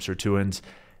PPARs, the same sirtuins.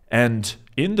 And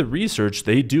in the research,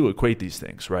 they do equate these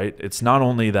things, right? It's not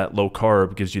only that low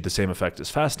carb gives you the same effect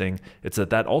as fasting, it's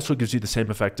that also gives you the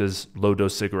same effect as low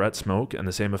dose cigarette smoke and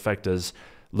the same effect as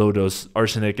low dose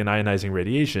arsenic and ionizing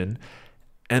radiation.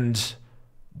 And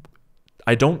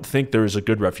I don't think there is a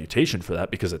good refutation for that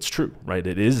because it's true, right?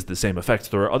 It is the same effects.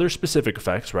 There are other specific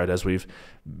effects, right? As we've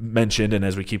mentioned and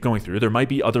as we keep going through, there might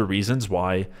be other reasons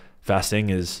why fasting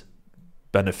is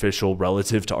beneficial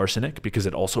relative to arsenic because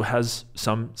it also has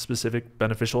some specific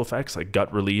beneficial effects like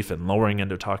gut relief and lowering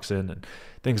endotoxin and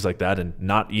things like that and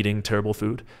not eating terrible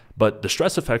food. But the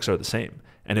stress effects are the same.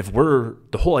 And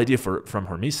the whole idea from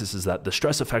Hormesis is that the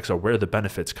stress effects are where the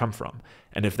benefits come from.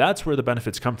 And if that's where the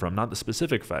benefits come from, not the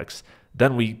specific effects,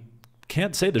 then we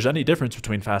can't say there's any difference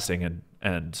between fasting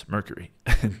and mercury.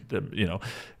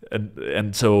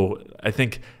 And so I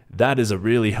think that is a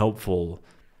really helpful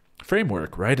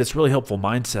framework, right? It's really helpful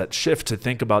mindset shift to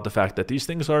think about the fact that these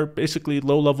things are basically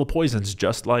low-level poisons,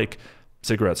 just like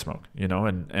cigarette smoke,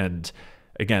 and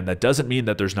again, that doesn't mean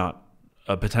that there's not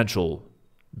a potential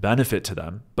benefit to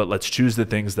them, but let's choose the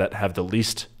things that have the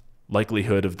least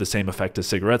likelihood of the same effect as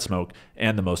cigarette smoke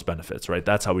and the most benefits, right?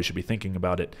 That's how we should be thinking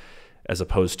about it, as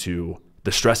opposed to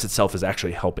the stress itself is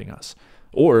actually helping us.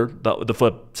 Or the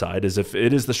flip side is if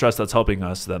it is the stress that's helping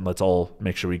us, then let's all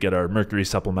make sure we get our mercury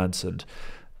supplements and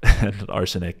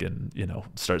arsenic and,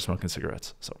 start smoking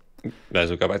cigarettes. So may as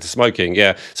well go back to smoking.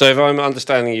 Yeah. So if I'm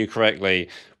understanding you correctly,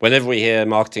 whenever we hear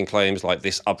marketing claims like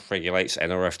this upregulates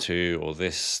NRF2 or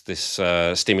this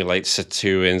stimulates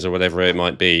sirtuins or whatever it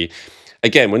might be,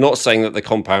 again, we're not saying that the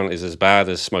compound is as bad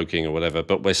as smoking or whatever,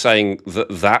 but we're saying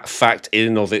that fact in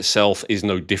and of itself is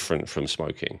no different from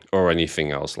smoking or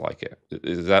anything else like it.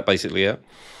 Is that basically it?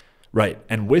 Right.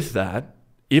 And with that,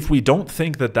 if we don't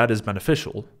think that that is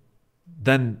beneficial,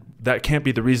 then that can't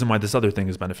be the reason why this other thing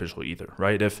is beneficial either,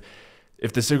 right? If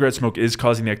the cigarette smoke is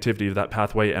causing the activity of that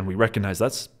pathway and we recognize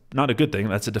that's not a good thing,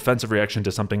 that's a defensive reaction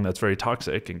to something that's very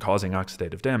toxic and causing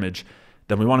oxidative damage,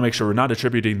 then we want to make sure we're not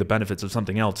attributing the benefits of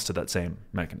something else to that same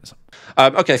mechanism.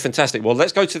 Okay, fantastic. Well,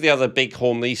 let's go to the other big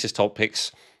hormesis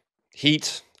topics,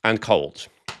 heat and cold.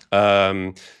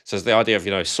 So it's the idea of,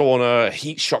 sauna,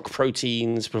 heat shock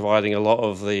proteins providing a lot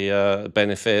of the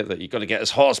benefit that you've got to get as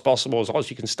hot as possible, as hot as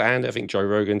you can stand. I think Joe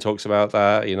Rogan talks about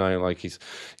that, like he's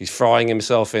frying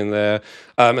himself in there.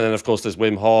 And then, of course, there's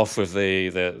Wim Hof with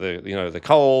the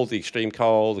cold, the extreme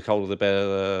cold. The colder the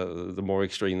better, the more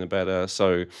extreme the better.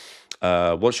 So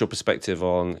what's your perspective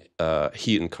on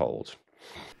heat and cold?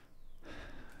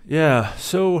 Yeah,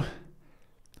 so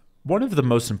one of the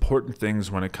most important things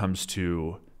when it comes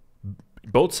to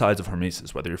both sides of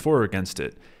hormesis, whether you're for or against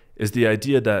it, is the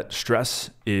idea that stress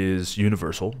is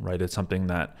universal, right? It's something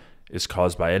that is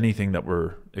caused by anything that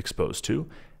we're exposed to,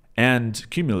 and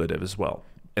cumulative as well.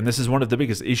 And this is one of the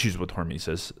biggest issues with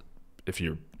hormesis, if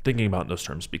you're thinking about in those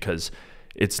terms, because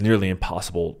it's nearly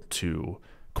impossible to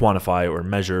quantify or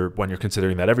measure when you're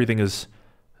considering that everything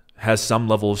has some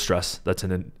level of stress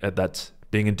that's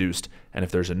being induced. And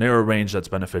if there's a narrow range that's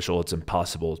beneficial, it's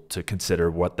impossible to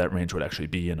consider what that range would actually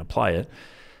be and apply it.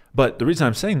 But the reason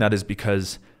I'm saying that is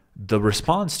because the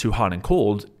response to hot and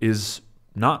cold is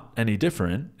not any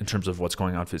different in terms of what's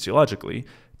going on physiologically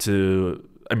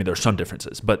there's some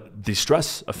differences, but the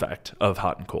stress effect of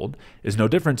hot and cold is no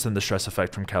different than the stress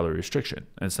effect from calorie restriction.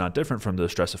 And it's not different from the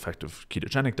stress effect of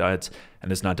ketogenic diets,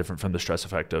 and it's not different from the stress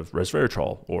effect of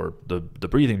resveratrol or the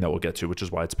breathing that we'll get to, which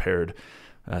is why it's paired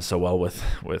so well with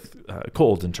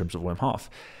cold in terms of Wim Hof.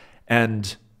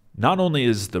 And not only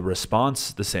is the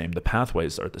response the same, the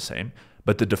pathways are the same,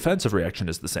 but the defensive reaction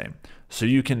is the same. So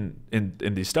you can,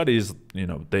 in these studies,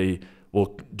 they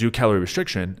will do calorie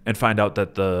restriction and find out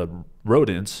that the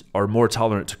rodents are more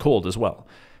tolerant to cold as well,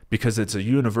 because it's a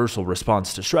universal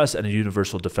response to stress and a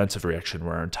universal defensive reaction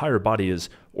where our entire body is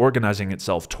organizing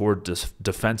itself toward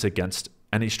defense against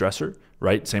any stressor,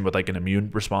 right? Same with like an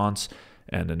immune response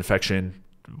and an infection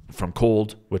from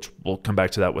cold, which we'll come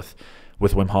back to that with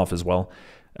Wim Hof as well,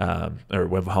 or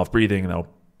Wim Hof breathing, and that'll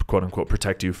quote unquote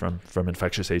protect you from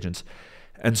infectious agents.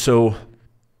 And so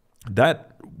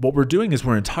that what we're doing is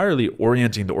we're entirely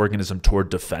orienting the organism toward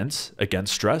defense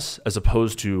against stress, as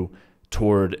opposed to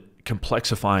toward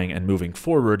complexifying and moving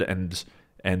forward and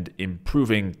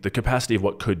improving the capacity of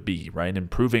what could be, right?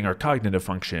 Improving our cognitive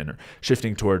function, or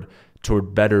shifting toward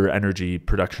better energy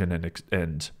production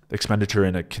and expenditure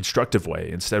in a constructive way.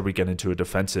 Instead, we get into a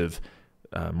defensive,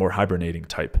 more hibernating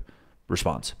type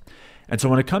response. And so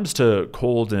when it comes to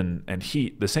cold and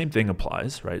heat, the same thing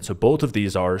applies, right? So both of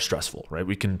these are stressful, right?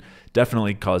 We can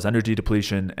definitely cause energy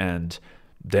depletion and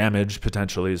damage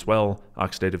potentially as well,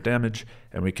 oxidative damage,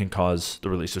 and we can cause the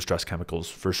release of stress chemicals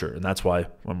for sure. And that's why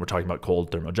when we're talking about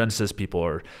cold thermogenesis, people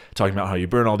are talking about how you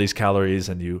burn all these calories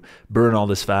and you burn all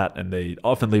this fat, and they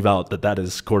often leave out that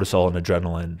is cortisol and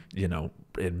adrenaline,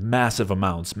 in massive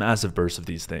amounts, massive bursts of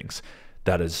these things.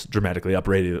 That is dramatically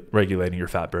regulating your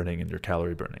fat burning and your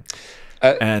calorie burning.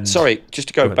 Sorry, just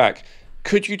to go back,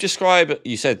 could you describe,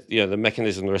 you said, the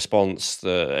mechanism, the response,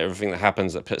 everything that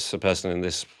happens that puts the person in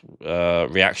this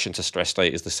reaction to stress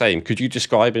state is the same. Could you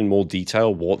describe in more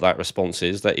detail what that response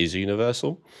is that is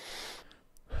universal?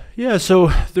 Yeah,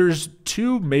 so there's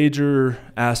two major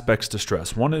aspects to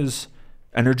stress. One is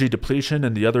energy depletion,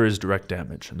 and the other is direct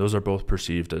damage. And those are both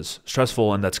perceived as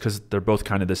stressful, and that's because they're both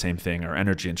kind of the same thing. Our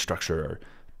energy and structure are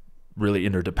really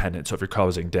interdependent. So if you're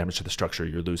causing damage to the structure,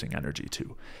 you're losing energy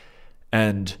too.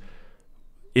 And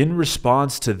in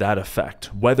response to that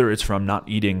effect, whether it's from not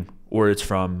eating or it's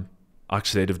from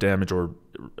oxidative damage or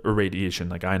radiation,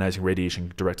 like ionizing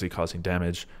radiation directly causing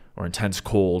damage, or intense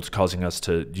cold causing us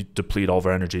to deplete all of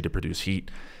our energy to produce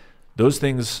heat, those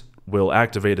things will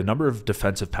activate a number of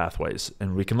defensive pathways.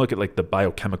 And we can look at like the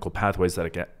biochemical pathways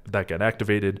that get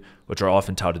activated, which are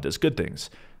often touted as good things.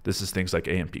 This is things like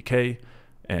AMPK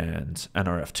and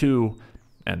NRF2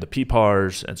 and the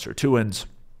PPARs and sirtuins.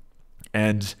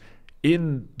 And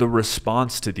in the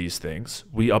response to these things,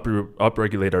 we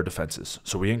upregulate our defenses.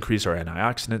 So we increase our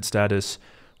antioxidant status.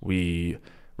 We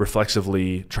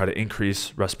reflexively try to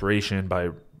increase respiration by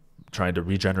trying to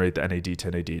regenerate the NAD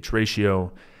to NADH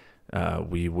ratio.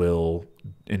 We will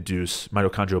induce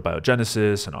mitochondrial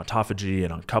biogenesis and autophagy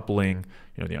and uncoupling.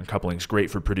 The uncoupling is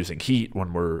great for producing heat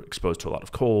when we're exposed to a lot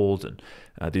of cold.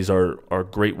 And these are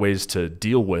great ways to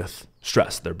deal with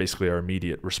stress. They're basically our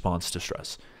immediate response to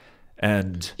stress.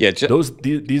 And yeah,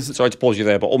 these. Sorry to pause you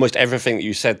there, but almost everything that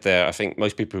you said there, I think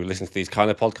most people who listen to these kind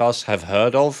of podcasts have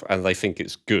heard of, and they think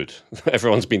it's good.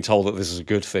 Everyone's been told that this is a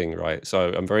good thing, right?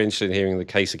 So I'm very interested in hearing the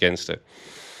case against it.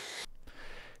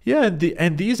 Yeah,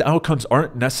 and these outcomes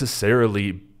aren't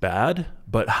necessarily bad,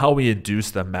 but how we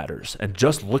induce them matters. And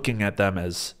just looking at them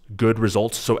as good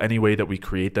results, so any way that we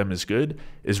create them is good,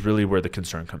 is really where the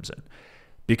concern comes in.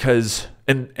 Because,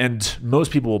 and most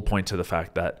people will point to the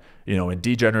fact that, in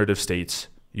degenerative states,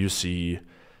 you see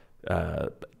there's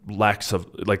a lack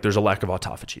of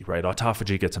autophagy, right?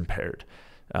 Autophagy gets impaired.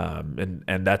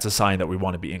 And that's a sign that we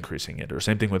want to be increasing it. Or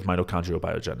same thing with mitochondrial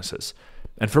biogenesis.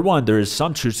 And for one, there is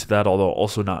some truth to that, although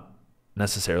also not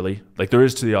necessarily. Like there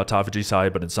is to the autophagy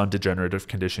side, but in some degenerative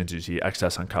conditions, you see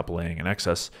excess uncoupling and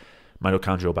excess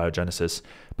mitochondrial biogenesis.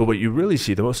 But what you really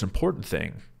see, the most important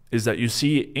thing, is that you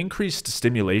see increased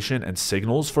stimulation and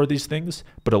signals for these things,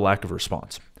 but a lack of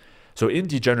response. So in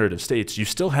degenerative states, you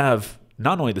still have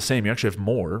not only the same, you actually have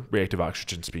more reactive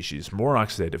oxygen species, more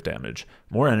oxidative damage,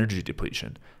 more energy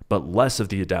depletion, but less of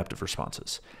the adaptive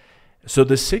responses. So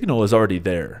the signal is already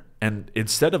there. And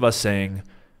instead of us saying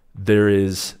there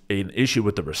is an issue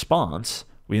with the response,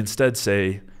 we instead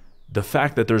say the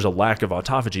fact that there's a lack of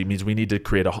autophagy means we need to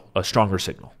create a stronger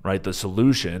signal, right? The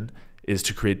solution is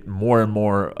to create more and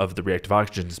more of the reactive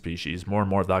oxygen species, more and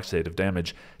more of the oxidative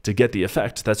damage to get the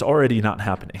effect that's already not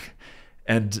happening.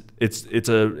 And it's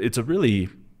a really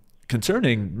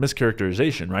concerning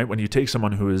mischaracterization, right? When you take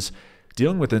someone who is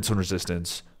dealing with insulin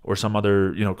resistance or some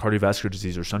other, cardiovascular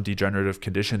disease or some degenerative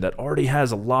condition that already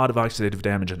has a lot of oxidative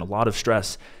damage and a lot of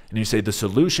stress, and you say the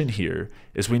solution here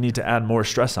is we need to add more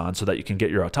stress on so that you can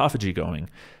get your autophagy going.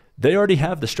 They already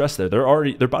have the stress there.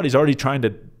 Their body's already trying to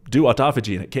do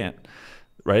autophagy and it can't,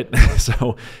 right?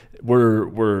 So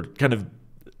we're kind of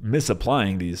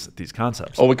misapplying these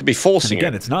concepts. Or we could be forcing it.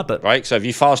 Again, it. It's not that, right? So if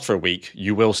you fast for a week,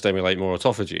 you will stimulate more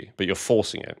autophagy, but you're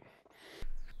forcing it.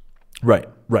 Right.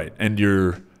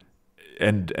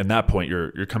 And at that point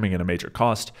you're coming at a major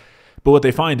cost. But what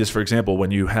they find is, for example,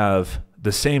 when you have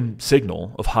the same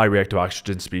signal of high reactive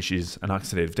oxygen species and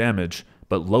oxidative damage,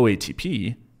 but low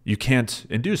ATP, you can't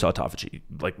induce autophagy.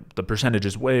 Like the percentage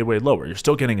is way, way lower. You're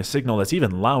still getting a signal that's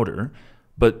even louder,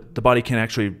 but the body can't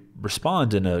actually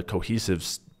respond in a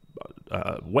cohesive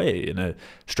way, in a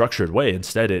structured way.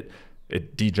 Instead,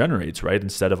 it degenerates, right?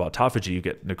 Instead of autophagy, you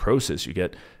get necrosis.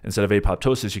 Instead of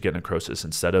apoptosis, you get necrosis.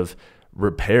 Instead of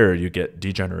repair, you get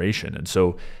degeneration. And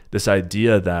so this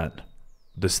idea that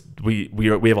we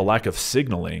have a lack of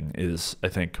signaling is, I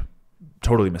think,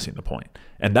 totally missing the point.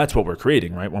 And that's what we're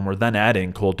creating, right? When we're then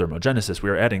adding cold thermogenesis, we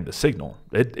are adding the signal.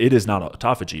 It is not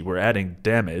autophagy. We're adding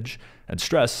damage and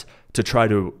stress to try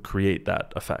to create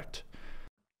that effect.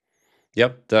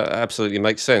 Yep, that absolutely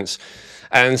makes sense.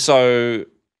 And so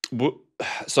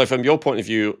from your point of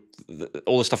view,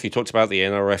 all the stuff you talked about, the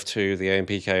NRF2, the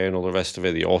AMPK, and all the rest of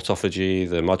it, the autophagy,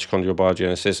 the mitochondrial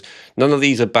biogenesis, none of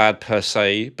these are bad per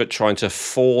se, but trying to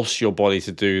force your body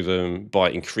to do them by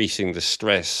increasing the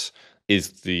stress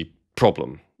is the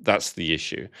problem. That's the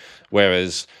issue.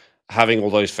 Whereas having all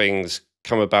those things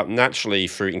come about naturally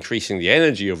through increasing the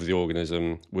energy of the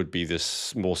organism would be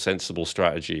this more sensible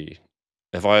strategy.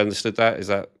 Have I understood that? Is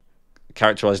that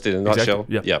characterized in a nutshell?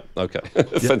 Exactly. Yeah. Okay.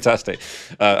 Fantastic.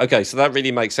 Okay, so that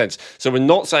really makes sense. So we're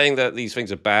not saying that these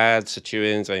things are bad,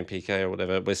 sirtuins, AMPK or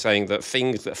whatever. We're saying that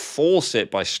things that force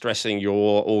it by stressing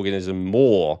your organism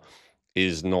more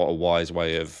is not a wise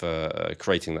way of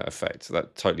creating that effect. So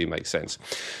that totally makes sense.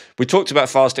 We talked about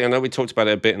fasting. I know we talked about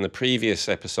it a bit in the previous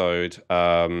episode.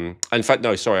 In fact,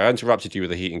 no, sorry, I interrupted you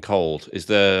with the heat and cold. Is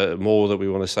there more that we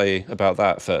want to say about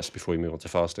that first before we move on to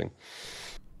fasting?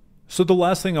 So the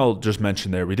last thing I'll just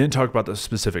mention there, we didn't talk about the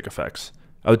specific effects.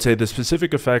 I would say the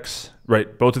specific effects,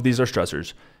 right, both of these are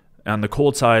stressors. On the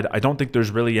cold side, I don't think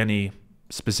there's really any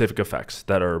specific effects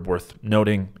that are worth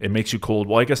noting. It makes you cold.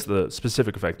 Well, I guess the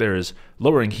specific effect there is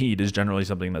lowering heat is generally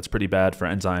something that's pretty bad for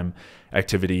enzyme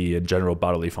activity and general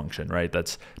bodily function, right?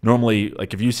 That's normally,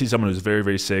 like if you see someone who's very,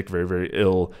 very sick, very, very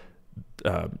ill,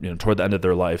 toward the end of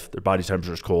their life, their body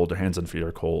temperature is cold, their hands and feet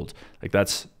are cold, like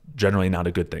that's generally not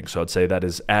a good thing. So I'd say that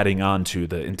is adding on to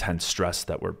the intense stress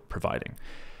that we're providing.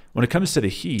 When it comes to the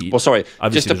heat, well, sorry,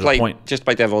 just to play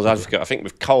devil's Okay. advocate, I think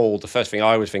with cold, the first thing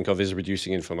I would think of is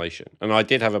reducing inflammation. And I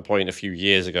did have a point a few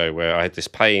years ago where I had this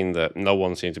pain that no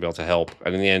one seemed to be able to help.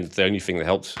 And in the end, the only thing that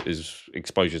helped is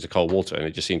exposure to cold water, and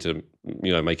it just seemed to,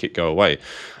 make it go away.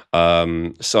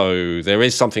 So there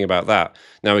is something about that.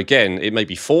 Now, again, it may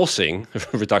be forcing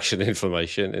a reduction in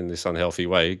inflammation in this unhealthy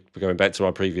way, going back to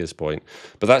our previous point.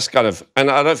 But that's kind of,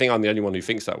 and I don't think I'm the only one who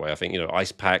thinks that way. I think,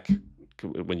 ice pack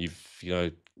when you've,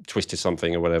 twisted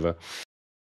something or whatever.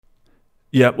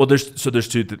 Yeah, well, there's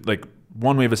two, like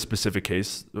one, we have a specific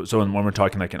case. So when we're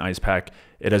talking like an ice pack,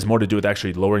 it has more to do with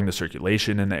actually lowering the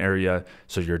circulation in the area.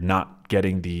 So you're not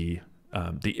getting the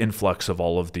influx of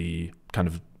all of the kind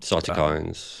of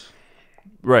cytokines.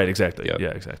 Right, exactly. Yep. Yeah,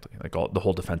 exactly. Like the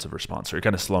whole defensive response. So you're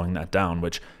kind of slowing that down,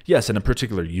 which, yes, in a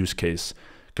particular use case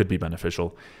could be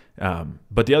beneficial.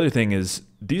 But the other thing is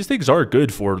these things are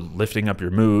good for lifting up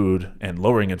your mood and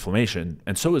lowering inflammation.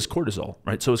 And so is cortisol,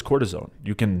 right? So is cortisone.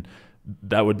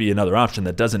 That would be another option.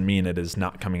 That doesn't mean it is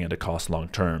not coming at a cost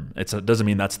long-term. It doesn't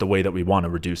mean that's the way that we want to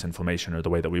reduce inflammation or the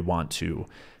way that we want to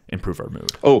improve our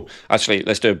mood. Oh, actually,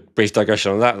 let's do a brief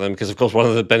digression on that then, because of course, one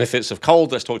of the benefits of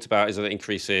cold that's talked about is that it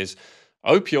increases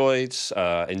opioids,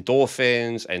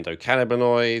 endorphins,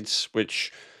 endocannabinoids,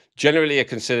 which generally are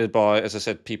considered by, as I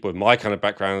said, people with my kind of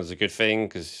background as a good thing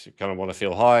because you kind of want to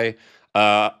feel high.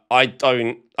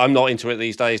 I'm not into it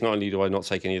these days. Not only do I not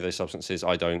take any of those substances,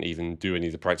 I don't even do any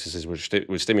of the practices which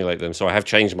would stimulate them. So I have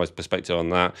changed my perspective on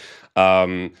that.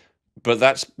 But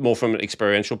that's more from an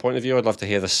experiential point of view. I'd love to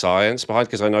hear the science behind,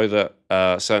 because I know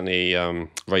that certainly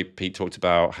Ray Pete talked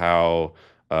about how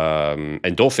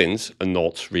endorphins are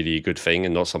not really a good thing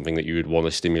and not something that you would want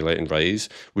to stimulate and raise.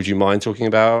 Would you mind talking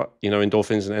about,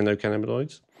 endorphins and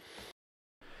endocannabinoids?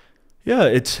 Yeah,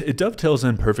 it dovetails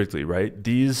in perfectly, right?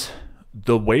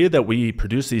 The way that we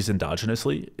produce these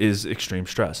endogenously is extreme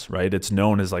stress, right? It's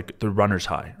known as like the runner's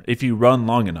high. If you run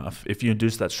long enough, if you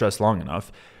induce that stress long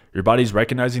enough, your body's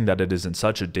recognizing that it is in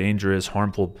such a dangerous,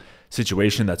 harmful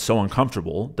situation that's so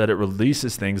uncomfortable that it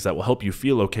releases things that will help you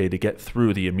feel okay to get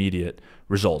through the immediate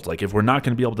result. Like if we're not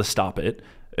going to be able to stop it,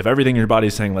 if everything in your body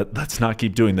is saying, let's not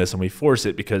keep doing this, and we force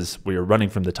it because we are running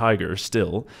from the tiger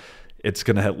still, it's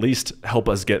going to at least help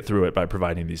us get through it by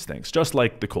providing these things, just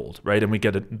like the cold, right? And we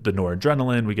get the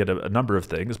noradrenaline, we get a number of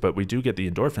things, but we do get the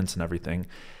endorphins and everything.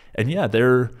 And yeah,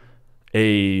 they're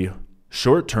a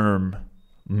short-term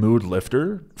mood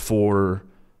lifter for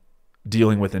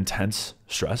dealing with intense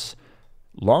stress.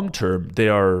 Long-term,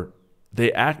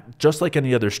 they act just like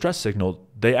any other stress signal.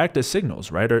 They act as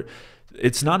signals, right? Or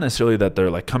it's not necessarily that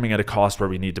they're like coming at a cost where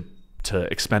we need to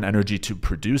expend energy to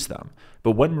produce them.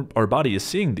 But when our body is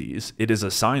seeing these, it is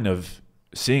a sign of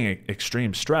seeing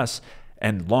extreme stress,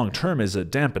 and long-term is a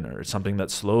dampener. It's something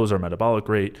that slows our metabolic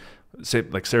rate. Say,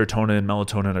 like serotonin,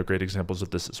 melatonin are great examples of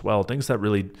this as well. Things that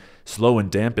really slow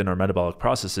and dampen our metabolic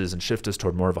processes and shift us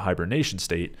toward more of a hibernation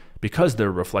state because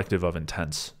they're reflective of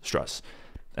intense stress.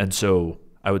 And so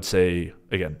I would say,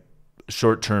 again,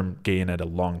 short-term gain at a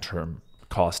long-term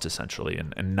cost, essentially,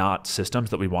 and not systems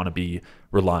that we want to be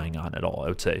relying on at all. I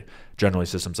would say generally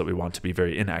systems that we want to be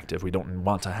very inactive. We don't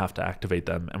want to have to activate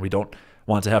them, and we don't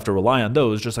want to have to rely on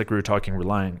those, just like we were talking,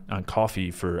 relying on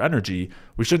coffee for energy.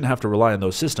 We shouldn't have to rely on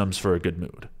those systems for a good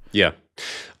mood. Yeah.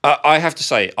 I have to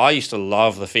say, I used to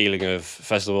love the feeling of,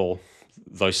 first of all,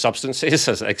 those substances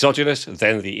as exogenous,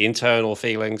 then the internal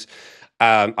feelings.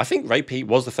 I think Ray Peat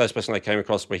was the first person I came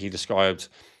across where he described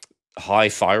high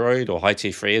thyroid or high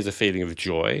T3 as a feeling of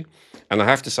joy. And I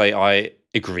have to say, I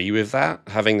agree with that,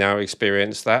 having now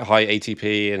experienced that. High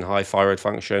ATP and high thyroid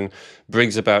function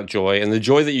brings about joy. And the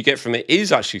joy that you get from it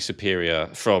is actually superior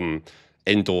from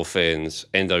endorphins,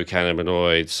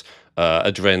 endocannabinoids,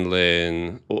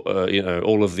 adrenaline,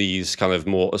 all of these kind of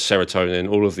more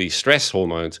serotonin, all of these stress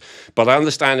hormones. But I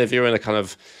understand if you're in a kind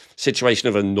of situation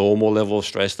of a normal level of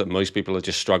stress that most people are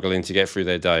just struggling to get through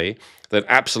their day, then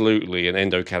absolutely an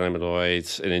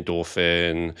endocannabinoid, an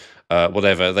endorphin,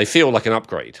 whatever, they feel like an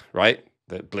upgrade, right?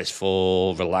 They're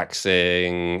blissful,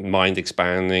 relaxing, mind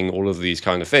expanding, all of these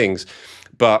kind of things.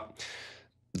 But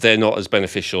they're not as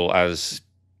beneficial as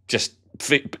just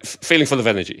feeling full of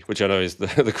energy, which I know is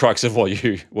the crux of what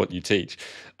you teach.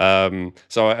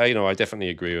 So I definitely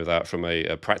agree with that from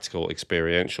a practical,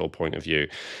 experiential point of view.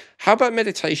 How about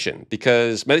meditation?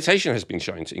 Because meditation has been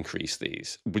shown to increase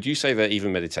these. Would you say that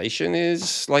even meditation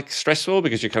is like stressful?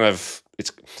 Because you're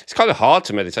it's kind of hard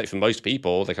to meditate for most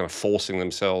people. They're kind of forcing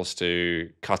themselves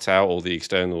to cut out all the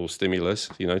external stimulus,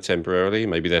 temporarily.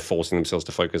 Maybe they're forcing themselves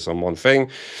to focus on one thing.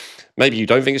 Maybe you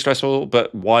don't think it's stressful,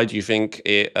 but why do you think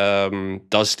it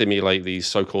does stimulate these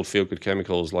so-called feel-good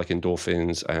chemicals like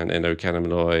endorphins and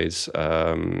endocannabinoids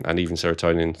and even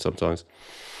serotonin sometimes?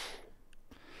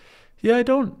 Yeah,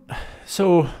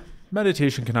 so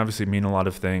meditation can obviously mean a lot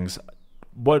of things.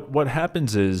 What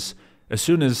happens is, as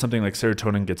soon as something like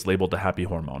serotonin gets labeled a happy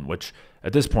hormone, which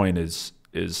at this point is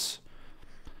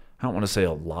I don't want to say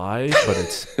a lie, but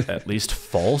it's at least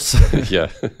false. Yeah.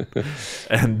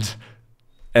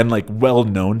 and like well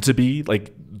known to be,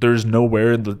 like there's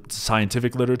nowhere in the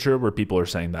scientific literature where people are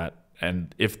saying that.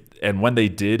 And when they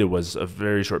did, it was a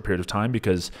very short period of time,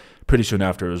 because pretty soon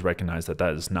after it was recognized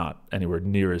that is not anywhere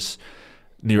near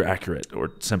accurate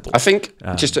or simple. I think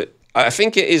I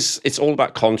think it's all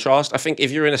about contrast. I think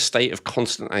if you're in a state of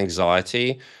constant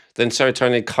anxiety, then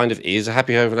serotonin kind of is a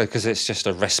happy hormone because it's just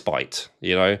a respite,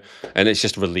 and it's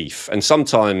just relief. And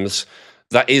sometimes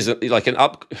that is like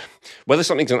whether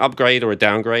something's an upgrade or a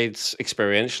downgrade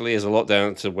experientially is a lot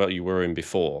down to what you were in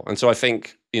before. And so I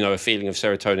think, a feeling of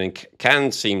serotonin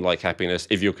can seem like happiness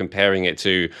if you're comparing it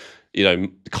to,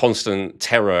 constant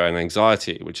terror and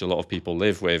anxiety, which a lot of people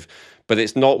live with, but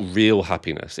it's not real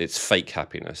happiness. It's fake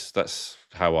happiness. That's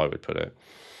how I would put it.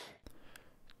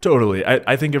 Totally.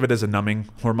 I think of it as a numbing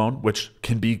hormone, which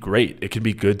can be great. It can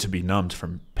be good to be numbed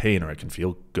from pain, or it can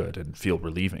feel good and feel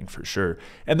relieving for sure.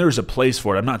 And there's a place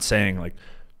for it. I'm not saying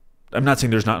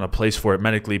there's not a place for it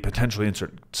medically, potentially in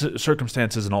certain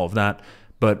circumstances and all of that.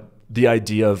 But the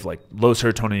idea of like low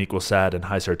serotonin equals sad and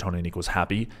high serotonin equals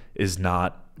happy it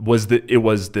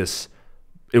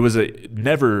was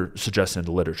never suggested in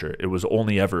the literature. It was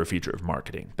only ever a feature of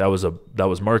marketing. That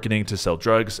was marketing to sell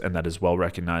drugs, and that is well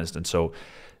recognized. And so,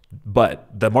 but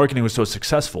the marketing was so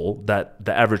successful that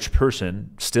the average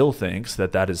person still thinks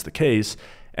that is the case.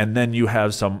 And then you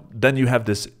have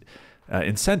this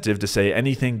incentive to say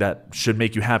anything that should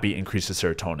make you happy increases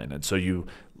serotonin. And so you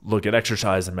look at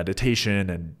exercise and meditation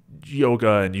and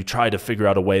yoga, and you try to figure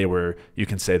out a way where you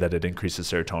can say that it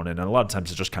increases serotonin. And a lot of times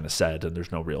it's just kind of said, and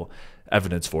there's no real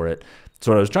evidence for it.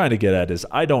 So what I was trying to get at is,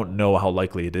 I don't know how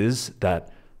likely it is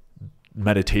that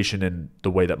meditation in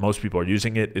the way that most people are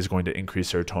using it is going to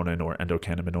increase serotonin or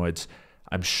endocannabinoids.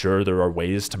 I'm sure there are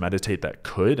ways to meditate that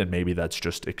could, and maybe that's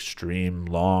just extreme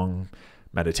long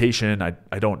meditation.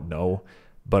 I don't know.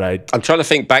 But I'm trying to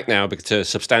think back now to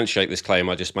substantiate this claim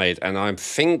I just made, and I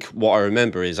think what I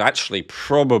remember is actually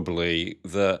probably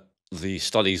the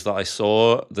studies that I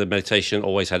saw, the meditation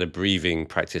always had a breathing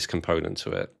practice component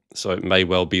to it. So it may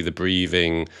well be the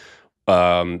breathing,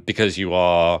 because you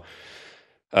are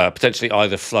potentially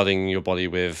either flooding your body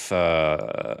with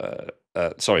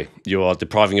you are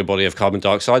depriving your body of carbon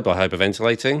dioxide by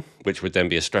hyperventilating, which would then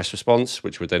be a stress response,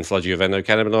 which would then flood you with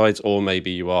endocannabinoids, or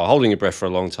maybe you are holding your breath for a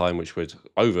long time, which would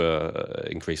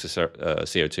increase the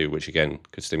CO2, which again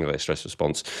could stimulate a stress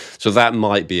response. So that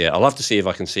might be it. I'll have to see if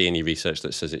I can see any research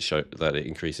that says that it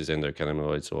increases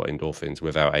endocannabinoids or endorphins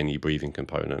without any breathing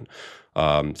component.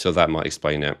 So that might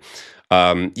explain it.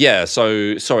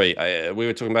 So sorry, we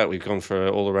were talking about, we've gone for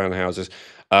all around the houses.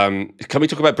 Can we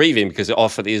talk about breathing, because it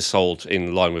often is sold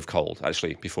in line with cold,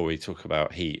 actually, before we talk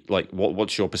about heat? Like,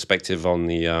 what's your perspective on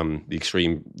the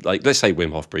extreme, like, let's say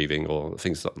Wim Hof breathing or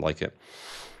things like it?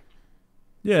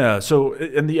 Yeah, so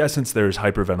in the essence, there's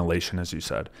hyperventilation, as you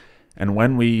said. And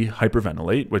when we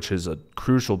hyperventilate, which is a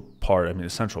crucial part, I mean,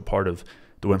 essential part of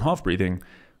the Wim Hof breathing,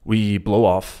 we blow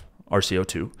off our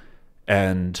CO2.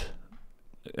 And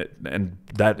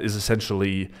that is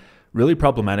essentially really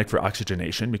problematic for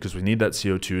oxygenation, because we need that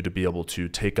CO2 to be able to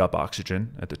take up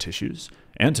oxygen at the tissues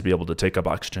and to be able to take up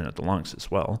oxygen at the lungs as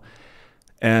well.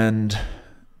 And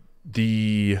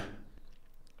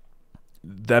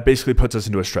that basically puts us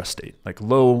into a stress state. Like,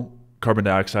 low carbon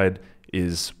dioxide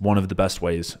is one of the best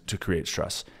ways to create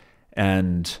stress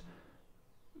and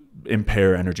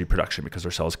impair energy production, because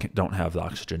our cells don't have the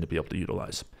oxygen to be able to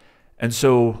utilize. And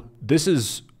so this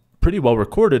is pretty well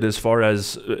recorded as far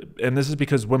as, and this is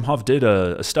because Wim Hof did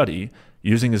a study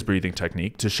using his breathing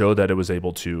technique to show that it was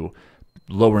able to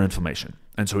lower inflammation.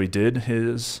 And so he did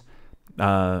his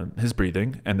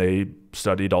breathing, and they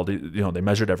studied they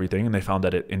measured everything, and they found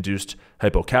that it induced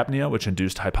hypocapnia, which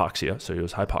induced hypoxia. So he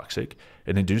was hypoxic.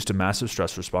 It induced a massive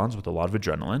stress response with a lot of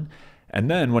adrenaline. And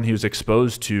then when he was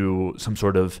exposed to some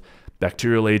sort of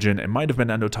bacterial agent, it might have been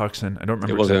endotoxin. I don't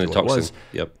remember exactly what it was.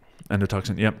 Yep.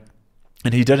 Endotoxin, yep.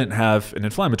 And he didn't have an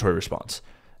inflammatory response.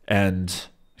 And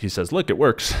he says, look, it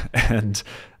works. And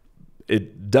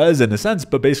it does in a sense,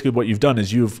 but basically what you've done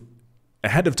is you've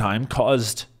ahead of time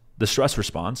caused the stress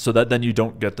response, so that then you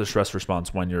don't get the stress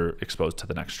response when you're exposed to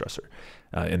the next stressor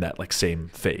in that like same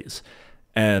phase.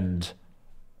 And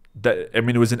that, I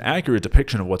mean, it was an accurate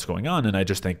depiction of what's going on. And I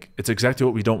just think it's exactly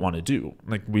what we don't want to do.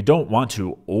 Like, we don't want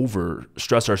to over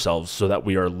stress ourselves so that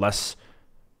we are less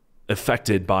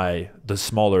affected by the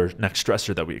smaller next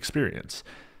stressor that we experience.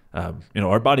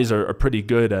 Our bodies are pretty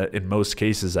good at, in most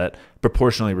cases, at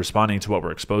proportionally responding to what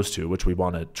we're exposed to, which we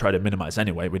want to try to minimize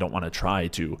anyway. We don't want to try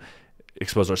to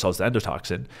expose ourselves to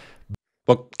endotoxin.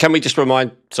 Well, can we just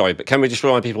remind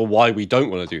people why we don't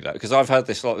want to do that? Because I've heard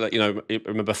this,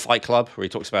 remember Fight Club, where he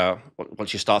talks about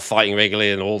once you start fighting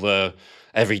regularly and all the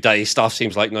everyday stuff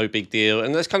seems like no big deal.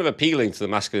 And that's kind of appealing to the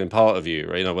masculine part of you,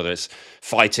 right? Whether it's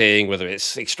fighting, whether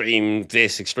it's extreme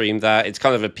this, extreme that, it's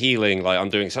kind of appealing. Like, I'm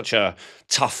doing such a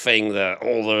tough thing that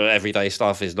all the everyday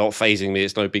stuff is not fazing me.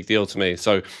 It's no big deal to me.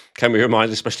 So can we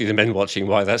remind, especially the men watching,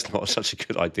 why that's not such a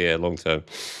good idea long term?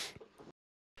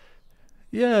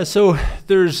 Yeah, so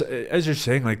there's, as you're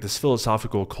saying, like this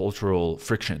philosophical, cultural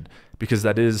friction, because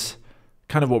that is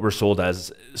kind of what we're sold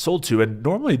to. And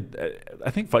normally, I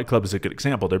think Fight Club is a good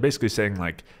example. They're basically saying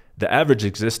like the average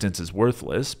existence is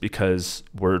worthless because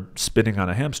we're spinning on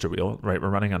a hamster wheel, right? We're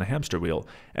running on a hamster wheel.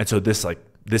 And so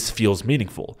this feels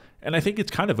meaningful. And I think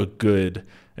it's kind of a good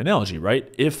analogy,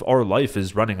 right? If our life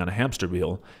is running on a hamster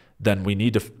wheel, then we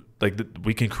need to,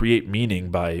 we can create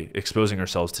meaning by exposing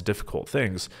ourselves to difficult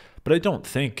things. But I don't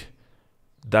think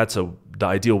that's the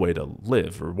ideal way to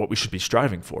live, or what we should be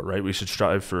striving for, right? We should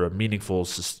strive for a meaningful,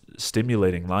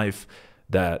 stimulating life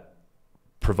that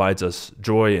provides us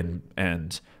joy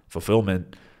and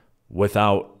fulfillment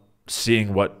without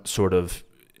seeing what sort of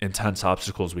intense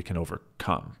obstacles we can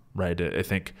overcome, right? I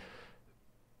think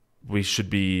we should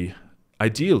be,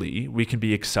 ideally, we can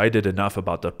be excited enough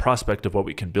about the prospect of what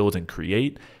we can build and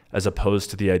create, as opposed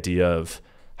to the idea of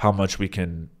how much we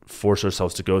can force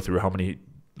ourselves to go through,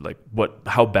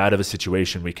 how bad of a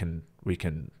situation we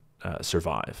can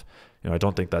survive. I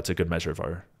don't think that's a good measure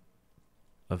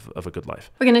of a good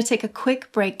life. We're going to take a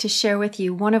quick break to share with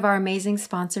you one of our amazing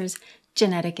sponsors,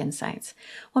 Genetic Insights.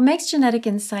 What makes Genetic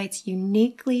Insights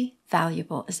uniquely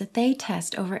valuable is that they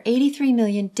test over 83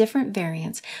 million different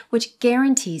variants, which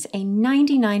guarantees a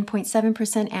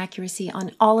 99.7% accuracy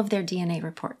on all of their DNA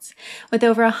reports. With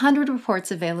over 100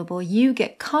 reports available, you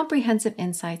get comprehensive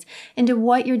insights into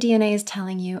what your DNA is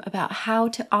telling you about how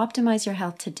to optimize your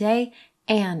health today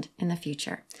and in the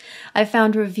future. I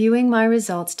found reviewing my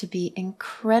results to be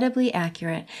incredibly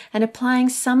accurate and applying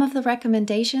some of the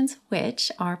recommendations,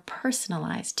 which are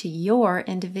personalized to your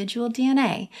individual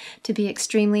DNA, to be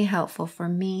extremely helpful for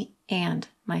me and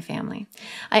my family.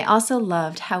 I also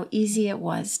loved how easy it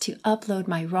was to upload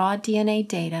my raw DNA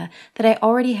data that I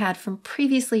already had from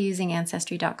previously using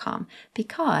Ancestry.com,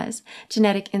 because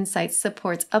Genetic Insights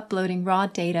supports uploading raw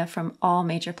data from all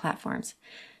major platforms.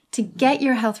 To get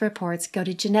your health reports, go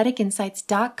to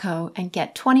geneticinsights.co and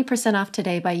get 20% off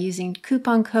today by using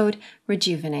coupon code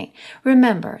Rejuvenate.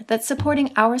 Remember that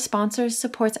supporting our sponsors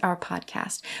supports our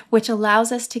podcast, which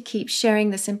allows us to keep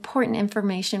sharing this important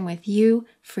information with you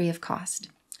free of cost.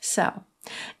 So,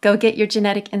 go get your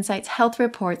Genetic Insights health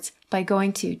reports by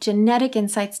going to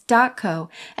geneticinsights.co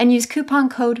and use coupon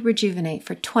code Rejuvenate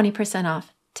for 20%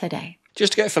 off today.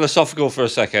 Just to get philosophical for a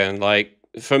second, like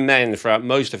for men throughout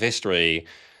most of history,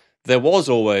 there was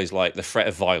always like the threat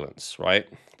of violence, right?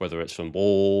 Whether it's from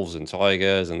wolves and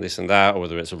tigers and this and that, or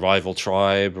whether it's a rival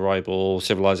tribe, rival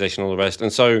civilization, all the rest.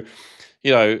 And so,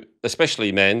 you know,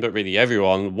 especially men, but really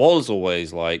everyone was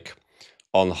always like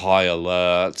on high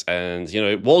alert. And, you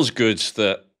know, it was good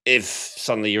that if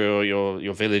suddenly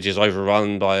your village is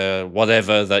overrun by a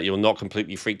whatever, that you're not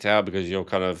completely freaked out because you're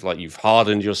kind of like, you've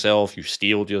hardened yourself, you've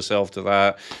steeled yourself to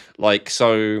that. Like,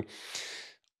 so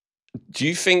do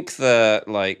you think that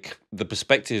like the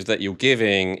perspective that you're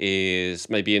giving is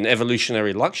maybe an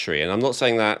evolutionary luxury? And I'm not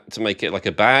saying that to make it like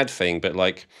a bad thing, but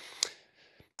like,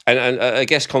 and I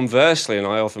guess conversely, and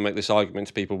I often make this argument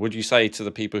to people, would you say to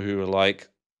the people who are like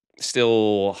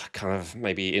still kind of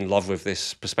maybe in love with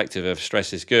this perspective of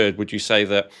stress is good, would you say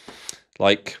that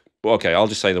like, well, okay, I'll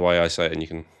just say the way I say it and you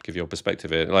can give your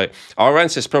perspective here. Like our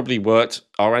ancestors probably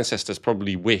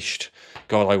wished,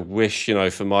 God, I wish, you know,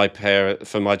 for my children,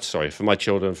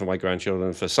 for my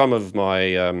grandchildren, for some of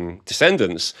my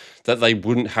descendants, that they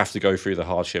wouldn't have to go through the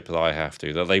hardship that I have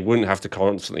to, that they wouldn't have to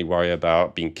constantly worry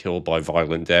about being killed by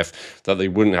violent death, that they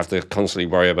wouldn't have to constantly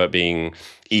worry about being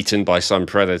eaten by some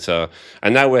predator.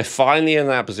 And now we're finally in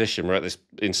that position. We're at this,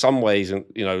 in some ways,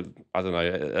 you know, I don't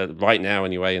know, right now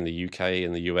anyway, in the UK,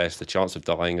 in the US, the chance of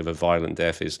dying of a violent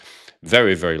death is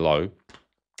very, very low,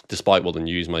 despite what the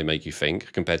news may make you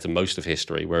think, compared to most of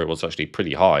history, where it was actually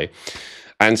pretty high.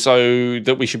 And so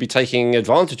that we should be taking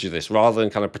advantage of this rather than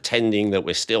kind of pretending that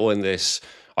we're still in this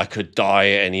I could die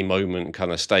at any moment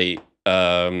kind of state,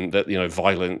 that, you know,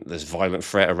 there's violent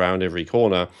threat around every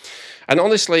corner. And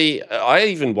honestly, I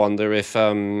even wonder if,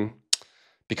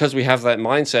 because we have that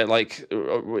mindset, like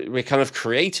we're kind of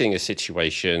creating a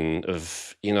situation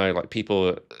of, you know, like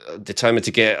people determined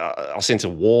to get us into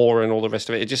war and all the rest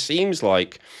of it. It just seems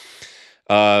like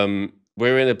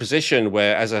we're in a position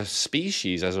where as a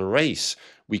species, as a race,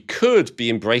 we could be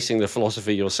embracing the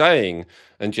philosophy you're saying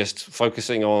and just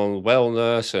focusing on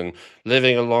wellness and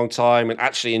living a long time and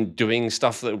actually in doing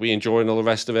stuff that we enjoy and all the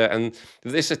rest of it. And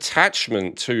this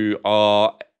attachment to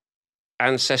our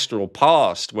ancestral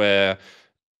past where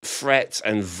threat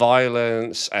and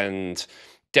violence and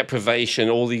deprivation,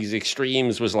 all these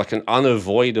extremes was like an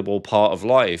unavoidable part of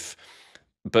life.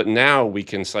 But now we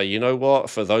can say, you know what,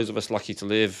 for those of us lucky to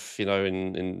live, you know,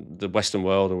 in the Western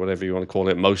world or whatever you want to call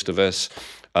it, most of us,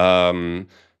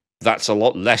 that's a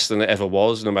lot less than it ever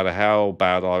was, no matter how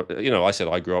bad I said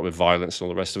I grew up with violence and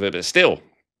all the rest of it, but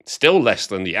still less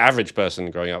than the average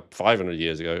person growing up 500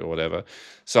 years ago or whatever.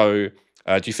 So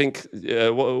do you think,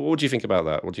 what do you think about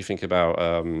that? What do you think about,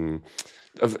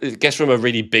 I guess from a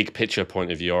really big picture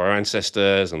point of view, our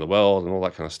ancestors and the world and all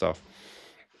that kind of stuff?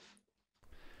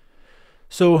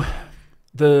 So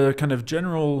the kind of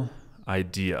general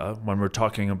idea when we're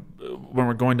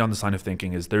going down this line of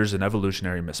thinking is there's an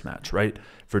evolutionary mismatch, right?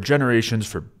 For generations,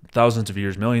 for thousands of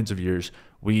years, millions of years,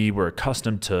 we were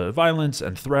accustomed to violence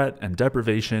and threat and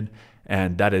deprivation,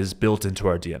 and that is built into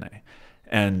our DNA.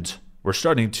 And we're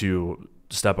starting to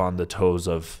step on the toes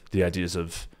of the ideas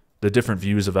of the different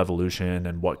views of evolution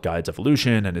and what guides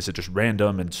evolution, and is it just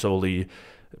random and solely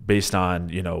based on,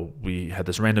 you know, we had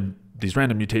these random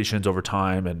mutations over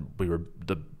time, and we were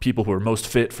the people who were most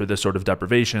fit for this sort of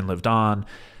deprivation lived on.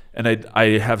 And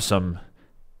I have some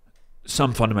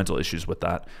fundamental issues with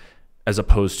that, as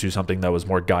opposed to something that was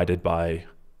more guided by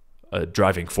a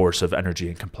driving force of energy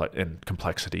and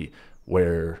complexity,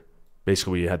 where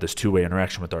basically we had this two-way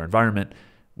interaction with our environment,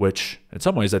 which in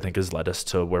some ways I think has led us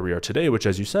to where we are today, which,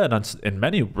 as you said, in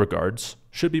many regards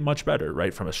should be much better,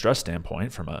 right? From a stress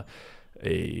standpoint, from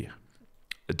a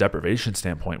deprivation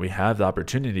standpoint, we have the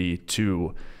opportunity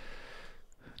to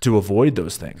avoid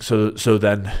those things. So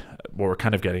then what we're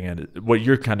kind of getting at, what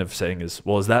you're kind of saying is,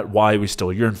 well, is that why we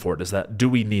still yearn for it? Do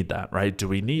we need that, right? Do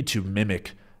we need to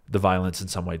mimic the violence in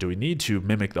some way? Do we need to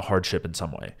mimic the hardship in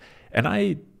some way? And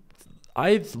I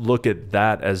look at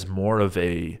that as more of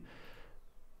a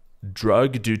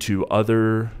drug due to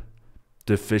other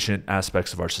deficient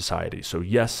aspects of our society. So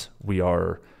yes, we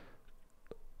are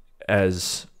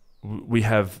as we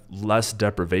have less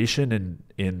deprivation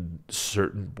in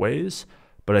certain ways,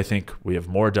 but I think we have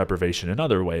more deprivation in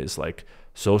other ways, like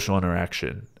social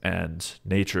interaction and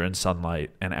nature and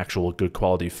sunlight and actual good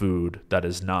quality food that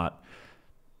is not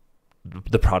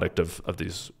the product of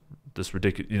these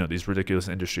ridiculous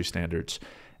industry standards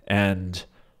and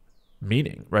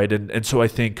meaning, right? And so I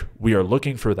think we are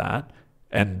looking for that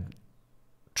and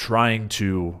trying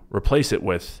to replace it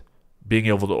with being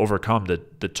able to overcome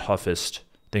the toughest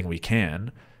thing we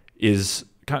can is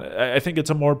kind of, I think it's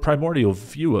a more primordial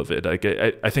view of it. Like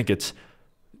I think it's,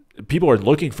 people are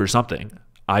looking for something.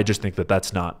 I just think that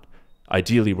that's not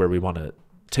ideally where we want to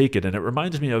take it. And it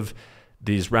reminds me of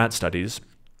these rat studies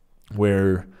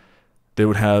where they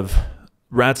would have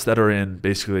rats that are in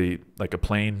basically like a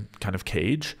plain kind of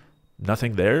cage,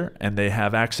 nothing there, and they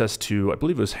have access to, I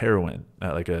believe it was heroin,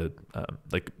 like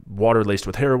water laced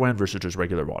with heroin versus just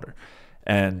regular water,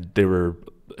 and they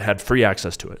had free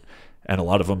access to it, and a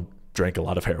lot of them drank a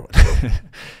lot of heroin.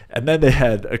 And then they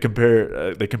had they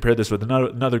compared this with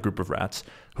another group of rats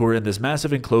who were in this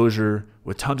massive enclosure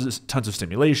with tons of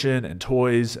stimulation and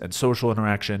toys and social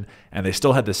interaction, and they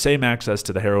still had the same access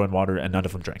to the heroin water, and none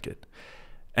of them drank it.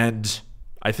 And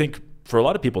I think for a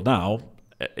lot of people now,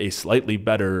 a slightly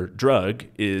better drug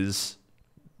is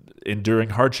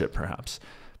enduring hardship, perhaps.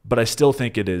 But I still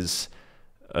think it is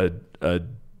a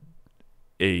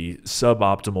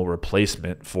suboptimal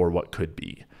replacement for what could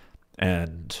be.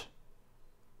 And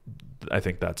I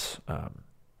think that's,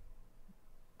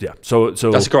 So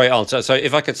that's a great answer. So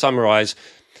if I could summarize,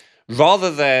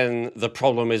 rather than the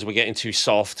problem is we're getting too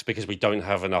soft because we don't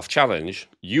have enough challenge,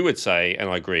 you would say, and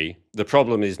I agree, the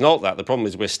problem is not that. The problem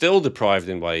is we're still deprived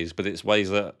in ways, but it's ways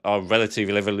that are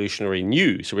relatively evolutionary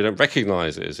new, so we don't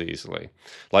recognize it as easily.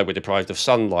 Like we're deprived of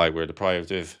sunlight, we're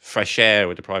deprived of fresh air,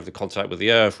 we're deprived of contact with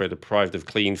the earth, we're deprived of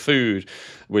clean food,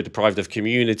 we're deprived of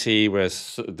community, we're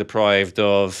deprived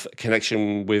of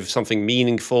connection with something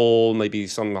meaningful, maybe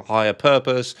some higher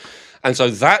purpose. And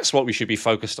so that's what we should be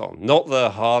focused on, not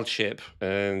the hardship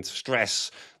and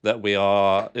stress that we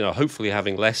are, hopefully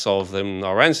having less of than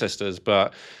our ancestors,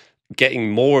 but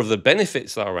getting more of the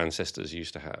benefits that our ancestors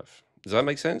used to have. Does that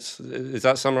make sense? Is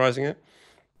that summarizing it?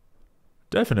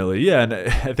 Definitely, yeah. And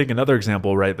I think another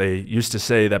example, right, they used to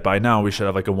say that by now we should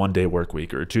have like a 1-day work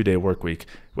week or a 2-day work week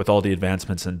with all the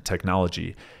advancements in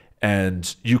technology.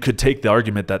 And you could take the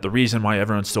argument that the reason why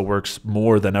everyone still works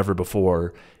more than ever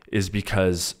before is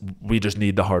because we just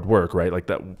need the hard work, right? Like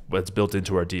that's built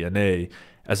into our DNA,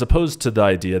 as opposed to the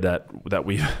idea that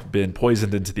we've been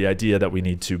poisoned into the idea that we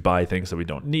need to buy things that we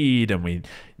don't need, and we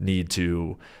need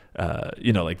to,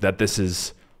 like that this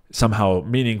is somehow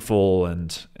meaningful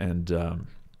and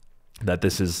that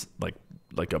this is like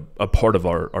a part of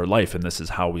our life, and this is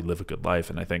how we live a good life.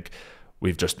 And I think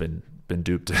we've just been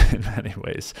duped in many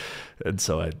ways. And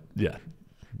so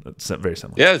that's very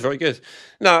similar. Yeah, it's very good.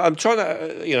 Now, I'm trying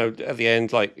to, at the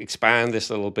end, expand this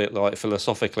a little bit,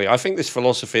 philosophically. I think this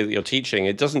philosophy that you're teaching,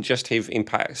 it doesn't just have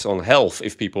impacts on health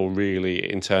if people really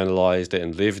internalized it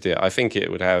and lived it. I think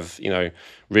it would have,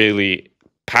 really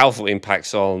powerful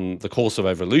impacts on the course of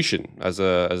evolution as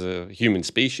a human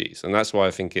species. And that's why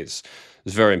I think it's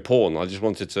very important. I just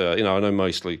wanted to, I know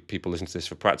mostly people listen to this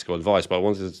for practical advice, but I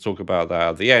wanted to talk about that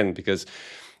at the end because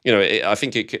I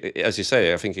think as you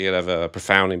say, I think it could have a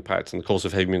profound impact on the course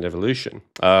of human evolution.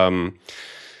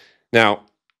 Now,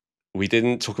 we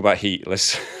didn't talk about heat.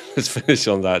 Let's finish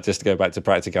on that, just to go back to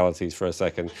practicalities for a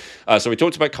second. So we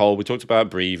talked about cold, we talked about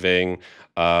breathing.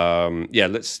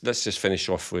 Let's just finish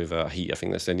off with heat. I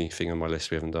think that's the only thing on my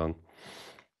list we haven't done.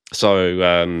 So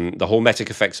the hormetic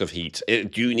effects of heat.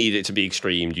 Do you need it to be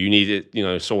extreme? Do you need it,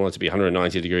 sauna to be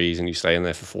 190 degrees and you stay in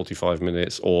there for 45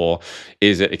 minutes? Or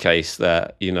is it a case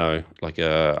that,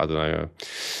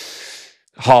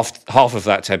 half of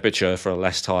that temperature for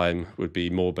less time would be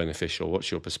more beneficial?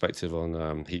 What's your perspective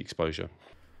on heat exposure?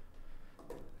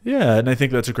 Yeah, and I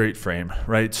think that's a great frame,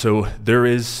 right? So there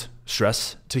is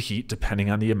stress to heat depending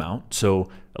on the amount. So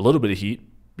a little bit of heat,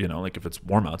 if it's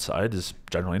warm outside, is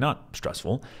generally not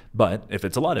stressful. But if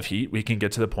it's a lot of heat, we can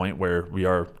get to the point where we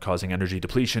are causing energy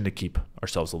depletion to keep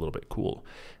ourselves a little bit cool,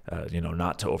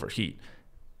 not to overheat.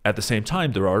 At the same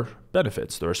time, there are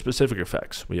benefits. There are specific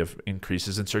effects. We have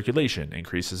increases in circulation,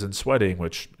 increases in sweating,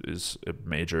 which is a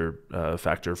major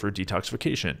factor for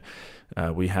detoxification.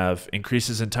 We have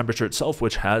increases in temperature itself,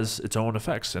 which has its own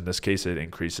effects. In this case, it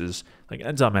increases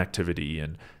enzyme activity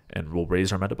and will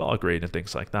raise our metabolic rate and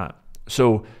things like that.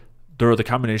 So there are the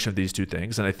combination of these two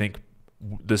things, and I think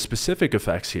the specific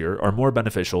effects here are more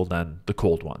beneficial than the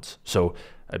cold ones. So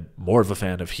I'm more of a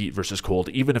fan of heat versus cold,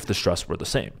 even if the stress were the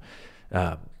same.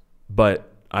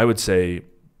 But I would say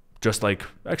just like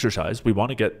exercise, we want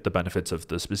to get the benefits of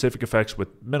the specific effects with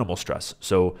minimal stress.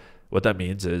 So what that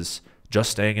means is just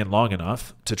staying in long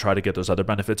enough to try to get those other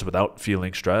benefits without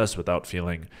feeling stressed, without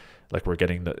feeling like we're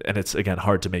getting and it's, again,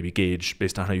 hard to maybe gauge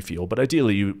based on how you feel, but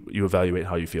ideally you evaluate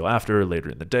how you feel after, later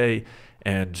in the day,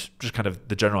 and just kind of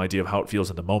the general idea of how it feels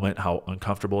in the moment, how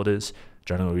uncomfortable it is.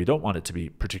 Generally, we don't want it to be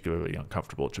particularly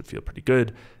uncomfortable. It should feel pretty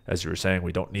good. As you were saying,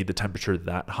 we don't need the temperature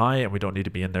that high, and we don't need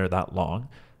to be in there that long,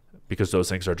 because those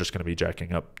things are just going to be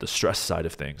jacking up the stress side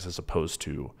of things as opposed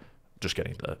to just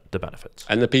getting the benefits.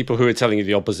 And the people who are telling you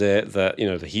the opposite, that,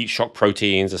 the heat shock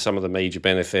proteins are some of the major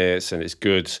benefits, and it's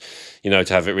good, to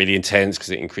have it really intense because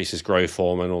it increases growth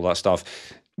hormone and all that stuff.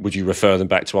 Would you refer them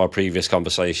back to our previous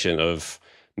conversation of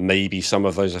maybe some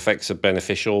of those effects are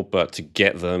beneficial, but to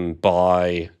get them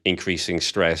by increasing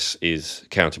stress is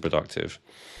counterproductive?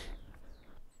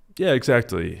 Yeah,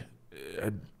 exactly.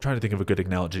 I'm trying to think of a good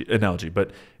analogy,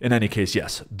 but in any case,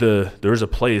 yes, there's a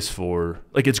place for,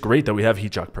 like, it's great that we have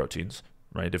heat shock proteins,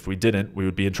 right? If we didn't, we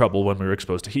would be in trouble when we were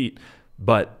exposed to heat,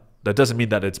 but that doesn't mean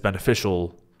that it's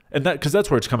beneficial. And because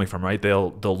that's where it's coming from, right?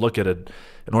 They'll look at an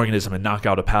organism and knock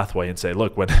out a pathway and say,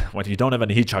 look, when you don't have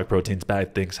any heat shock proteins,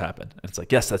 bad things happen. And it's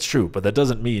like, yes, that's true, but that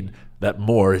doesn't mean that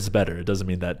more is better. It doesn't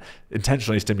mean that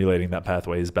intentionally stimulating that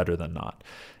pathway is better than not.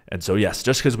 And so, yes,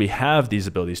 just because we have these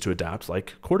abilities to adapt,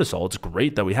 like cortisol, it's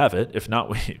great that we have it. If not,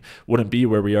 we wouldn't be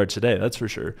where we are today, that's for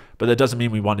sure. But that doesn't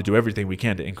mean we want to do everything we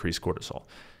can to increase cortisol,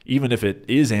 even if it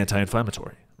is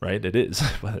anti-inflammatory, right? It is,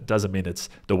 but it doesn't mean it's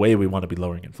the way we want to be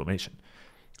lowering inflammation.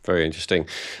 Very interesting.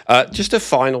 Just a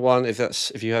final one,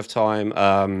 if you have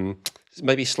time.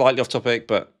 Maybe slightly off topic,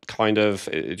 but kind of,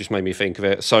 it just made me think of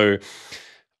it. So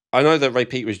I know that Ray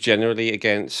Peat was generally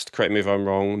against, correct me if I'm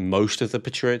wrong, most of the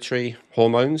pituitary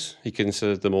hormones. He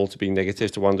considered them all to be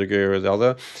negative to one degree or the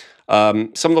other.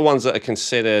 Some of the ones that are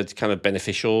considered kind of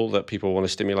beneficial that people want to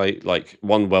stimulate, like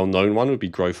one well-known one would be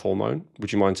growth hormone.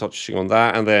 Would you mind touching on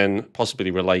that? And then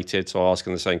possibly related, so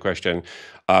asking the same question,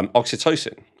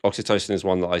 oxytocin. Oxytocin is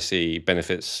one that I see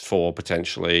benefits for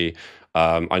potentially.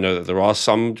 I know that there are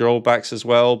some drawbacks as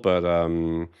well, but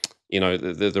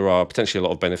there are potentially a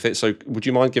lot of benefits. So would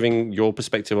you mind giving your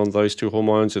perspective on those two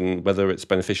hormones and whether it's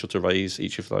beneficial to raise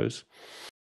each of those?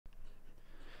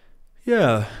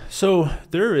 Yeah, so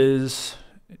there is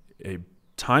a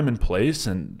time and place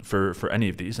and for any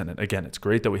of these. And again, it's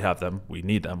great that we have them. We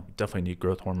need them. We definitely need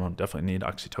growth hormone, definitely need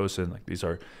oxytocin. Like, these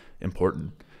are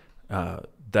important.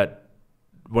 That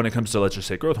when it comes to, let's just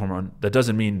say, growth hormone, that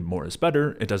doesn't mean more is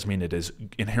better. It doesn't mean it is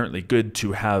inherently good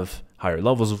to have higher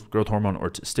levels of growth hormone or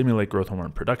to stimulate growth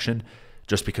hormone production,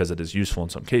 just because it is useful in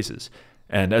some cases.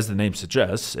 And as the name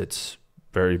suggests, it's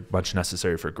very much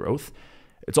necessary for growth.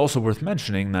 It's also worth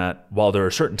mentioning that while there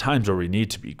are certain times where we need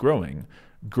to be growing,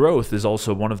 growth is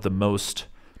also one of the most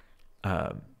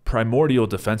primordial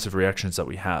defensive reactions that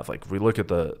we have. Like, if we look at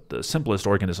the simplest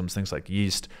organisms, things like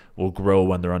yeast will grow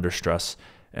when they're under stress.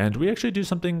 And we actually do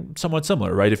something somewhat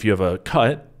similar, right? If you have a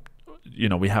cut,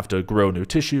 we have to grow new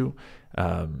tissue.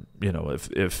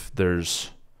 If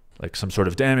there's like some sort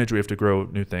of damage, we have to grow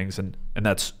new things. And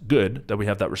that's good that we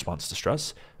have that response to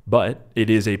stress, but it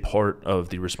is a part of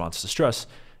the response to stress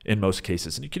in most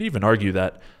cases. And you could even argue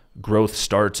that growth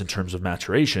starts in terms of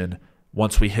maturation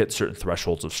once we hit certain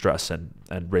thresholds of stress. And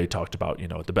Ray talked about,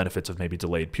 the benefits of maybe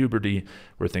delayed puberty,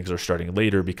 where things are starting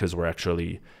later because we're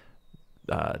actually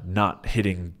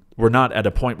we're not at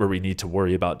a point where we need to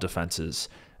worry about defenses.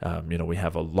 We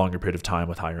have a longer period of time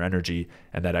with higher energy,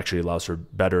 and that actually allows for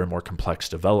better and more complex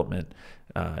development.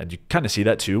 And you kind of see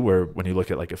that too, where when you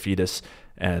look at like a fetus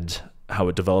and how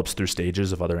it develops through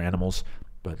stages of other animals.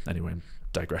 But anyway, I'm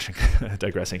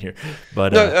digressing here.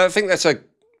 But no, I think that's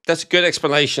a good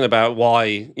explanation about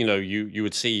why, you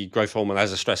would see growth hormone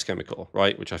as a stress chemical,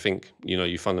 right? Which I think,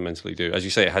 you fundamentally do. As you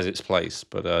say, it has its place,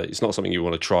 but it's not something you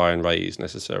want to try and raise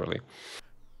necessarily.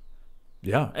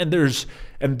 Yeah, and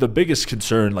the biggest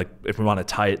concern, like if we want to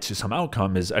tie it to some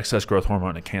outcome, is excess growth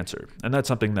hormone and cancer. And that's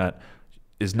something that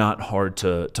is not hard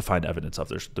to find evidence of.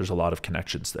 There's a lot of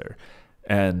connections there.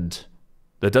 And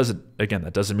that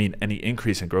doesn't mean any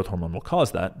increase in growth hormone will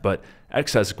cause that, but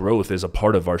excess growth is a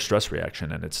part of our stress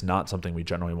reaction, and it's not something we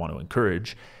generally want to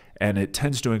encourage. And it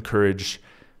tends to encourage,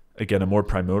 again, a more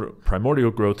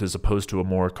primordial growth as opposed to a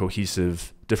more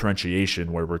cohesive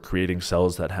differentiation where we're creating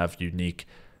cells that have unique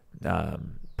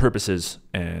purposes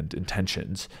and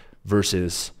intentions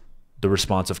versus the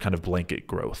response of kind of blanket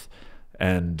growth.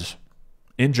 And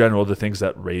in general, the things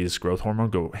that raise growth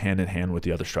hormone go hand in hand with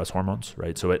the other stress hormones,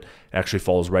 right? So it actually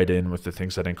falls right in with the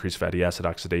things that increase fatty acid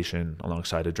oxidation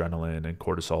alongside adrenaline and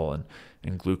cortisol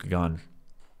and glucagon.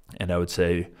 And I would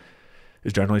say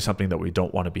is generally something that we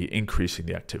don't want to be increasing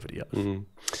the activity of.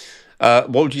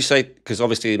 What would you say, because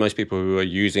obviously most people who are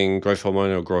using growth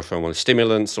hormone or growth hormone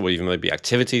stimulants, or even maybe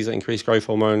activities that increase growth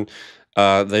hormone,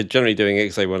 they're generally doing it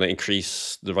because they want to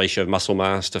increase the ratio of muscle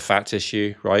mass to fat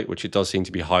tissue, right? Which it does seem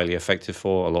to be highly effective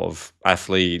for. A lot of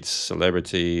athletes,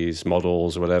 celebrities,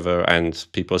 models, or whatever, and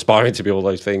people aspiring to be all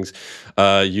those things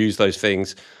use those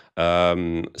things.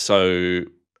 So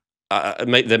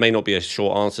there may not be a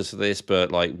short answer to this,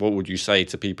 but like, what would you say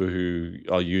to people who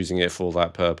are using it for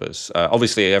that purpose?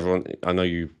 Obviously, I know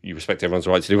you respect everyone's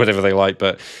right to do whatever they like,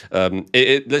 but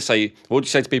let's say, what would you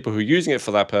say to people who are using it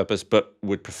for that purpose, but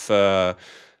would prefer,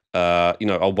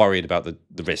 are worried about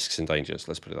the risks and dangers?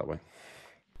 Let's put it that way.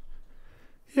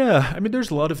 Yeah, I mean,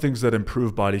 there's a lot of things that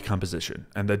improve body composition,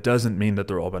 and that doesn't mean that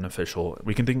they're all beneficial.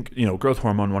 We can think, growth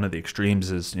hormone, one of the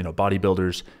extremes is,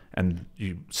 bodybuilders, and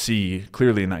you see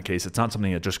clearly in that case, it's not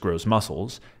something that just grows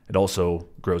muscles. It also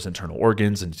grows internal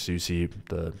organs, and so you see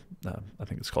I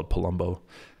think it's called Palumbo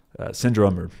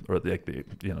syndrome, or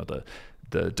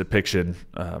the depiction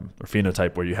or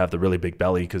phenotype where you have the really big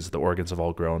belly because the organs have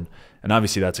all grown. And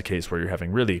obviously that's a case where you're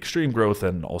having really extreme growth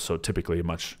and also typically a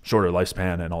much shorter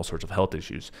lifespan and all sorts of health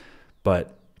issues.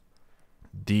 But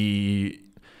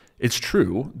it's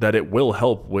true that it will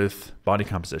help with body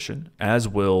composition, as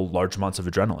will large amounts of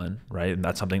adrenaline, right? And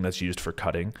that's something that's used for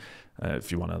cutting.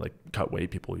 If you want to cut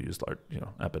weight, people use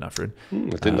epinephrine. I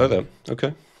didn't know that.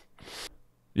 Okay.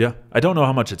 Yeah, I don't know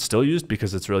how much it's still used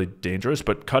because it's really dangerous,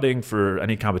 but cutting for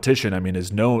any competition, I mean,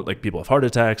 people have heart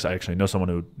attacks. I actually know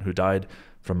someone who died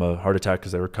from a heart attack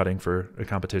because they were cutting for a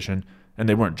competition, and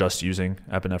they weren't just using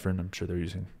epinephrine. I'm sure they're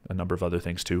using a number of other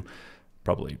things too,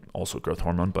 probably also growth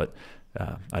hormone, but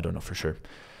I don't know for sure.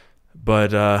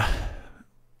 But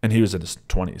and he was in his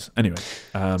 20s. Anyway.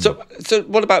 So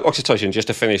what about oxytocin, just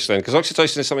to finish then? Because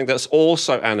oxytocin is something that's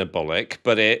also anabolic,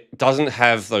 but it doesn't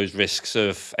have those risks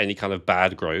of any kind of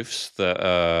bad growths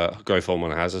that growth hormone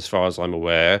has, as far as I'm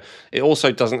aware. It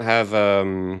also doesn't have,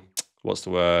 what's the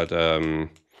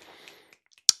word?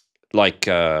 Like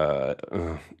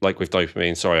with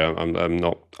dopamine. Sorry, I'm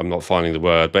not finding the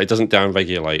word, but it doesn't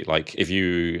downregulate. Like if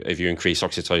you increase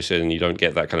oxytocin, you don't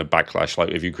get that kind of backlash.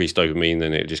 Like if you increase dopamine,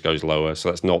 then it just goes lower. So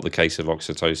that's not the case of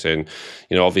oxytocin.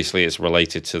 Obviously it's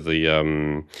related to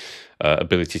the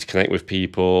ability to connect with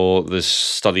people. There's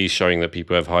studies showing that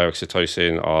people who have high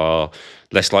oxytocin are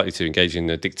less likely to engage in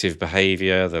addictive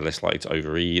behavior. They're less likely to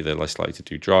overeat. They're less likely to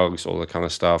do drugs, all that kind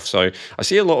of stuff. So I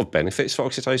see a lot of benefits for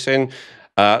oxytocin.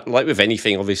 Like with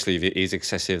anything, obviously, if it is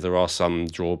excessive, there are some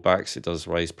drawbacks. It does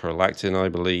raise prolactin, I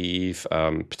believe.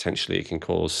 Potentially, it can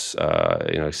cause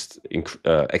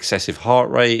excessive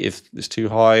heart rate if it's too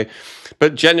high.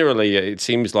 But generally, it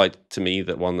seems like to me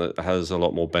that one that has a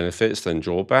lot more benefits than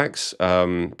drawbacks.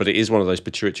 But it is one of those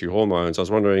pituitary hormones. I was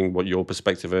wondering what your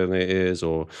perspective on it is,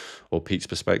 or Pete's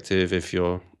perspective, if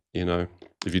you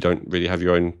don't really have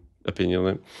your own opinion on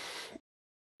it.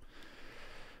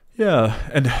 Yeah,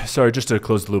 and sorry, just to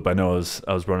close the loop, I know I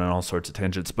was running all sorts of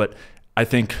tangents, but I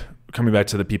think coming back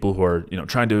to the people who are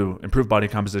trying to improve body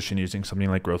composition using something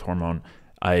like growth hormone,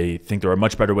 I think there are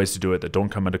much better ways to do it that don't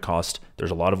come at a cost. There's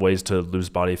a lot of ways to lose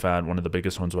body fat. One of the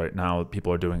biggest ones right now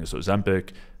people are doing is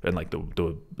Ozempic and like the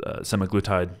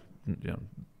semaglutide.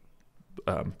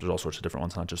 There's all sorts of different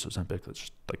ones, not just Ozempic. That's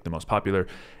just like the most popular,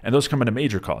 and those come at a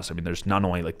major cost. I mean, there's not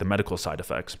only like the medical side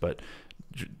effects, but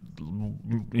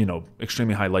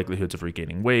extremely high likelihoods of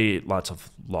regaining weight, lots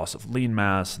of loss of lean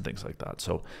mass, and things like that.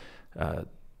 So,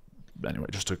 anyway,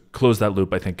 just to close that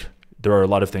loop, I think there are a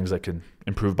lot of things that can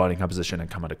improve body composition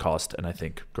and come at a cost, and I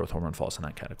think growth hormone falls in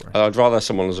that category. I'd rather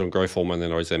someone who's on growth hormone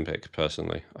than Ozempic,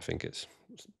 personally. I think it's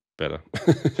better,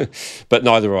 but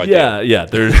neither are I. Yeah.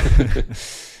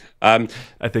 I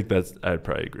think I'd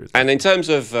probably agree with that. And in terms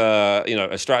of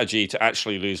a strategy to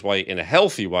actually lose weight in a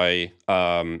healthy way,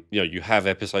 you have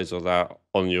episodes of that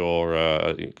on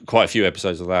your quite a few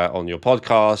episodes of that on your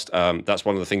podcast. That's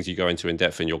one of the things you go into in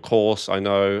depth in your course. I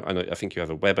think you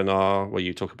have a webinar where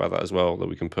you talk about that as well, that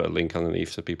we can put a link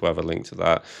underneath so people have a link to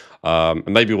that. And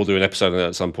maybe we'll do an episode on that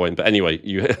at some point. But anyway,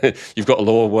 you've got a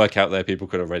lot of work out there people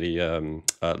could already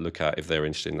look at if they're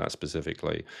interested in that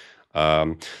specifically.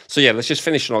 So yeah, let's just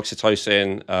finish on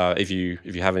oxytocin. If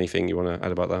you have anything you want to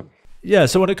add about that. Yeah,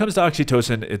 so when it comes to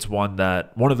oxytocin, it's one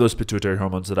of those pituitary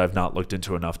hormones that I've not looked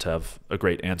into enough to have a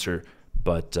great answer,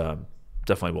 but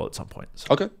definitely will at some point. So.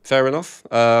 Okay, fair enough.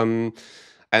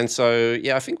 And so,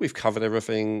 yeah, I think we've covered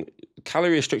everything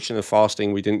calorie restriction and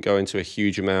fasting, we didn't go into a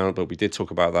huge amount, but we did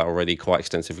talk about that already quite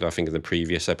extensively, I think, in the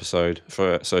previous episode.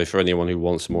 So for anyone who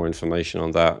wants more information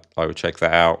on that, I would check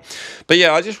that out. But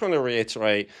yeah, I just want to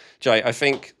reiterate, Jay, I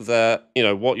think that, you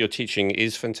know, what you're teaching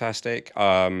is fantastic.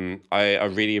 I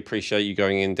really appreciate you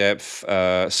going in depth,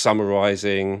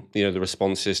 summarizing, you know, the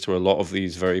responses to a lot of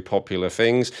these very popular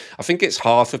things. I think it's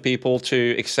hard for people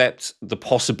to accept the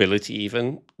possibility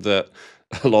even that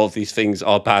a lot of these things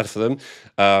are bad for them,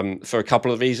 for a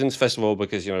couple of reasons. First of all,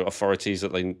 because, you know, authorities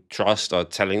that they trust are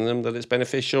telling them that it's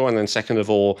beneficial. And then second of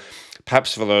all,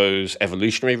 perhaps for those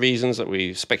evolutionary reasons that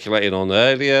we speculated on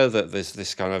earlier, that there's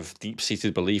this kind of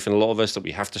deep-seated belief in a lot of us that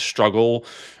we have to struggle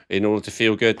in order to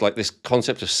feel good. Like this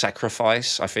concept of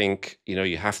sacrifice, I think, you know,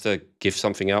 you have to give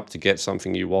something up to get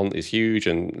something you want is huge,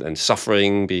 and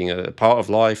suffering being a part of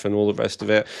life and all the rest of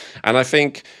it. And I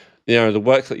think, you know, the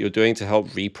work that you're doing to help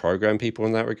reprogram people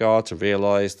in that regard, to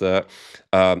realize that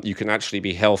you can actually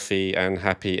be healthy and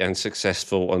happy and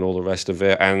successful and all the rest of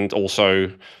it, and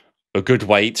also a good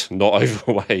weight, not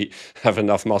overweight, have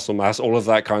enough muscle mass, all of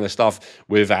that kind of stuff,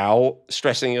 without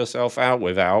stressing yourself out,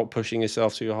 without pushing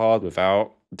yourself too hard,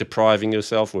 without depriving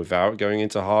yourself, without going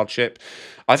into hardship.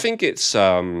 I think it's, you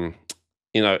know,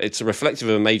 it's reflective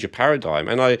of a major paradigm.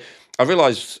 And I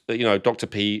realized that, you know, Dr.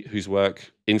 Pete, whose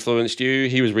work influenced you,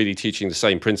 he was really teaching the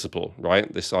same principle,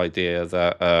 right? This idea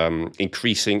that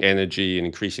increasing energy and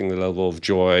increasing the level of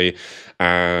joy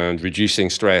and reducing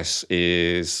stress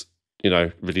is, you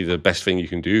know, really the best thing you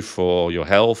can do for your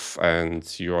health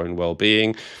and your own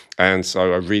well-being. And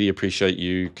so I really appreciate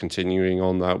you continuing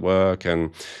on that work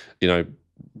and, you know,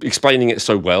 explaining it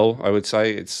so well. I would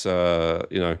say it's,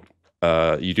 you know,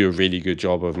 you do a really good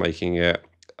job of making it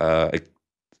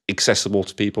accessible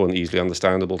to people and easily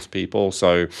understandable to people.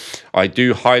 So I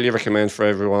do highly recommend for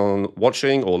everyone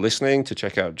watching or listening to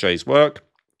check out Jay's work.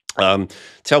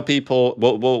 Tell people,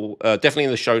 we'll definitely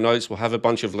in the show notes, we'll have a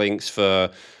bunch of links for,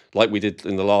 like we did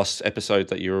in the last episode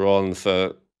that you were on,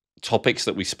 for topics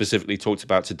that we specifically talked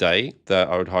about today that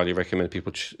I would highly recommend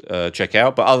people check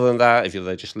out. But other than that, if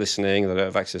they're just listening, they don't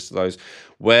have access to those,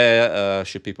 where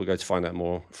should people go to find out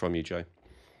more from you, Jay?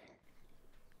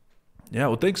 Yeah,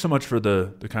 well, thanks so much for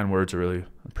the kind words. I really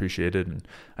appreciate it. And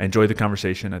I enjoyed the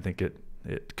conversation. I think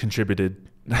it contributed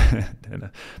in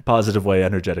a positive way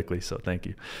energetically. So thank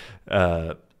you.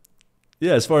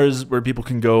 Yeah, as far as where people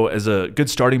can go as a good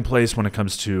starting place when it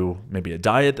comes to maybe a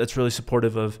diet that's really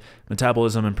supportive of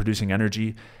metabolism and producing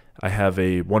energy, I have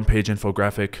a one-page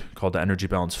infographic called the Energy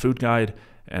Balance Food Guide,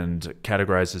 and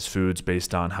categorizes foods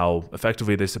based on how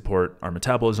effectively they support our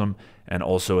metabolism. And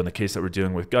also in the case that we're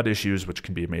dealing with gut issues, which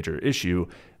can be a major issue,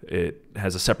 it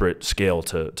has a separate scale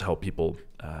to help people,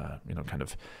 you know, kind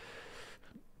of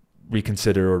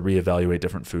reconsider or reevaluate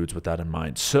different foods with that in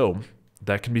mind. So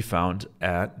that can be found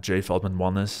at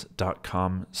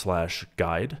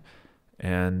jayfeldmanwellness.com/guide.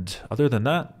 And other than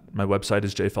that, my website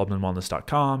is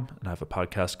jayfeldmanwellness.com, and I have a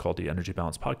podcast called the Energy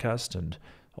Balance Podcast, and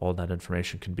all that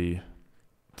information can be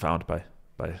found by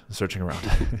searching around.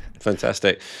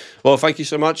 Fantastic. Well, thank you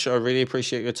so much. I really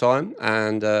appreciate your time,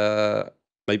 and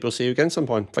maybe we'll see you again some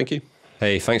point. Thank you.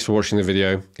 Hey, thanks for watching the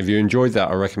video. If you enjoyed that,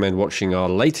 I recommend watching our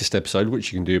latest episode,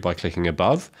 which you can do by clicking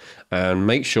above, and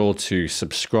make sure to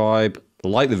subscribe,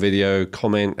 like the video,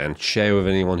 comment, and share with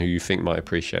anyone who you think might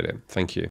appreciate it. Thank you.